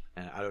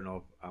I don't know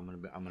if I'm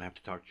gonna have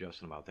to talk to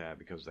Justin about that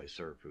because they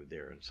serve food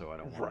there, and so I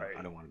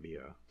don't want to be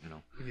a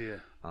Yeah.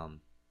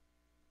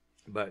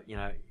 But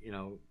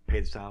pay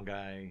the sound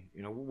guy.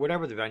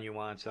 Whatever the venue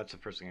wants. That's the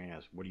first thing I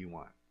ask. What do you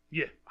want?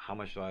 Yeah. How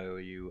much do I owe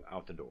you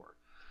out the door?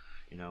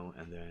 And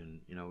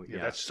then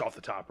that's just off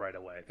the top right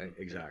away.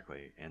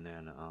 Exactly. And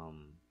then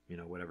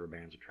whatever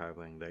bands are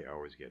traveling, they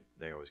always get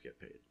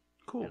paid.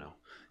 Cool.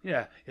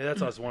 Yeah.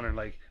 That's what I was wondering.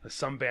 Like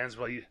some bands,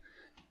 we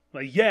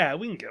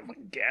can get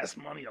like gas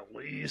money at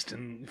least,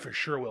 and for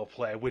sure we'll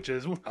play, which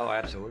is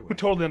absolutely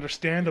totally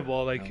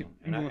understandable. Like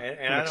and I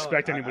don't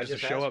expect anybody to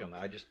show up. Them.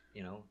 I just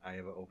I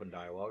have an open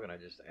dialogue, and I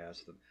just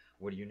ask them,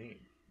 what do you need?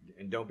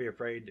 And don't be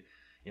afraid.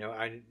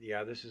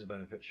 This is a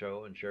benefit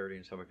show and charity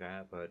and stuff like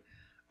that, but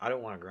I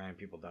don't want to grind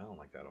people down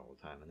like that all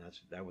the time. And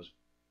that was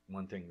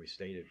one thing we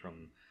stated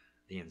from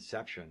the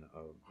inception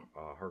of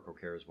Hardcore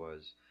Cares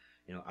was,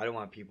 I don't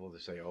want people to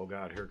say, "Oh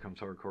God, here comes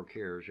Hardcore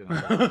Cares."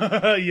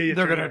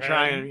 They're gonna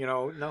try and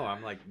no.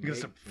 I'm like,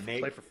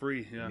 play for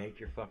free. Yeah. Make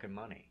your fucking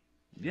money.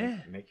 Yeah.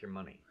 Make your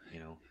money.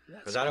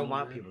 Because I don't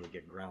want people to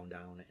get ground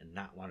down and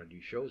not want to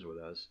do shows with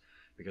us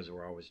because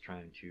we're always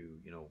trying to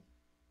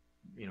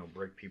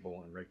break people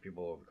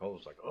over the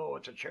coals. Like, oh,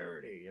 it's a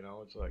charity.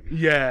 It's like,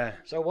 yeah.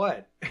 So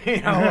what?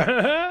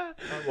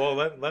 Well,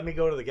 let me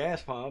go to the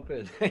gas pump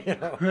and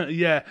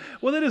Yeah.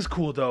 Well, that is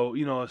cool though.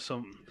 You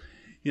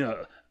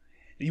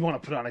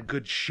want to put on a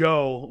good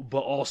show,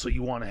 but also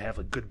you want to have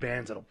a good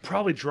bands that'll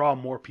probably draw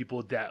more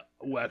people that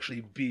will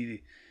actually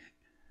be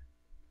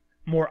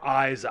more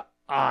eyes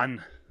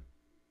on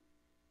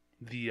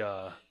the.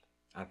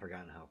 I've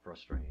forgotten how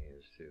frustrating it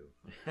is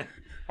too.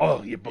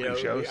 Oh, you're booking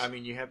shows. I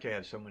mean, you have to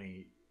have so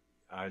many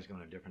eyes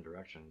going in different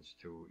directions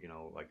to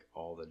like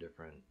all the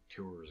different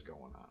tours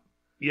going on.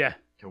 Yeah.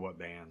 To what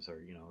bands are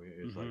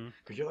it's like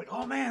because you're like,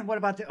 oh man, what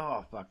about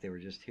oh fuck, they were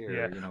just here.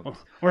 Yeah.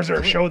 Or is there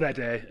a show that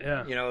day?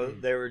 Yeah.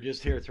 They were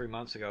just here 3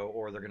 months ago,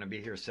 or they're going to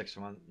be here 6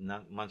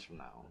 months from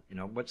now.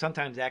 But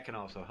sometimes that can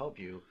also help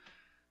you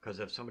because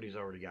if somebody's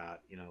already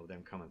got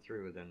them coming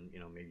through, then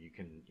maybe you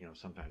can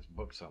sometimes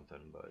book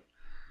something. But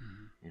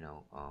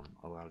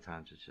a lot of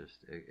times it's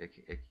just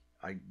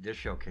this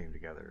show came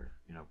together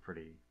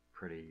pretty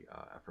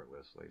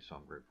effortlessly, so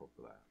I'm grateful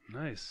for that.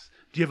 Nice.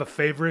 Do you have a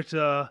favorite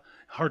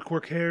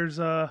Hardcore Cares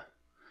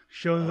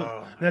show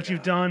that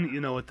you've done?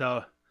 With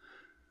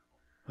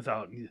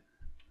without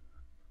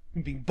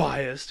being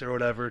biased or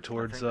whatever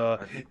towards I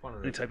think one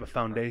of any type of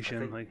foundation.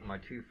 I think like my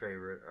two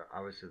favorite, are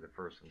obviously the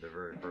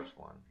very first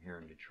one here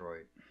in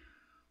Detroit,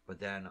 but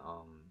then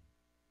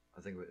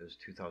I think it was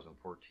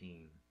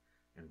 2014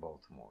 in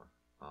Baltimore,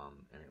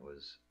 and it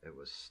was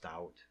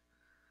Stout.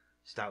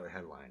 Stout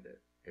headlined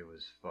it. It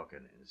was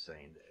fucking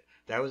insane.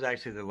 That was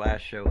actually the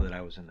last show that I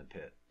was in the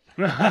pit.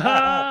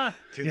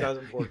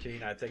 2014.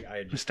 Yeah. I think I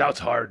had just Stout's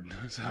hard.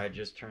 I had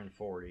just turned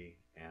 40,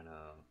 and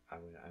I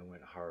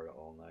went hard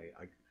all night.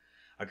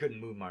 I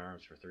couldn't move my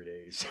arms for 3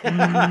 days.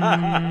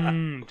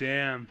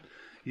 Damn.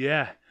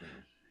 Yeah.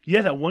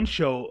 Yeah, that one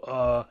show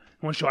I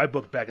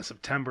booked back in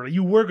September.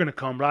 You were gonna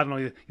come, but I don't know.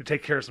 You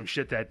take care of some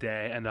shit that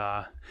day, and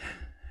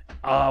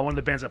one of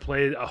the bands I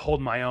played,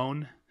 Hold My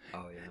Own.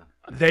 Oh yeah.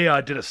 They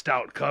did a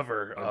Stout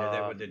cover.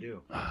 What they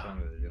do? What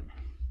song do they do?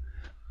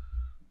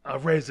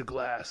 Raise a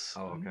Glass.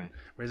 Oh, okay.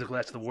 Raise a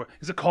Glass to the War.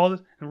 Is it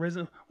called? What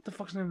the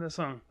fuck's the name of that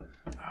song? Oh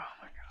my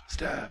god.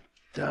 Stab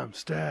them,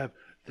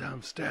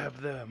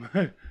 stab them.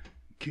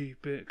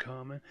 Keep it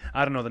coming.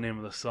 I don't know the name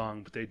of the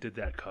song, but they did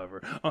that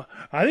cover.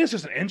 I think it's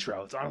just an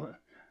intro. It's on.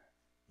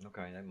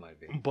 Okay, that might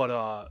be. But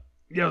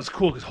yeah, it was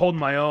cool because Holding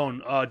My Own.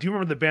 Do you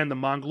remember the band The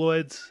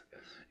Mongoloids?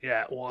 Yes.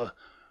 Yeah. Well,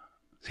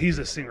 he's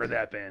the singer of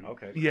that band.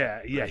 Okay.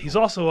 Yeah. He's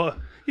also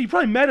you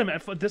probably met him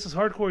at This Is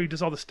Hardcore. He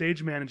does all the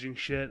stage managing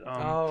shit.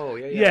 Oh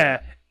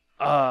yeah.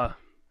 Yeah.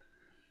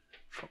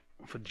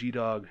 For G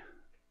Dog,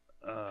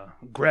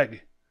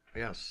 Greg.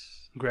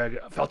 Yes. Greg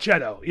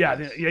Falchetto. Yeah,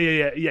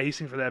 Yes. yeah. He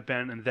sings for that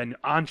band, and then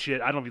on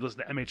shit. I don't know if you listen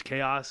to MH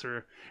Chaos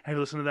or have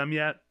you listened to them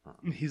yet?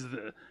 He's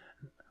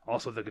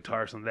also the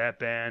guitarist on that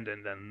band,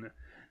 and then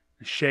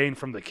Shane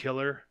from The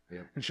Killer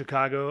in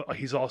Chicago.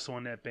 He's also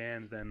in that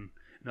band. Then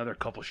another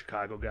couple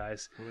Chicago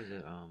guys. Who is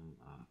it?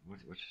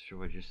 Which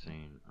show I just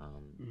seen?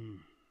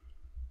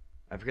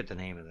 I forget the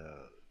name of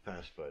the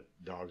fest, but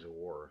Dogs of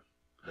War.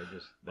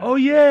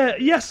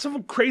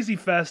 Some crazy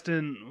fest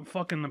in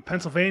fucking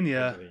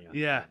Pennsylvania.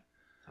 Yeah.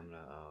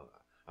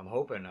 I'm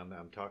hoping.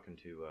 I'm talking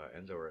to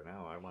Enzo right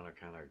now. I want to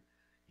kind of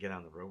get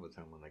on the road with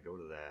him when they go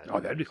to that. Oh,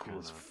 that'd be cool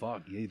as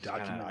fuck. Yeah,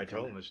 documentary. I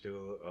told him let's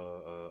do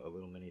a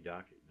little mini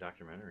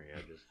documentary.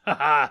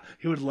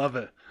 He would love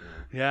it.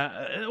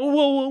 Yeah.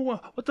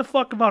 What the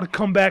fuck about a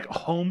comeback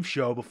home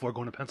show before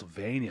going to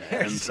Pennsylvania?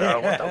 And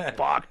what the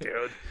fuck,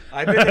 dude?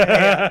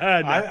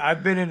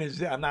 I've been in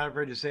his. I'm not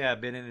afraid to say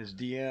I've been in his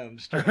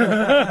DMs.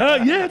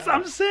 Yes,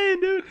 I'm saying,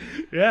 dude.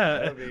 Yeah.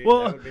 That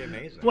would be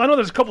amazing. Well, I know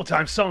there's a couple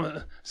times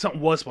something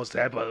was supposed to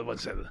happen,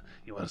 but so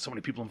many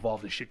people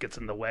involved and shit gets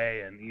in the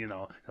way, and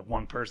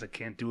one person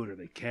can't do it or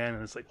they can,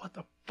 and it's like, what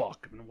the fuck?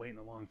 I've been waiting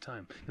a long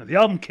time. The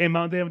album came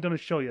out, they haven't done a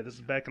show yet. This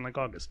is back in like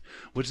August,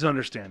 which is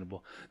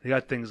understandable. They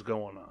got things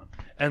going on.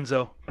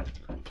 Enzo,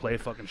 play a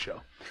fucking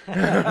show.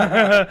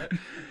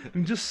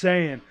 I'm just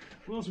saying.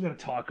 What else we gotta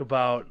talk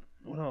about?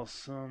 What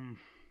else?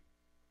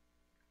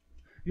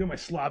 My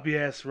sloppy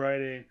ass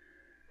writing.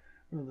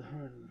 I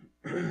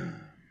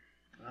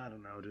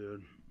don't know,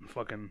 dude.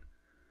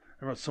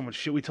 I wrote so much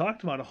shit. We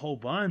talked about a whole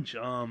bunch.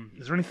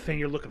 Is there anything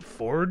you're looking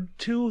forward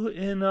to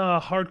in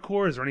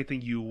hardcore? Is there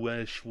anything you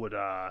wish would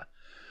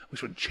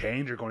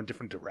change or go in a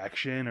different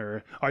direction?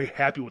 Or are you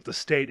happy with the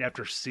state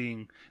after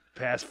seeing the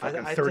past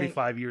fucking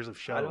 35 years of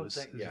shows?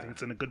 Do you think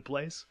it's in a good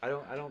place? I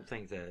don't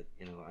think that,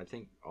 I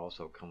think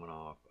also coming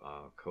off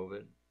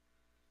COVID,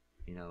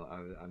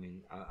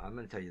 I'm going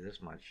to tell you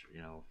this much,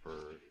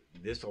 for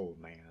this old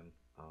man,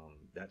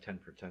 that 10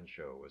 for 10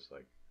 show was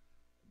like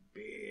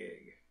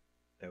big.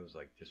 That was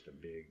like just a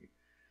big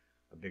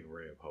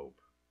ray of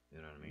hope. You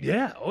know what I mean?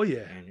 Yeah. Oh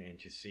yeah. And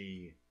to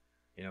see,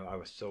 I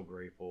was so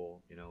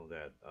grateful,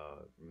 that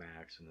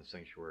Max and the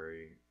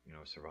Sanctuary,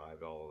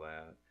 survived all of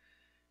that,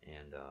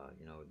 and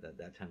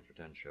that 10 for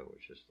 10 show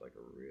was just like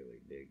a really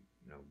big,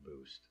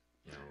 boost.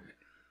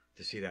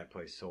 To see that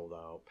place sold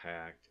out,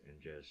 packed, and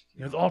just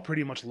it's all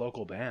pretty much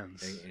local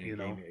bands. It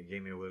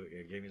gave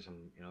me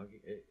some,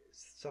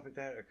 stuff like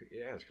that.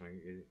 Yeah, it's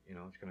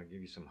gonna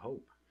give you some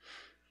hope.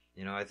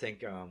 I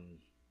think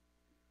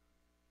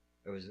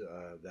it was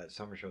that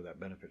summer show, that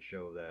benefit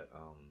show, that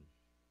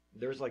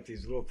there's like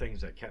these little things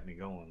that kept me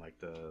going, like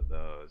the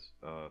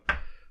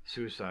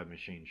Suicide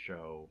Machine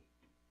show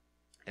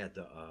at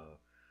the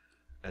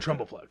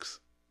Trumbleplex.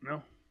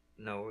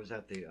 No, it was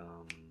at the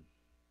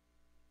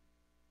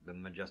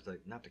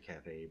Majestic, not the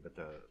cafe, but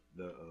the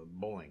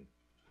bowling,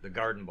 the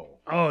Garden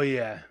Bowl. Oh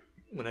yeah.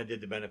 When I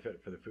did the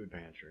benefit for the food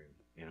pantry,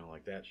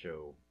 like that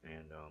show,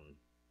 and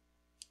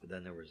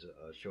then there was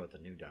a show at the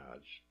New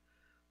Dodge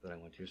that I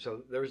went to.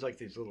 So there was like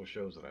these little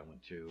shows that I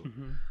went to,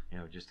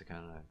 just to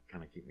kind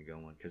of keep me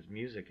going, because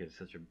music is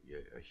such a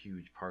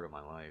huge part of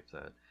my life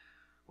that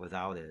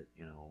without it,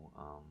 I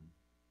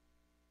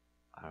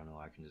don't know,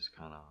 I can just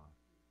kind of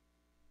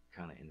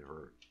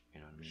invert,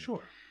 what I mean?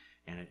 Sure.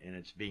 And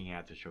it's being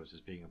at the shows,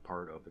 it's being a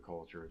part of the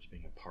culture, it's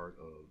being a part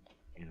of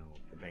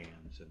the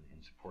bands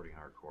and supporting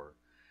hardcore,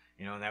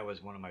 and that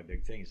was one of my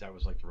big things. That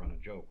was like to run a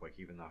joke, like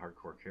even the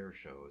Hardcore Care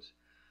shows.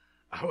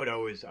 I would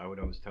always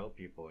tell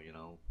people,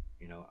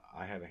 you know,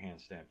 I have a hand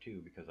stamp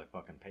too because I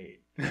fucking paid.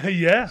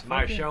 Yeah. It's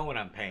my show when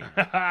I'm paying.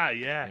 Yeah.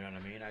 You know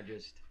what I mean?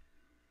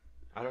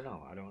 I don't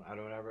know. I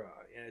don't ever.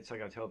 It's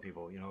like I tell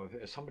people, you know,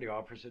 if somebody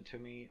offers it to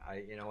me,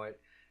 you know what?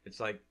 It's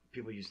like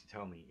people used to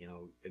tell me, you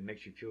know, it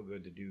makes you feel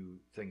good to do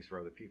things for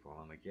other people.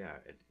 And I'm like, yeah,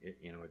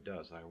 you know, it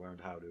does. I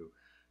learned how to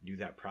do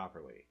that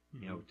properly.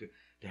 You know,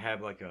 to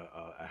have like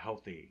a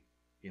healthy,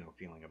 you know,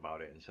 feeling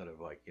about it instead of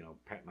like, you know,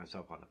 pat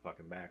myself on the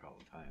fucking back all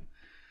the time.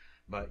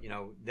 But, you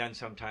know, then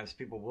sometimes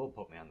people will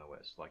put me on the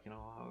list. Like, you know,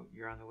 oh,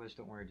 you're on the list.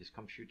 Don't worry. Just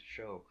come shoot the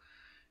show.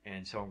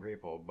 And so I'm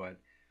grateful. But,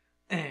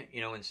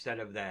 you know, instead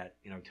of that,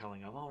 you know,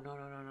 telling them, oh,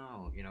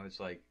 no. You know, it's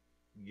like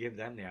give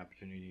them the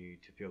opportunity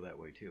to feel that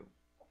way too.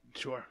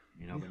 Sure.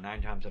 You know, but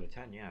 9 times out of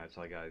 10, yeah, it's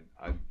like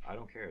I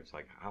don't care. It's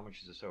like, how much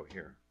is the show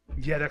here?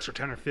 Yeah, an extra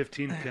 10 or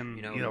 15 can,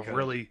 you know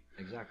really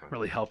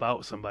help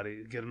out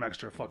somebody. Get them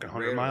extra fucking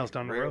 100 miles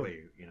down the road.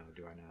 Rarely, you know,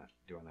 do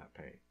I not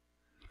pay.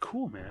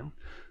 Cool, man.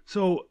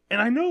 So,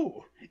 and I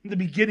know in the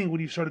beginning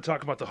when you started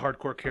talking about the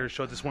Hardcore Care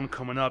show, this one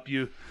coming up,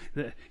 you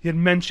had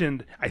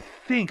mentioned, I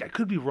think, I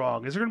could be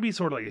wrong, is there going to be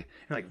sort of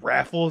like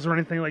raffles or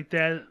anything like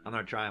that? I'm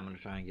going to try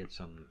and get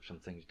some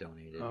things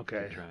donated.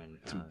 Okay. Try and,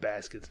 some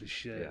baskets and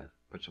shit. Yeah,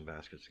 put some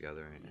baskets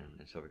together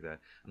and stuff like that.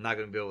 I'm not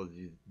going to be able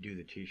to do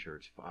the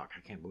t-shirts. Fuck,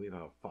 I can't believe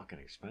how fucking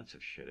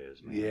expensive shit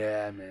is, man.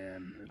 Yeah,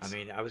 man. I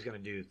mean, I was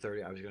going to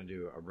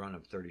do a run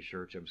of 30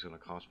 shirts. It was going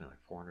to cost me like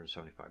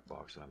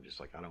 $475, and I'm just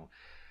like,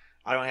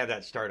 I don't have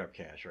that startup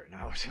cash right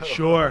now. So.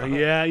 Sure,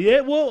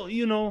 yeah. Well,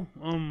 you know,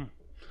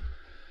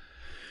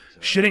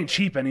 shit ain't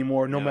cheap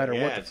anymore, no matter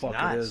what the fuck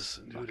it is.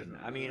 Dude,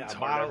 I mean, I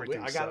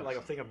got like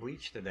a thing of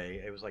bleach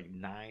today. It was like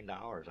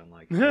 $9. I'm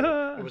like,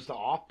 it was the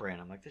off-brand.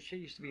 I'm like, this shit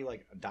used to be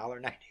like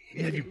 $1.90.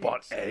 Yeah, you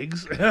bought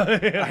eggs.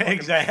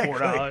 Exactly.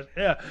 $4.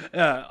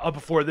 Yeah.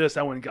 Before this,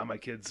 I went and got my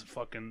kids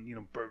fucking, you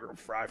know, burger and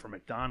fry from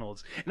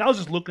McDonald's, and I was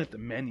just looking at the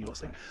menu. I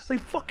was like, it's like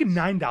fucking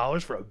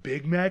 $9 for a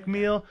Big Mac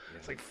meal. Yeah.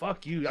 It's like,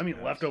 fuck you. I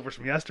mean, leftovers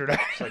from yesterday.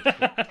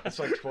 It's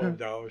like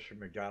 $12 for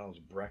McDonald's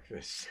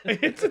breakfast.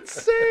 It's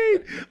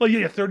insane. Well,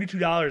 yeah,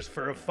 $32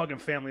 for a fucking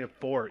family of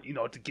 4, you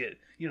know, to get,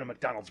 you know,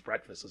 McDonald's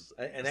breakfast.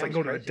 It's like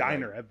go to a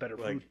diner, have better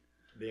food.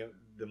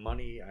 The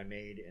money I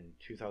made in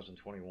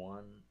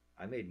 2021,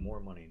 I made more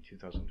money in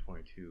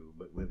 2022,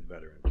 but lived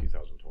better in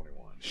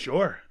 2021.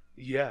 Sure.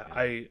 Yeah.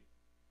 A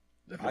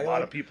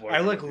lot of people are.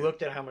 I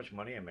looked at how much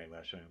money I made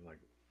last year. I'm like,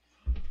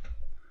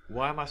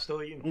 why am I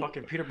still eating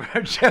fucking peanut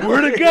butter jelly?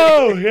 Where'd it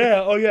go?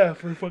 Yeah. Oh yeah,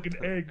 for fucking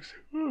eggs.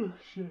 Oh,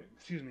 shit.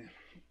 Excuse me.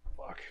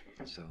 Fuck.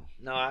 So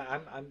no,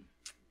 I'm.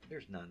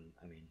 There's none.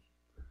 I mean.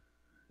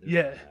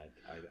 Yeah.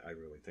 I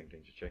really think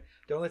things should change.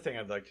 The only thing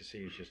I'd like to see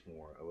is just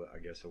more, I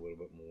guess, a little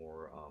bit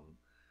more,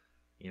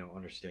 you know,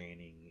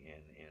 understanding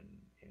and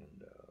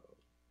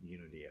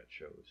unity at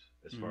shows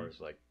as far as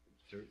like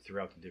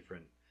throughout the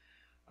different,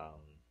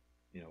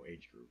 you know,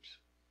 age groups.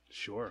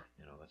 Sure.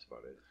 You know, that's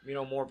about it. You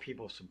know, more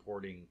people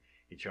supporting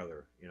each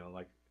other. You know,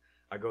 like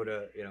I go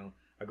to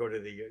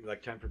the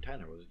like 10 for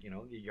 10. It was, you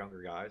know, the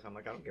younger guys. I'm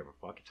like, I don't give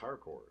a fuck. It's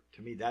hardcore.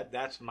 To me,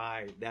 that's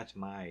my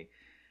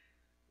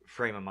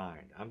frame of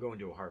mind. I'm going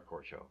to a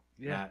hardcore show.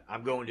 Yeah.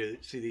 I'm going to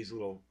see these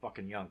little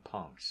fucking young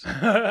punks. You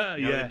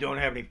know, that don't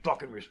have any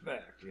fucking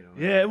respect. You know.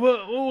 Yeah.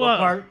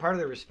 Well, part of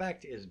the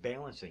respect is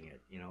balancing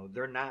it. You know,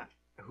 they're not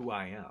who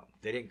I am.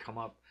 They didn't come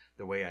up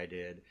the way I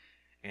did,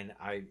 and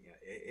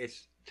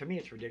it's to me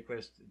it's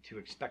ridiculous to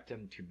expect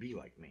them to be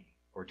like me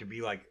or to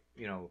be like,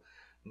 you know,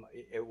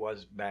 it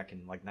was back in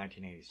like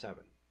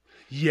 1987.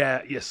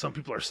 Yeah. Some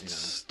people are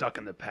stuck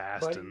in the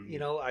past, but you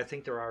know, I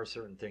think there are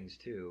certain things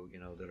too, you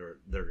know, that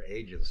are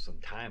ageless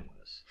and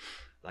timeless.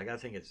 Like I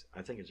think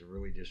it's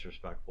really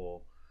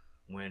disrespectful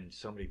when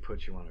somebody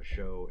puts you on a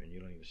show and you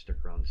don't even stick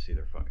around to see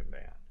their fucking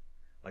band.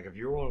 Like if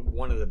you're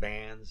one of the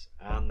bands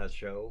on the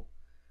show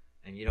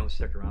and you don't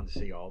stick around to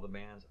see all the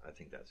bands, I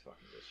think that's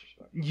fucking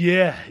disrespectful.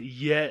 Yeah.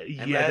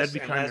 That'd be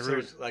kind of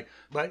rude. Like,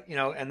 but you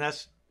know, and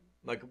that's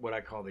like what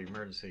I call the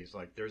emergencies.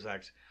 Like there's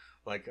actually,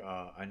 like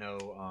I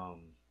know.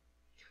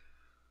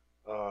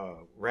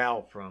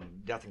 Ralph from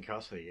Death in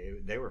Custody,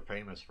 they were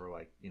famous for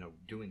like, you know,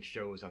 doing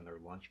shows on their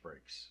lunch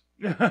breaks.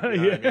 You know what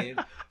I mean?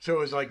 So it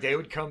was like they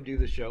would come do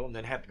the show and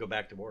then have to go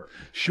back to work.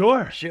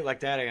 Sure. Shit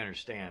like that I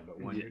understand,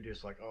 but when you're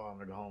just like, oh, I'm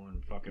gonna go home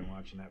and fucking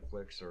watch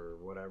Netflix or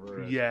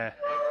whatever.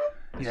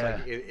 It's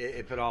like,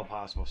 if at all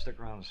possible, stick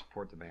around and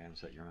support the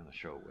bands that you're on the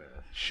show with.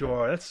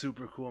 Sure, that's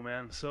super cool,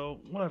 man. So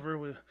whatever,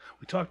 we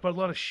talked about a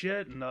lot of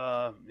shit and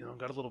you know,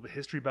 got a little bit of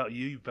history about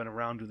you. You've been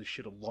around doing this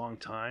shit a long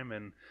time,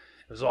 and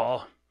it was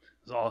all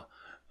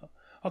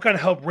I'll kind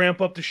of help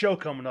ramp up the show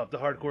coming up, the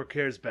Hardcore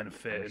Cares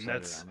benefit, and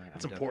that's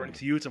important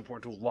to you. It's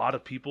important to a lot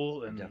of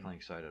people, and I'm definitely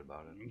excited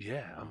about it.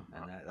 Yeah,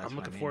 I'm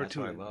looking forward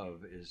to it. That's what I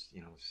love is,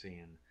 you know,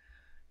 seeing,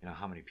 you know,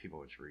 how many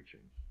people it's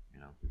reaching. You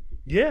know.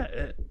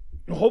 Yeah,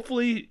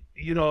 hopefully,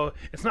 you know,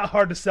 it's not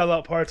hard to sell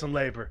out parts and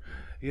labor,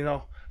 you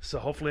know. So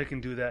hopefully I can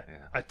do that.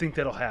 Yeah. I think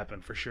that'll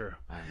happen for sure.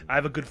 I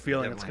have a good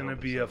feeling it's going to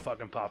be a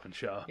fucking popping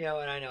show. Yeah,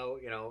 and I know,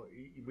 you know,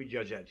 we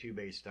judge that too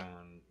based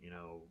on, you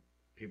know,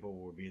 people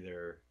will be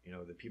there, you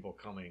know, the people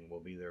coming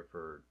will be there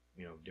for,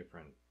 you know,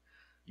 different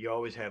you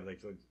always have like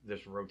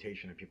this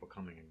rotation of people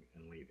coming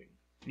and leaving.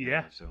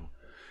 Yeah. So.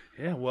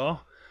 Yeah.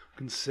 Well, I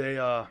can say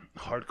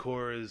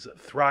hardcore is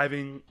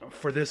thriving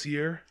for this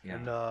year, Yeah.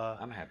 and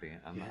I'm happy.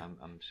 yeah.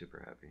 I'm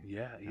super happy.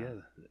 Yeah.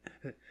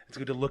 It's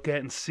good to look at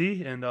and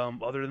see. And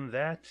other than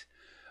that,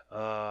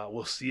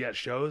 we'll see you at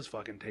shows,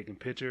 fucking taking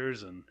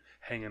pictures and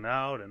hanging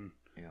out and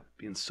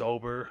being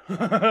sober.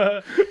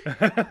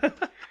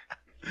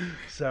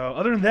 So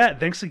other than that,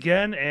 thanks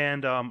again,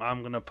 and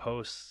I'm gonna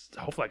post.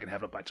 Hopefully, I can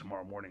have it by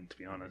tomorrow morning. To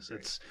be honest,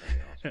 it's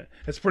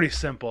pretty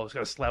simple. It's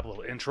got to slap a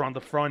little intro on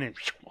the front, and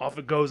off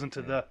it goes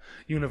into the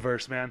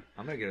universe, man.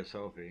 I'm gonna get a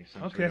selfie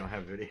since we don't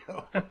have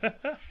video,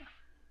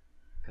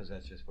 because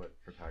that's just what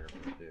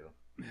photographers do.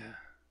 Yeah.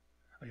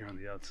 Oh, you're on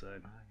the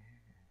outside.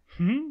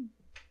 Yeah. I'm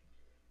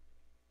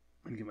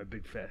gonna get my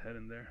big fat head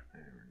in there.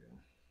 There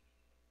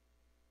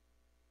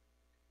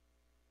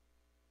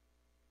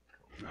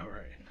we go. All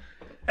right.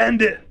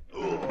 End it.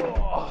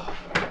 Oh.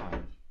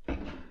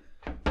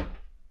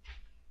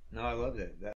 No, I loved it.